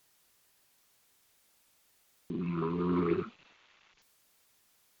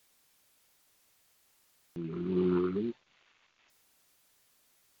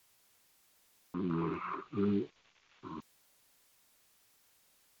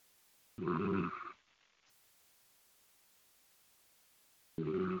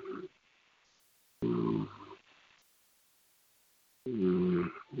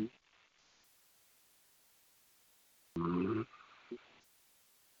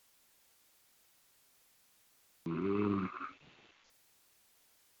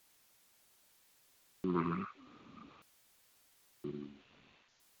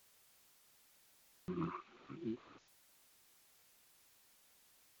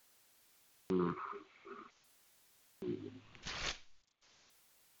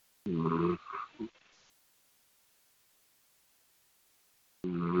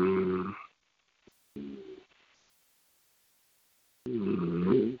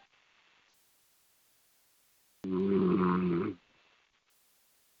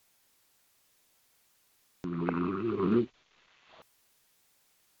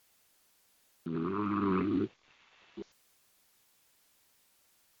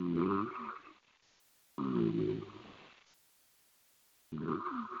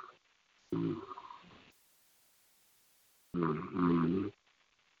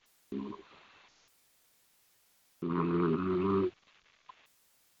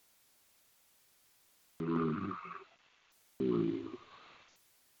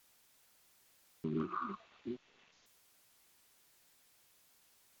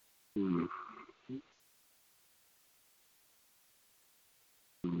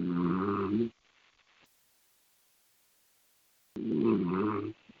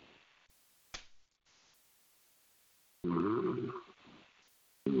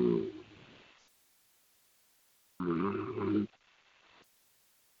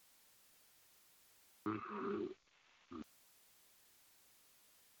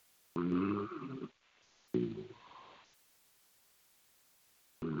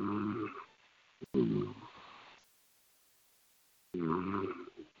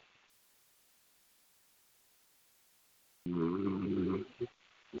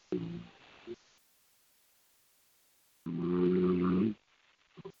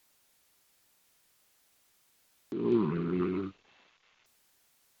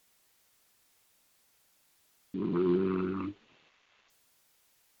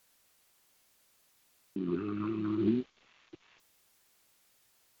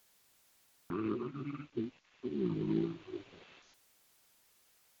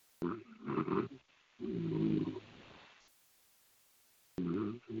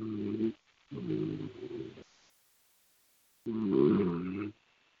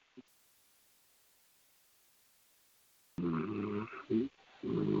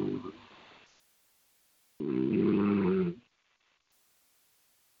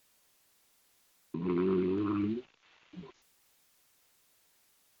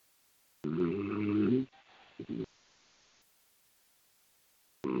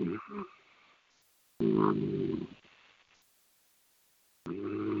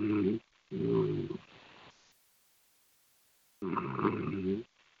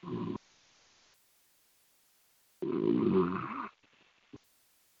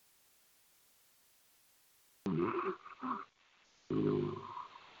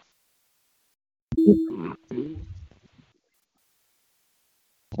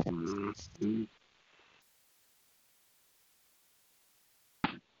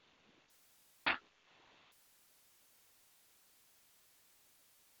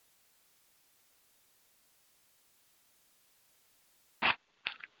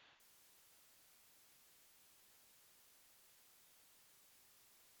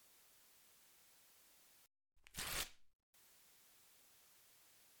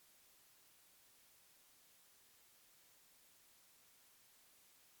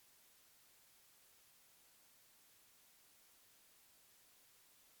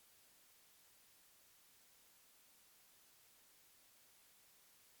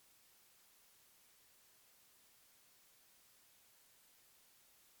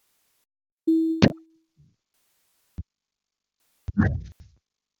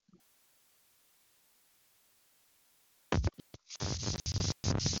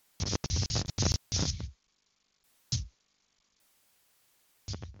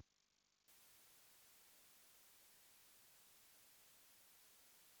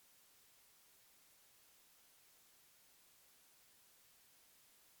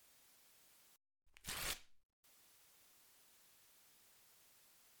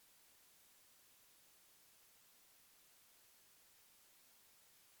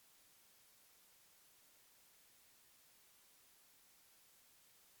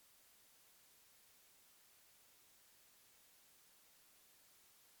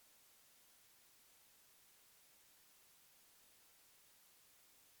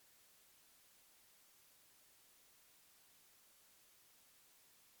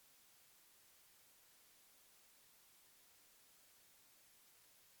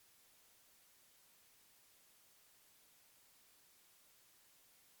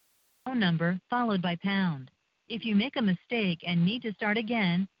 phone number followed by pound. If you make a mistake and need to start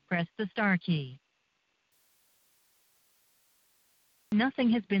again, press the star key. Nothing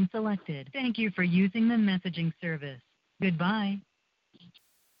has been selected. Thank you for using the messaging service. Goodbye.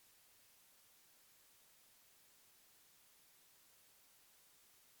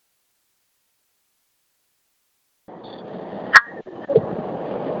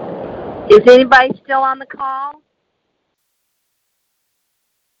 Is anybody still on the call?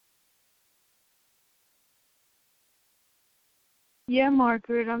 Yeah,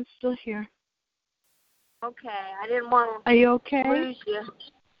 Margaret, I'm still here. Okay, I didn't want to Are you okay? lose you.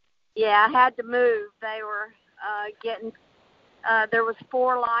 Yeah, I had to move. They were there was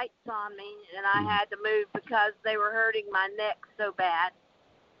 4 lights on me, and I had to move because they were hurting my neck so bad.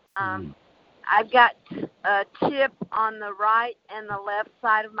 I've got a chip on the right and the left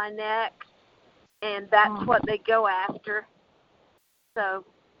side of my neck, and that's what they go after. So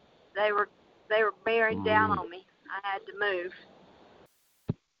they were bearing down on me. I had to move.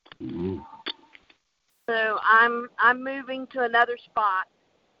 So I'm moving to another spot.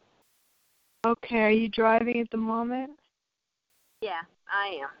 Okay, are you driving at the moment? Yeah,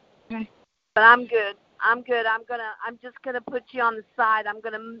 I am. Okay. But I'm good. I'm just gonna put you on the side. I'm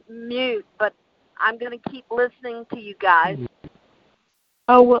gonna mute, but I'm gonna keep listening to you guys.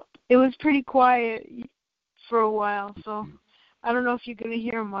 Oh, well, it was pretty quiet for a while, so I don't know if you're gonna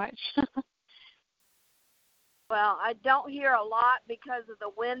hear much. Well, I don't hear a lot because of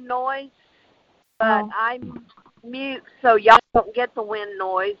the wind noise, but I'm mute so y'all don't get the wind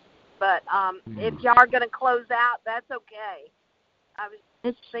noise. But if y'all are gonna close out, that's okay. I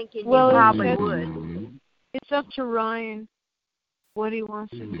was thinking you probably would. It's up to Ryan what he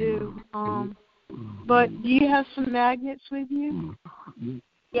wants to do. But do you have some magnets with you?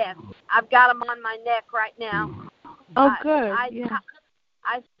 Yes, I've got them on my neck right now. Oh, good.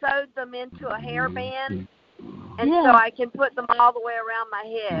 I sewed them into a hairband, and so I can put them all the way around my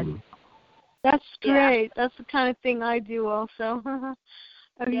head. That's great. Yeah. That's the kind of thing I do also.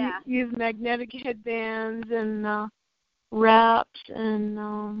 I use magnetic headbands and wraps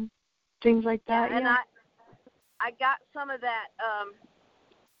and things like that. Yeah, and I got some of that.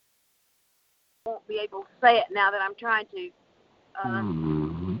 Won't be able to say it now that I'm trying to.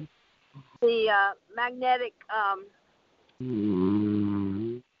 The magnetic.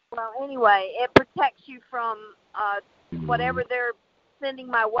 Well, anyway, it protects you from whatever they're sending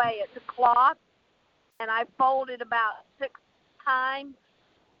my way. It's a cloth, and I fold it about 6 times,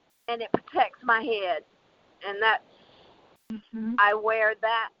 and it protects my head. And that's I wear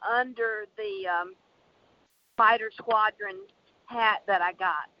that under the fighter squadron hat that I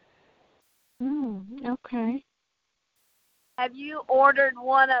got. Okay. Have you ordered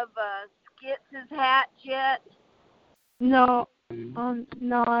one of Skitz's hats yet? No.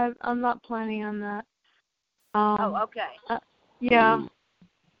 No, I'm not planning on that. Okay. Yeah.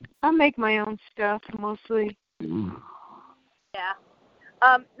 I make my own stuff mostly. Yeah.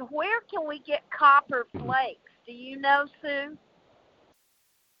 Where can we get copper flakes? Do you know, Sue?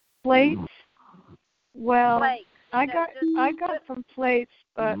 Plates? Well, flakes. I got some plates,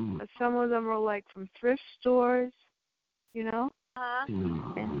 but some of them are like from thrift stores, you know?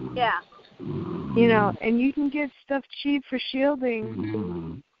 Yeah. You know, and you can get stuff cheap for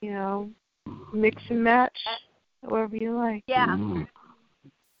shielding, you know, mix and match, whatever you like. Yeah.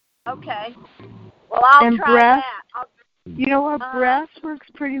 Okay. Well, I'll try brass, that. You know what? Brass works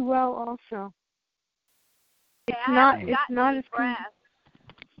pretty well also. It's not as brass.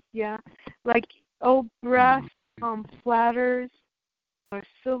 Yeah, like old brass platters or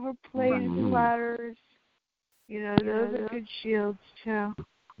silver plated platters. You know, those are good shields too.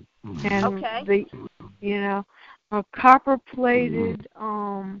 And the copper plated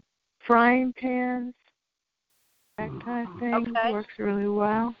frying pans, that kind of thing works really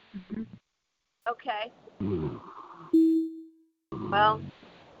well. Okay. Well,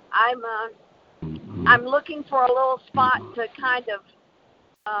 I'm looking for a little spot to kind of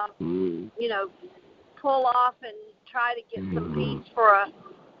pull off and try to get some peace for a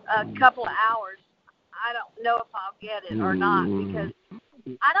couple of hours. I don't know if I'll get it or not because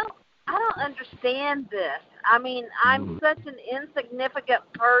I don't understand this. I mean, I'm such an insignificant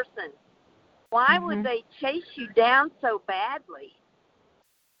person. Why would they chase you down so badly?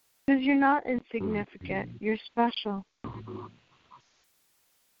 Because you're not insignificant. You're special.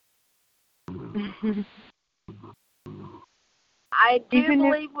 I do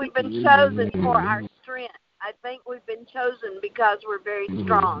believe we've been chosen for our strength. I think we've been chosen because we're very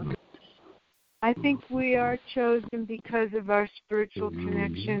strong. I think we are chosen because of our spiritual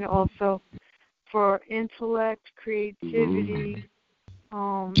connection, also for intellect, creativity,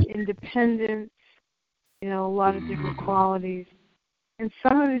 independence, a lot of different qualities. And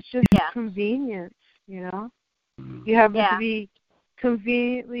some of it's just convenience, You happen to be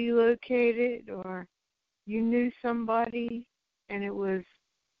conveniently located, or you knew somebody and it was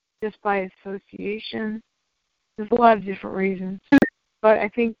just by association. There's a lot of different reasons. But I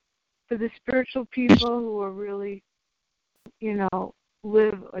think for the spiritual people who are really,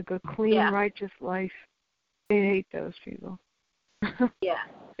 live like a clean, righteous life, they hate those people. They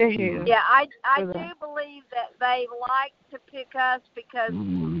hate them. Yeah, I do believe that they like to pick us because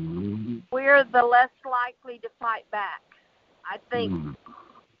we're the less likely to fight back. I think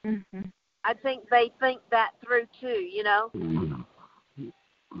I think they think that through too,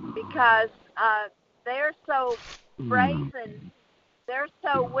 because they're so brazen, they're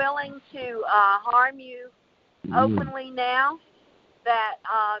so willing to harm you openly now that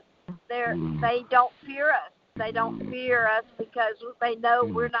they don't fear us. They don't fear us because they know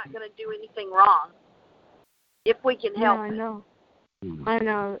we're not going to do anything wrong if we can help it. I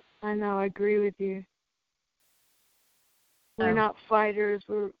know. I agree with you. We're not fighters.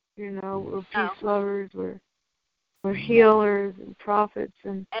 We're peace lovers. We're healers and prophets.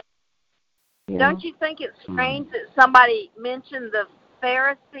 And don't you think it's strange that somebody mentioned the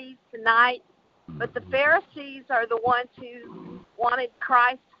Pharisees tonight? But the Pharisees are the ones who wanted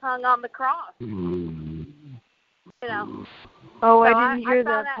Christ hung on the cross. Oh, so I didn't hear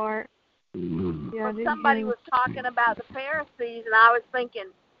that part. Somebody was talking about the Pharisees, and I was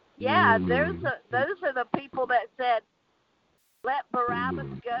thinking, those are the people that said, let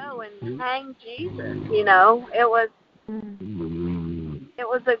Barabbas go and hang Jesus. It was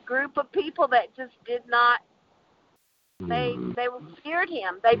a group of people that just did not. They feared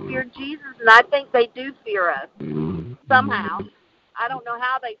him. They feared Jesus, and I think they do fear us somehow. I don't know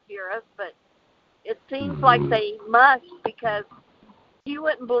how they fear us, but it seems like they must, because you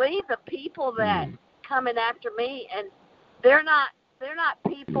wouldn't believe the people that coming after me, and they're not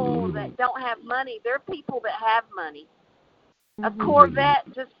people that don't have money. They're people that have money. A Corvette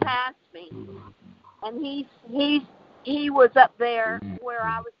just passed me, and he was up there where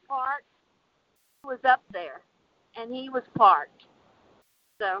I was parked. He was up there, and he was parked.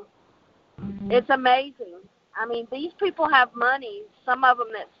 So it's amazing. I mean, these people have money. Some of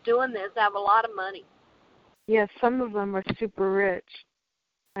them that's doing this have a lot of money. Yeah, some of them are super rich.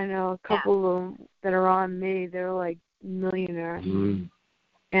 I know a couple of them that are on me. They're like millionaires,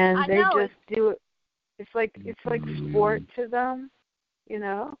 and they just do it. It's like sport to them, And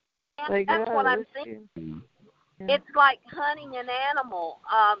that's what I'm thinking. It's like hunting an animal,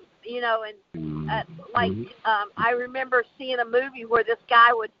 I remember seeing a movie where this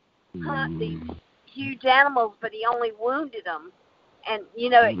guy would hunt these huge animals, but he only wounded them, and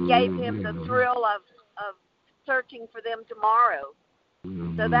it gave him the thrill of searching for them tomorrow.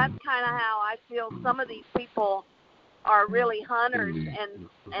 So that's kind of how I feel. Some of these people are really hunters,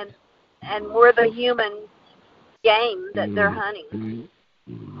 and we're the human game that they're hunting.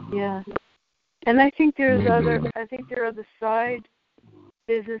 Yeah, and I think there are other side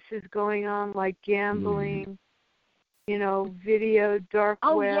businesses going on, like gambling, video, dark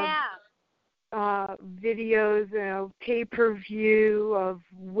web. Videos, pay-per-view of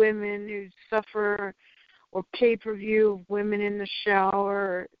women who suffer, or pay-per-view of women in the shower,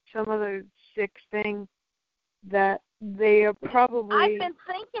 or some other sick thing that they are probably I've been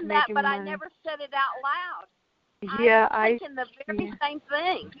thinking that, but money. I never said it out loud. Yeah, I'm thinking the very same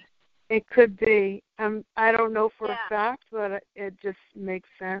thing. It could be. I don't know for a fact, but it just makes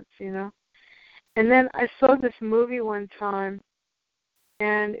sense, And then I saw this movie one time,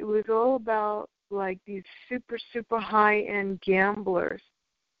 and it was all about like these super, super high-end gamblers.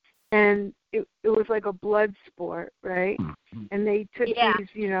 And it was like a blood sport, right? And they took these,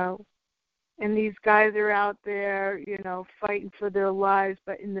 and these guys are out there, fighting for their lives.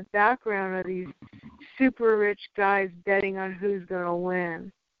 But in the background are these super rich guys betting on who's going to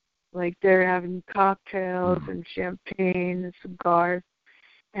win. Like they're having cocktails and champagne and cigars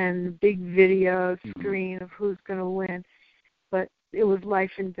and a big video screen of who's going to win. But it was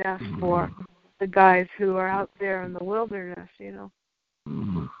life and death for the guys who are out there in the wilderness,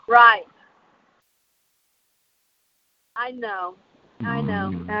 Right. I know.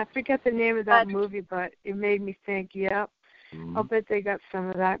 I forget the name of that movie, but it made me think, I'll bet they got some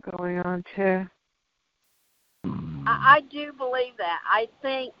of that going on, too. I do believe that. I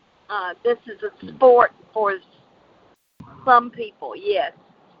think this is a sport for some people, yes.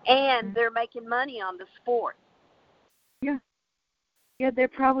 And they're making money on the sport. Yeah. Yeah, they're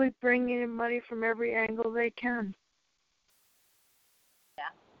probably bringing in money from every angle they can.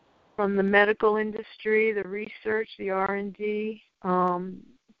 Yeah. from the medical industry, the research, the R&D,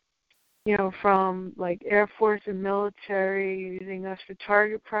 from like Air Force and military using us for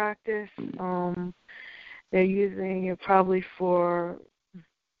target practice. They're using it probably for,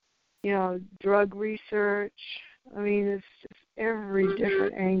 drug research. I mean, it's just every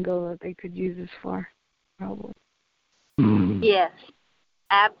different angle that they could use this for, probably. Yes,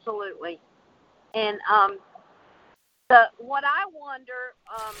 absolutely. And what I wonder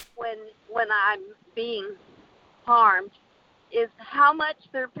when I'm being harmed is how much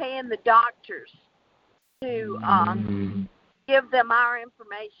they're paying the doctors to give them our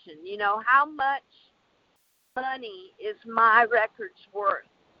information. How much money is my records worth?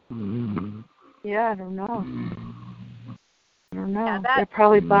 Yeah, I don't know. Yeah, they're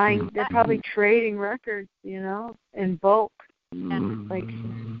probably trading records, in bulk. Like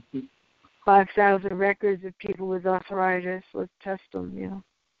 5,000 records of people with arthritis. Let's test them,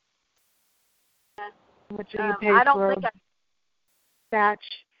 How much do you pay for a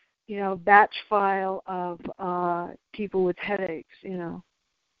batch file of people with headaches,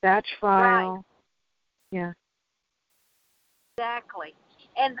 Batch file. Right. Yeah. Exactly.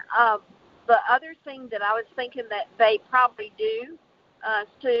 And the other thing that I was thinking that they probably do,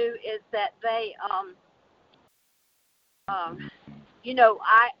 Sue, is that they,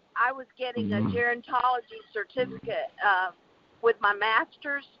 I was getting a gerontology certificate with my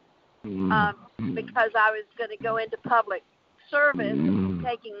master's because I was going to go into public service,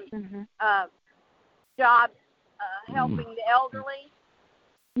 taking jobs helping the elderly.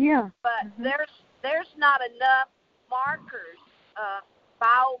 Yeah. But there's not enough markers,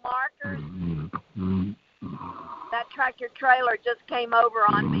 biomarkers. That tractor trailer just came over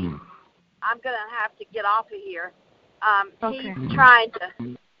on me. I'm going to have to get off of here. Okay.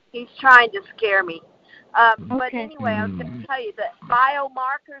 He's trying to scare me. But anyway, I was going to tell you that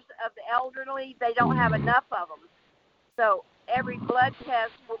biomarkers of the elderly, they don't have enough of them. So every blood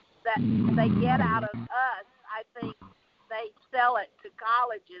test that they get out of us, I think they sell it to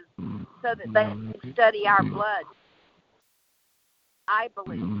colleges so that they can study our blood. I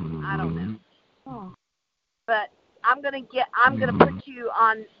believe. I don't know. Oh. But I'm gonna put you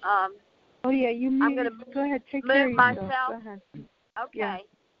on. I'm gonna go ahead. Take care of myself. Yourself. Go ahead. Okay. Yeah.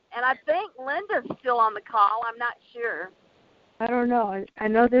 And I think Linda's still on the call. I'm not sure. I don't know. I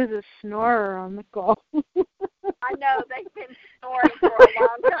know there's a snorer on the call. I know they've been snoring for a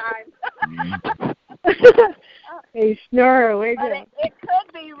long time. Hey, snorer, wake up. It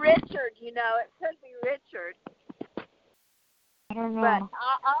could be Richard. It could be Richard. I don't know. But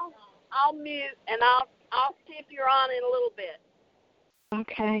I'll mute and I'll see if you're on in a little bit.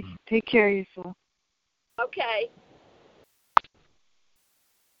 Okay. Take care of yourself. Okay.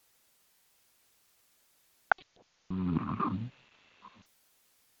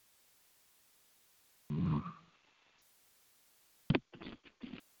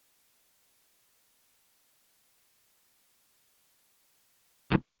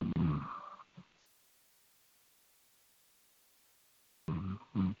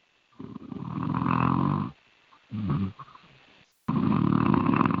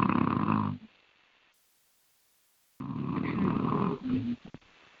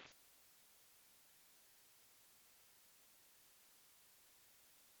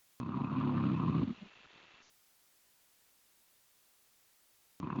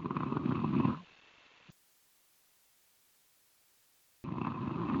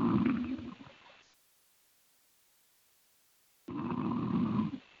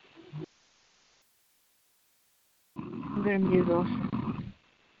 I'm going to mute also.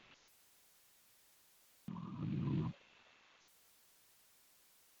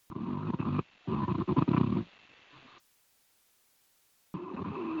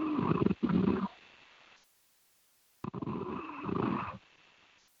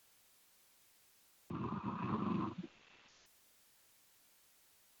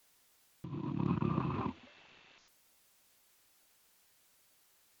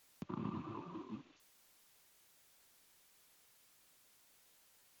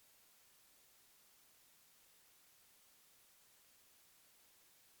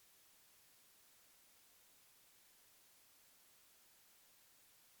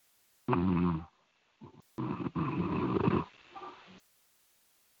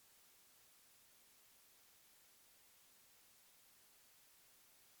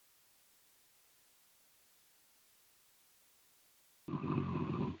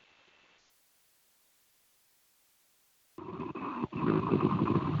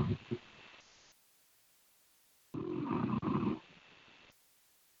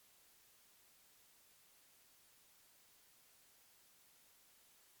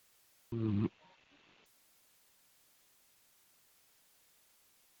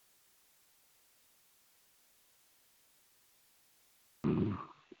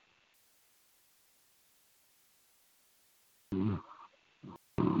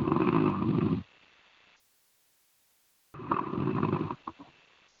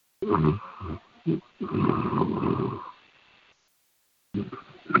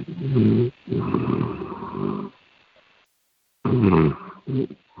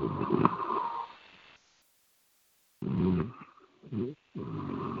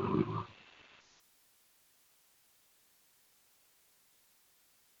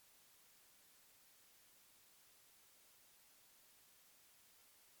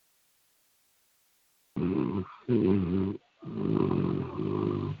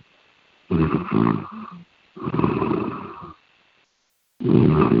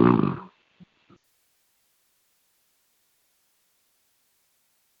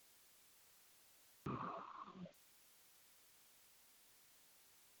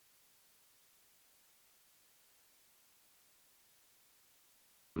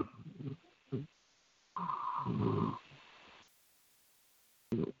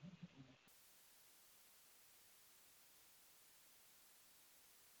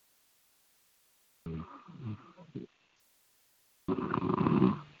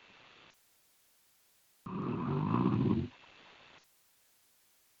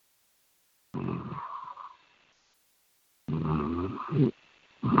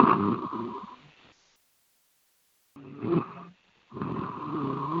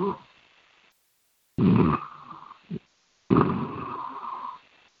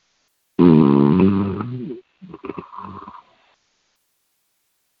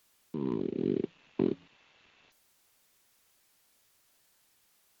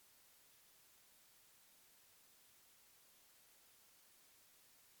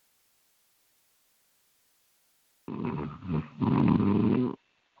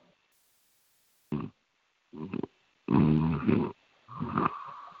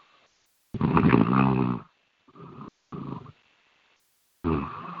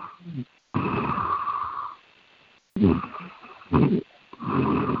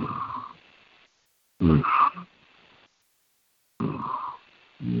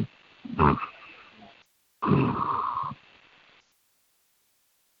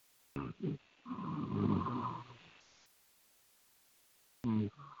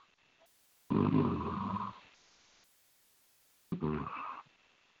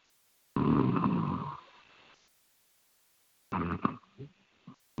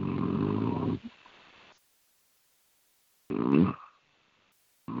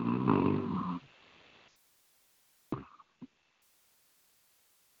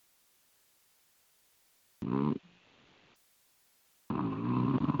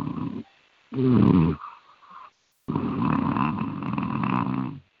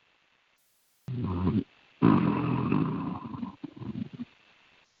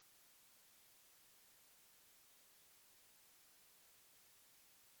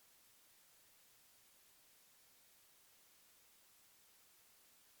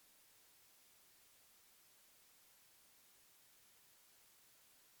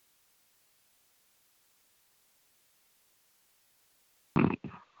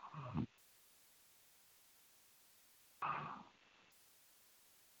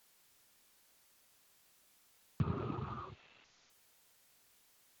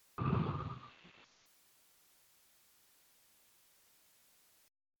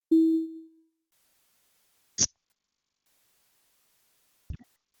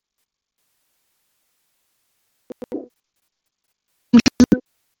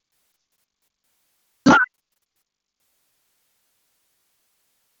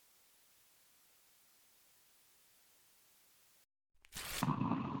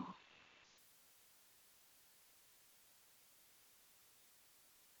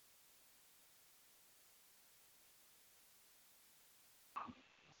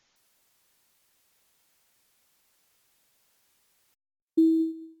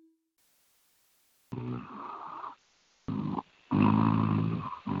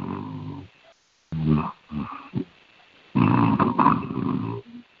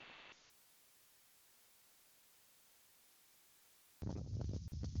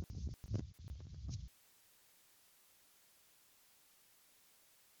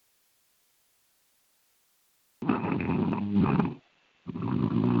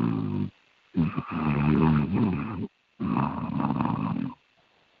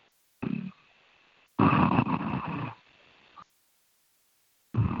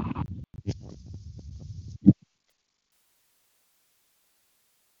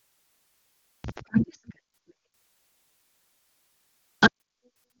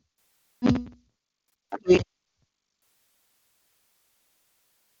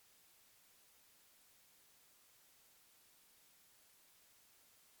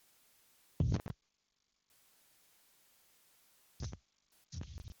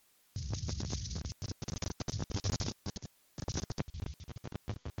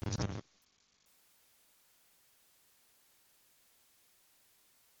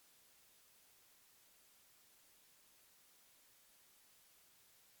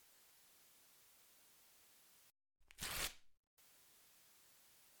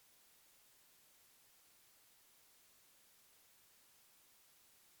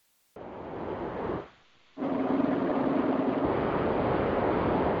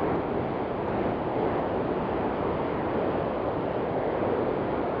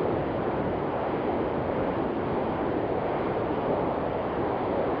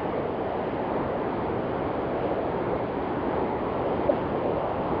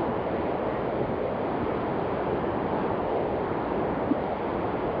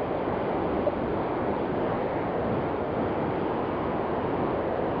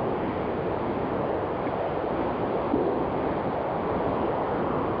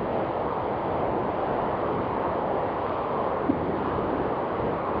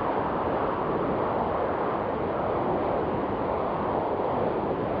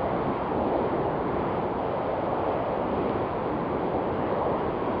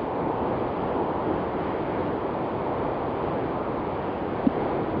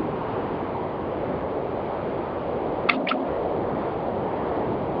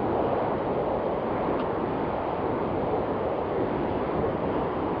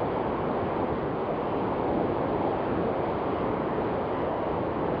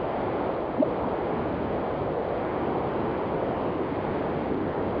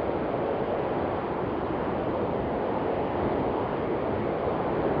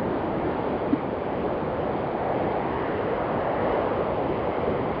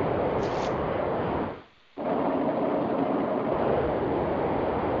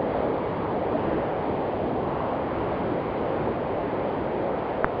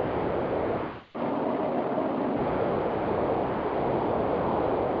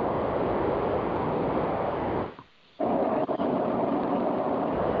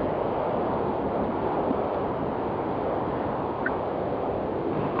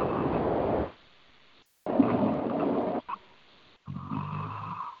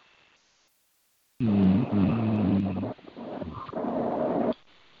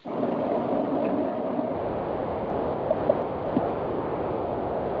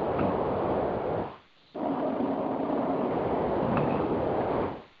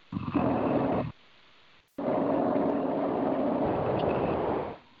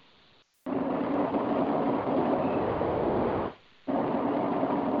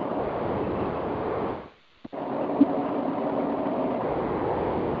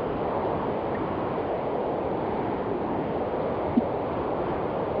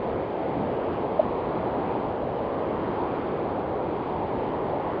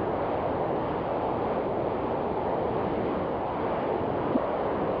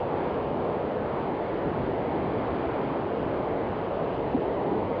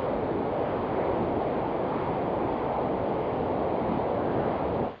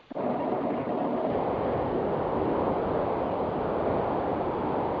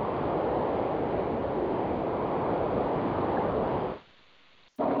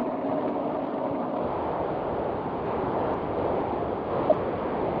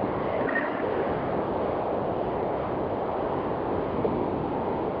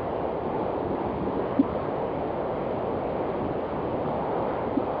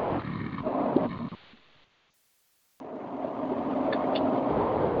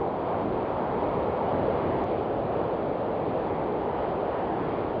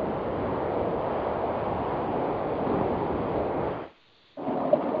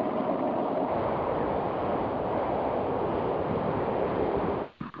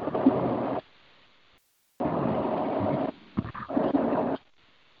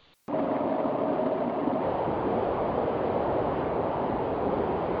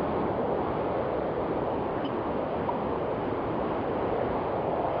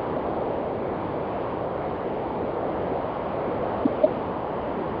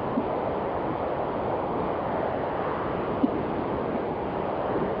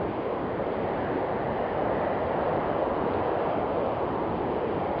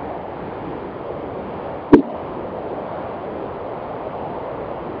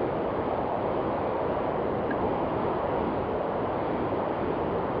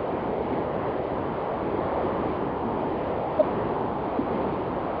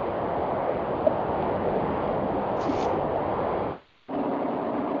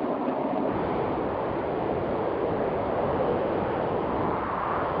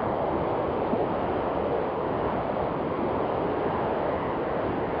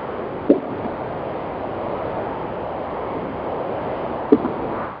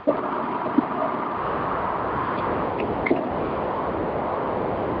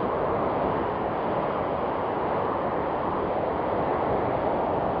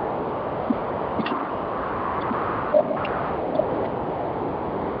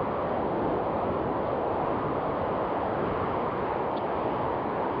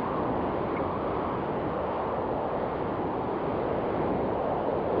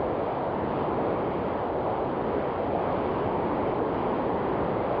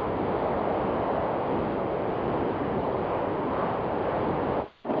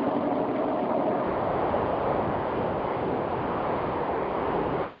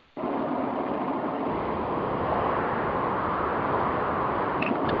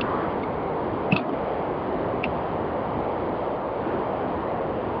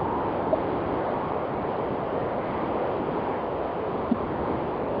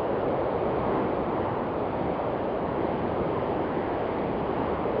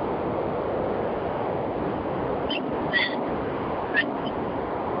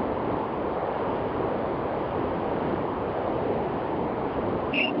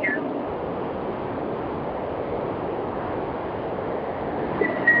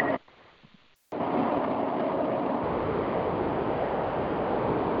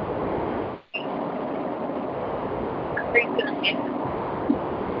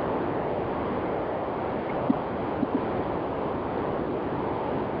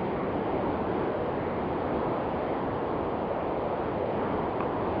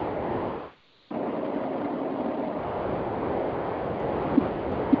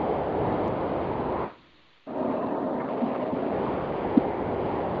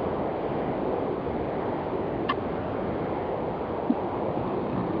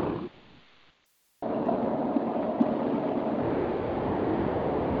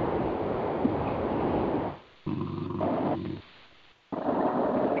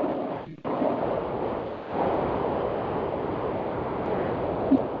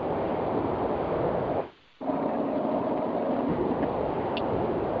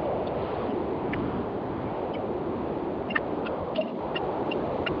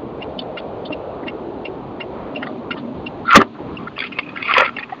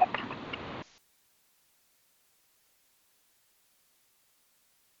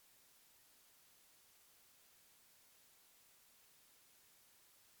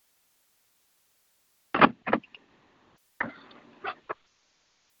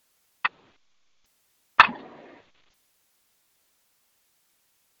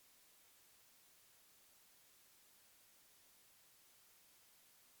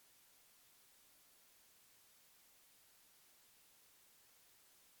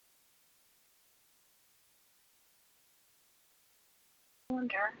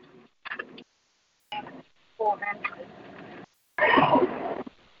 calendar.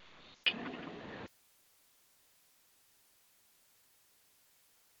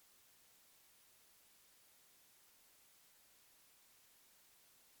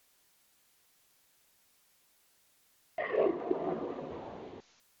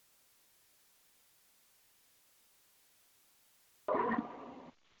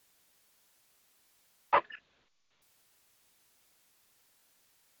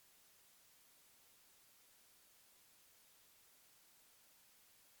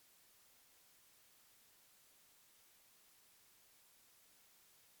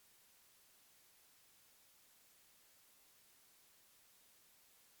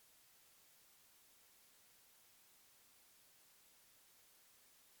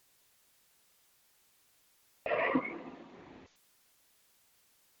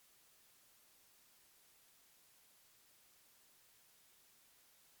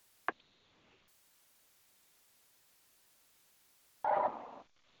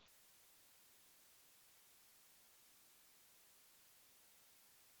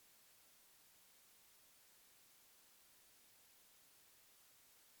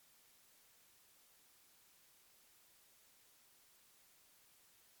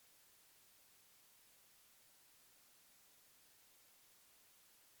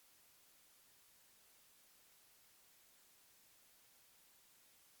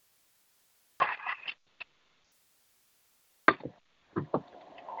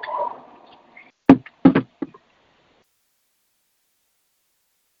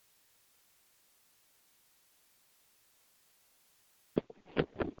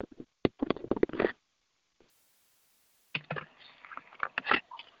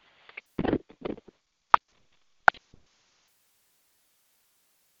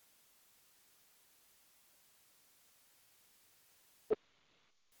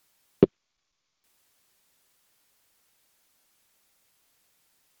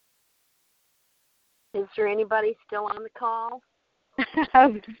 Is there anybody still on the call? I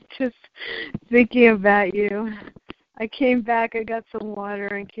was just thinking about you. I came back, I got some water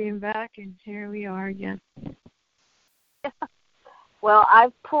and came back, and here we are again. Well,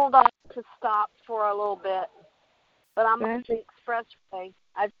 I've pulled off to stop for a little bit, but I'm on the expressway.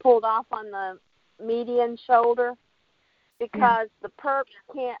 I've pulled off on the median shoulder because the perps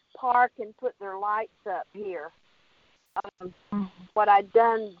can't park and put their lights up here. What I'd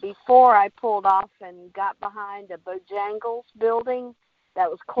done before, I pulled off and got behind a Bojangles building that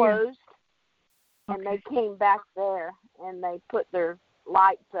was closed, and they came back there and they put their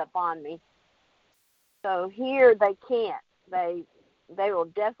lights up on me. So here they can't. They will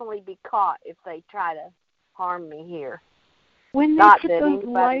definitely be caught if they try to harm me here. When they put those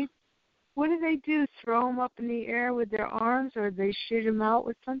lights, what do they do? Throw them up in the air with their arms, or they shoot them out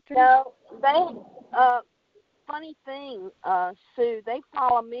with something? No, funny thing, Sue, they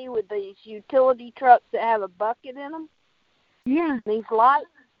follow me with these utility trucks that have a bucket in them. Yeah. These lights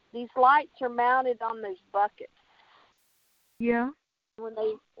are mounted on those buckets. Yeah.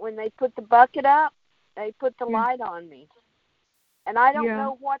 When they put the bucket up, they put the light on me. And I don't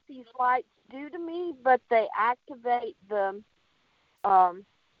know what these lights do to me, but they activate the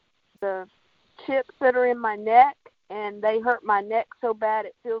chips that are in my neck, and they hurt my neck so bad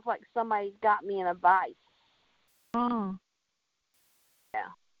it feels like somebody's got me in a vice. Oh. Yeah.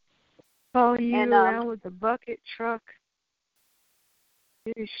 Follow you around with the bucket truck.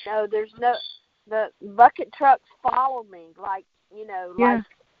 No, the bucket trucks follow me like,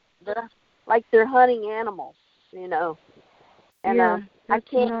 like they're hunting animals, And I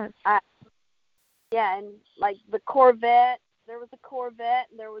can't. And like the Corvette, there was a Corvette,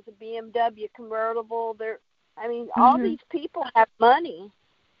 and there was a BMW convertible. All these people have money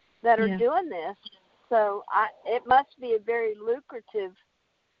that are doing this. So it must be a very lucrative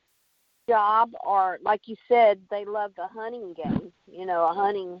job, or like you said, they love the hunting game, a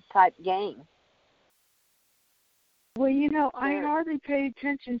hunting type game. Well, I hardly pay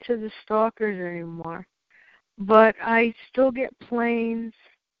attention to the stalkers anymore, but I still get planes.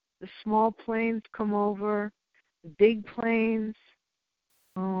 The small planes come over, the big planes.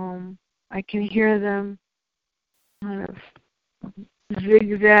 I can hear them kind of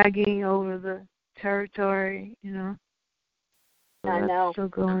zigzagging over the territory, So I know. That's still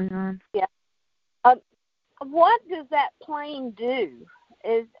going on. Yeah. What does that plane do?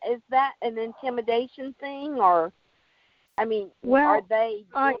 Is that an intimidation thing, or are they?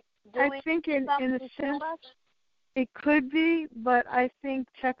 I think in a sense it could be, but I think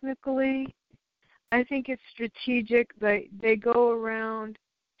technically, I think it's strategic. They go around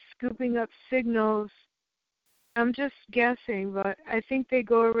scooping up signals I'm just guessing, but I think they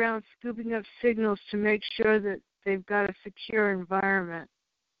go around scooping up signals to make sure that they've got a secure environment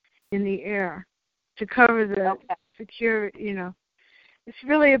in the air to cover the secure, It's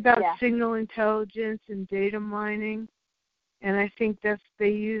really about signal intelligence and data mining, and I think they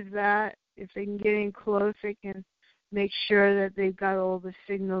use that. If they can get in close, they can make sure that they've got all the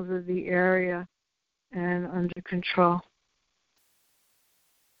signals of the area and under control.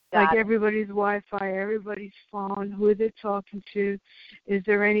 Like everybody's Wi-Fi, everybody's phone, who they're talking to. Is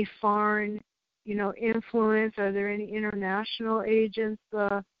there any foreign, influence? Are there any international agents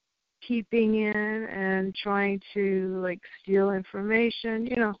peeping in and trying to, steal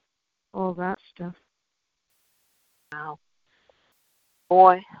information? All that stuff. Wow.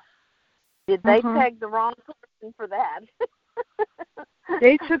 Boy, did they peg the wrong person for that?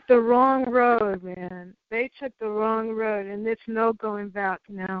 They took the wrong road, man. They took the wrong road, and there's no going back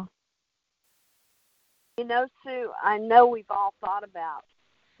now. Sue, I know we've all thought about,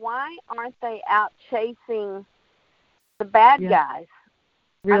 why aren't they out chasing the bad guys?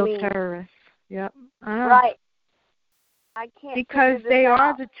 Real terrorists. Yep. Right. I can't. Because they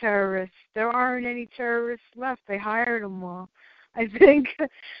are the terrorists. There aren't any terrorists left. They hired them all. I think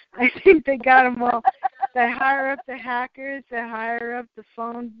they got them all. They hire up the hackers. They hire up the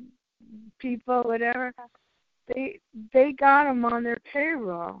phone people, whatever. They got them on their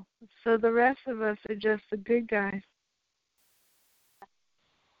payroll. So the rest of us are just the good guys.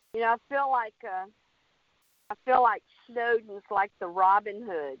 I feel like Snowden's like the Robin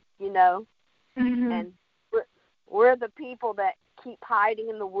Hood, Mm-hmm. And we're the people that keep hiding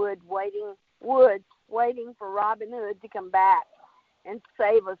in the woods, waiting for Robin Hood to come back and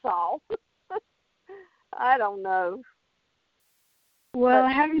save us all. I don't know. Well,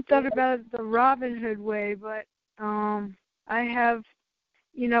 I haven't thought about it the Robin Hood way, but I have,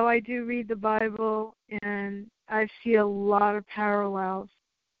 I do read the Bible, and I see a lot of parallels,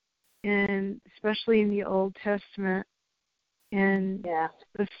 and especially in the Old Testament, and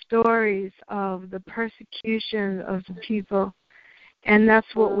the stories of the persecution of the people, and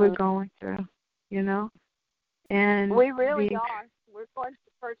that's what we're going through, And we really are. We're going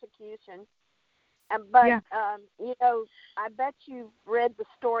through persecution. But, I bet you've read the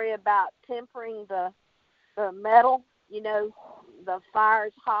story about tempering the metal. The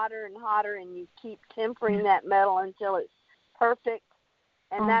fire's hotter and hotter, and you keep tempering that metal until it's perfect.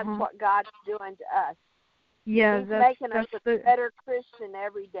 And that's what God's doing to us. Yeah, He's making us a better Christian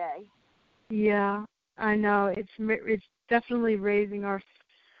every day. Yeah, I know. It's definitely raising our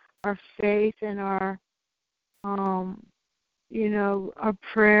faith and our our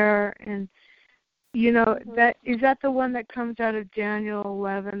prayer, and that is that the one that comes out of Daniel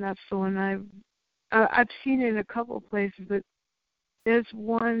 11. That's the one I've seen it in a couple of places, but there's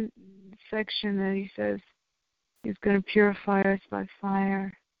one section that he says he's going to purify us by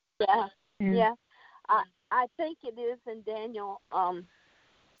fire. Yeah, yeah. I think it is in Daniel,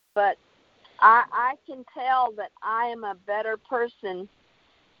 but I can tell that I am a better person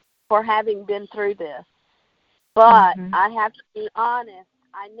for having been through this. But I have to be honest,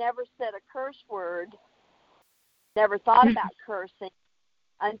 I never said a curse word, never thought about cursing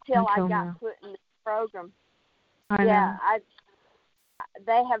until I got put in this program. They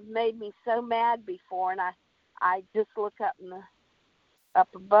have made me so mad before, and I just look up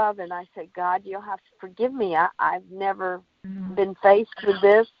above, and I say, God, you'll have to forgive me. I've never been faced with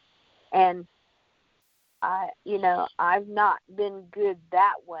this, and I've not been good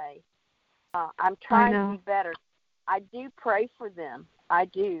that way. I'm trying to be better. I do pray for them. I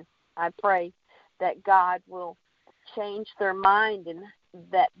do. I pray that God will change their mind and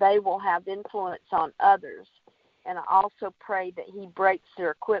that they will have influence on others. And I also pray that he breaks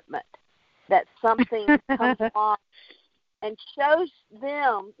their equipment, that something comes on and shows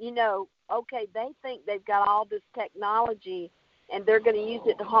them, okay, they think they've got all this technology and they're going to use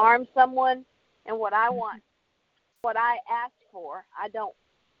it to harm someone. And what I ask for, I don't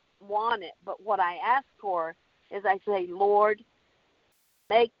want it, but what I ask for is I say, Lord,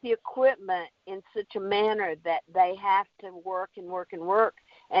 make the equipment in such a manner that they have to work and work and work,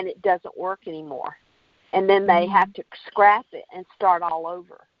 and it doesn't work anymore. And then they have to scrap it and start all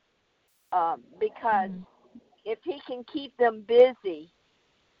over. Because if he can keep them busy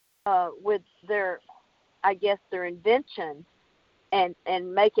with their invention and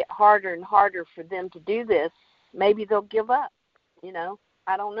make it harder and harder for them to do this, maybe they'll give up.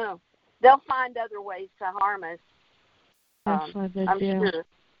 I don't know. They'll find other ways to harm us. That's what they I'm do. sure.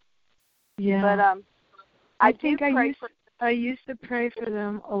 Yeah. But I used to pray for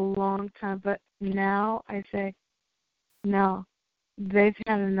them a long time, but now I say, no, they've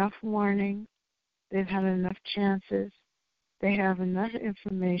had enough warning. They've had enough chances. They have enough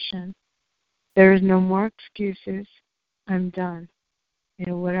information. There is no more excuses. I'm done.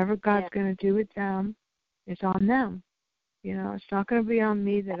 Whatever God's going to do with them, it's on them. It's not going to be on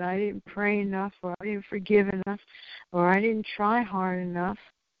me that I didn't pray enough, or I didn't forgive enough, or I didn't try hard enough.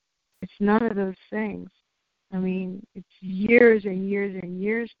 It's none of those things. I mean, it's years and years and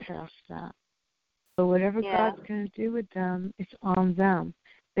years past that. So whatever God's going to do with them, it's on them.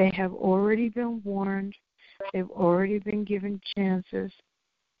 They have already been warned. They've already been given chances,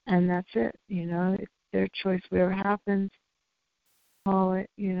 and that's it. It's their choice. Whatever happens, call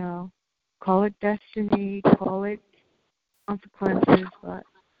it destiny, call it consequences, but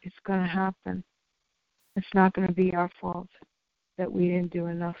it's going to happen. It's not going to be our fault that we didn't do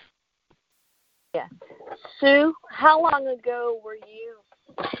enough. Yeah. Sue, how long ago were you,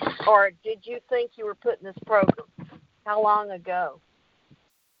 or did you think you were putting this program? How long ago?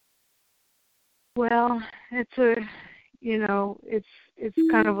 Well, it's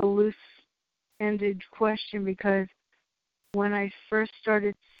kind of a loose-ended question, because when I first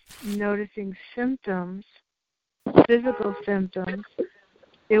started noticing symptoms, physical symptoms,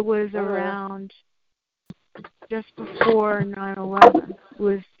 it was around just before 9/11. It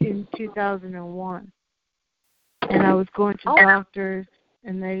was in 2001. And I was going to doctors,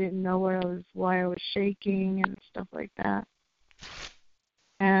 and they didn't know why I was shaking and stuff like that.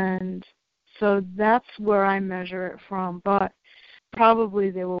 And so that's where I measure it from. But probably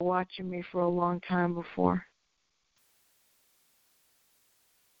they were watching me for a long time before.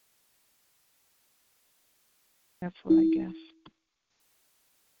 That's what I guess.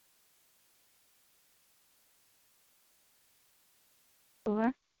 Still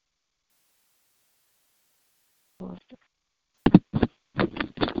there?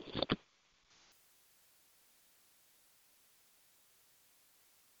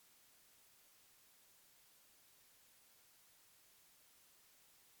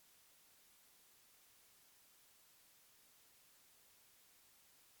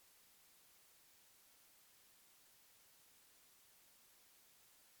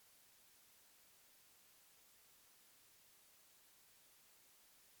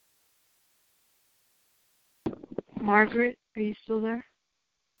 Margaret, are you still there?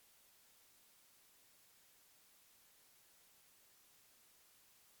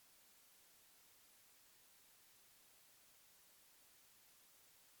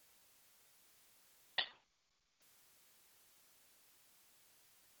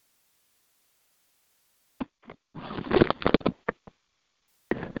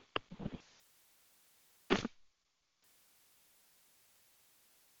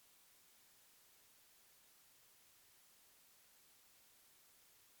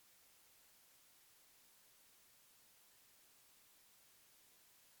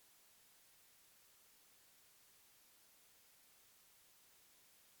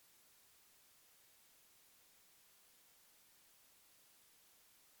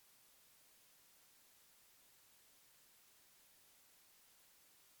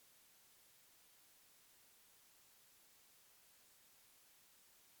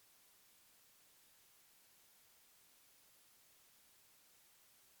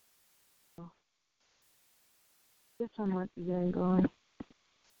 Guess I might be getting going.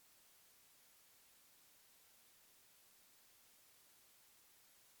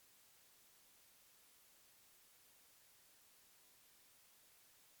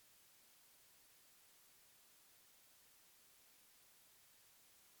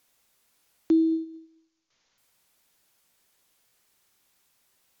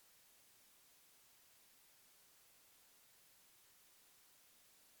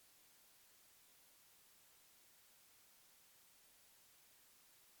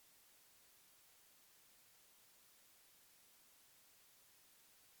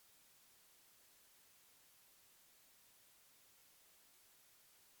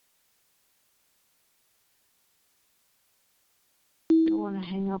 I don't want to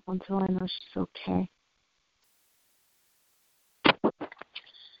hang up until I know she's okay.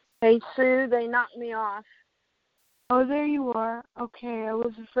 Hey, Sue, they knocked me off. Oh, there you are. Okay, I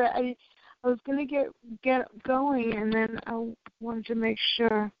was afraid. I was going to get going, and then I wanted to make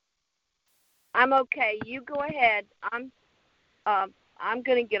sure. I'm okay. You go ahead. I'm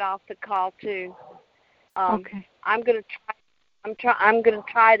going to get off the call too. Okay. I'm going to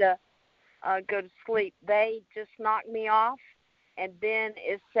try to go to sleep. They just knocked me off, and then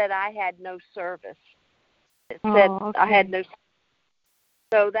it said I had no service. It said I had no.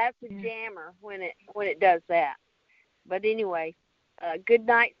 So that's a jammer when it does that. But anyway, good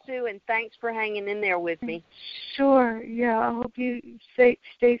night, Sue, and thanks for hanging in there with me. Sure. Yeah. I hope you stay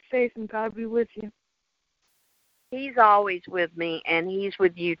safe and God be with you. He's always with me, and He's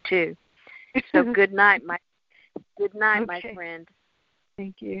with you too. So good night, my Okay. friend.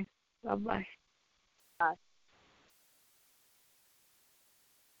 Thank you. Bye-bye.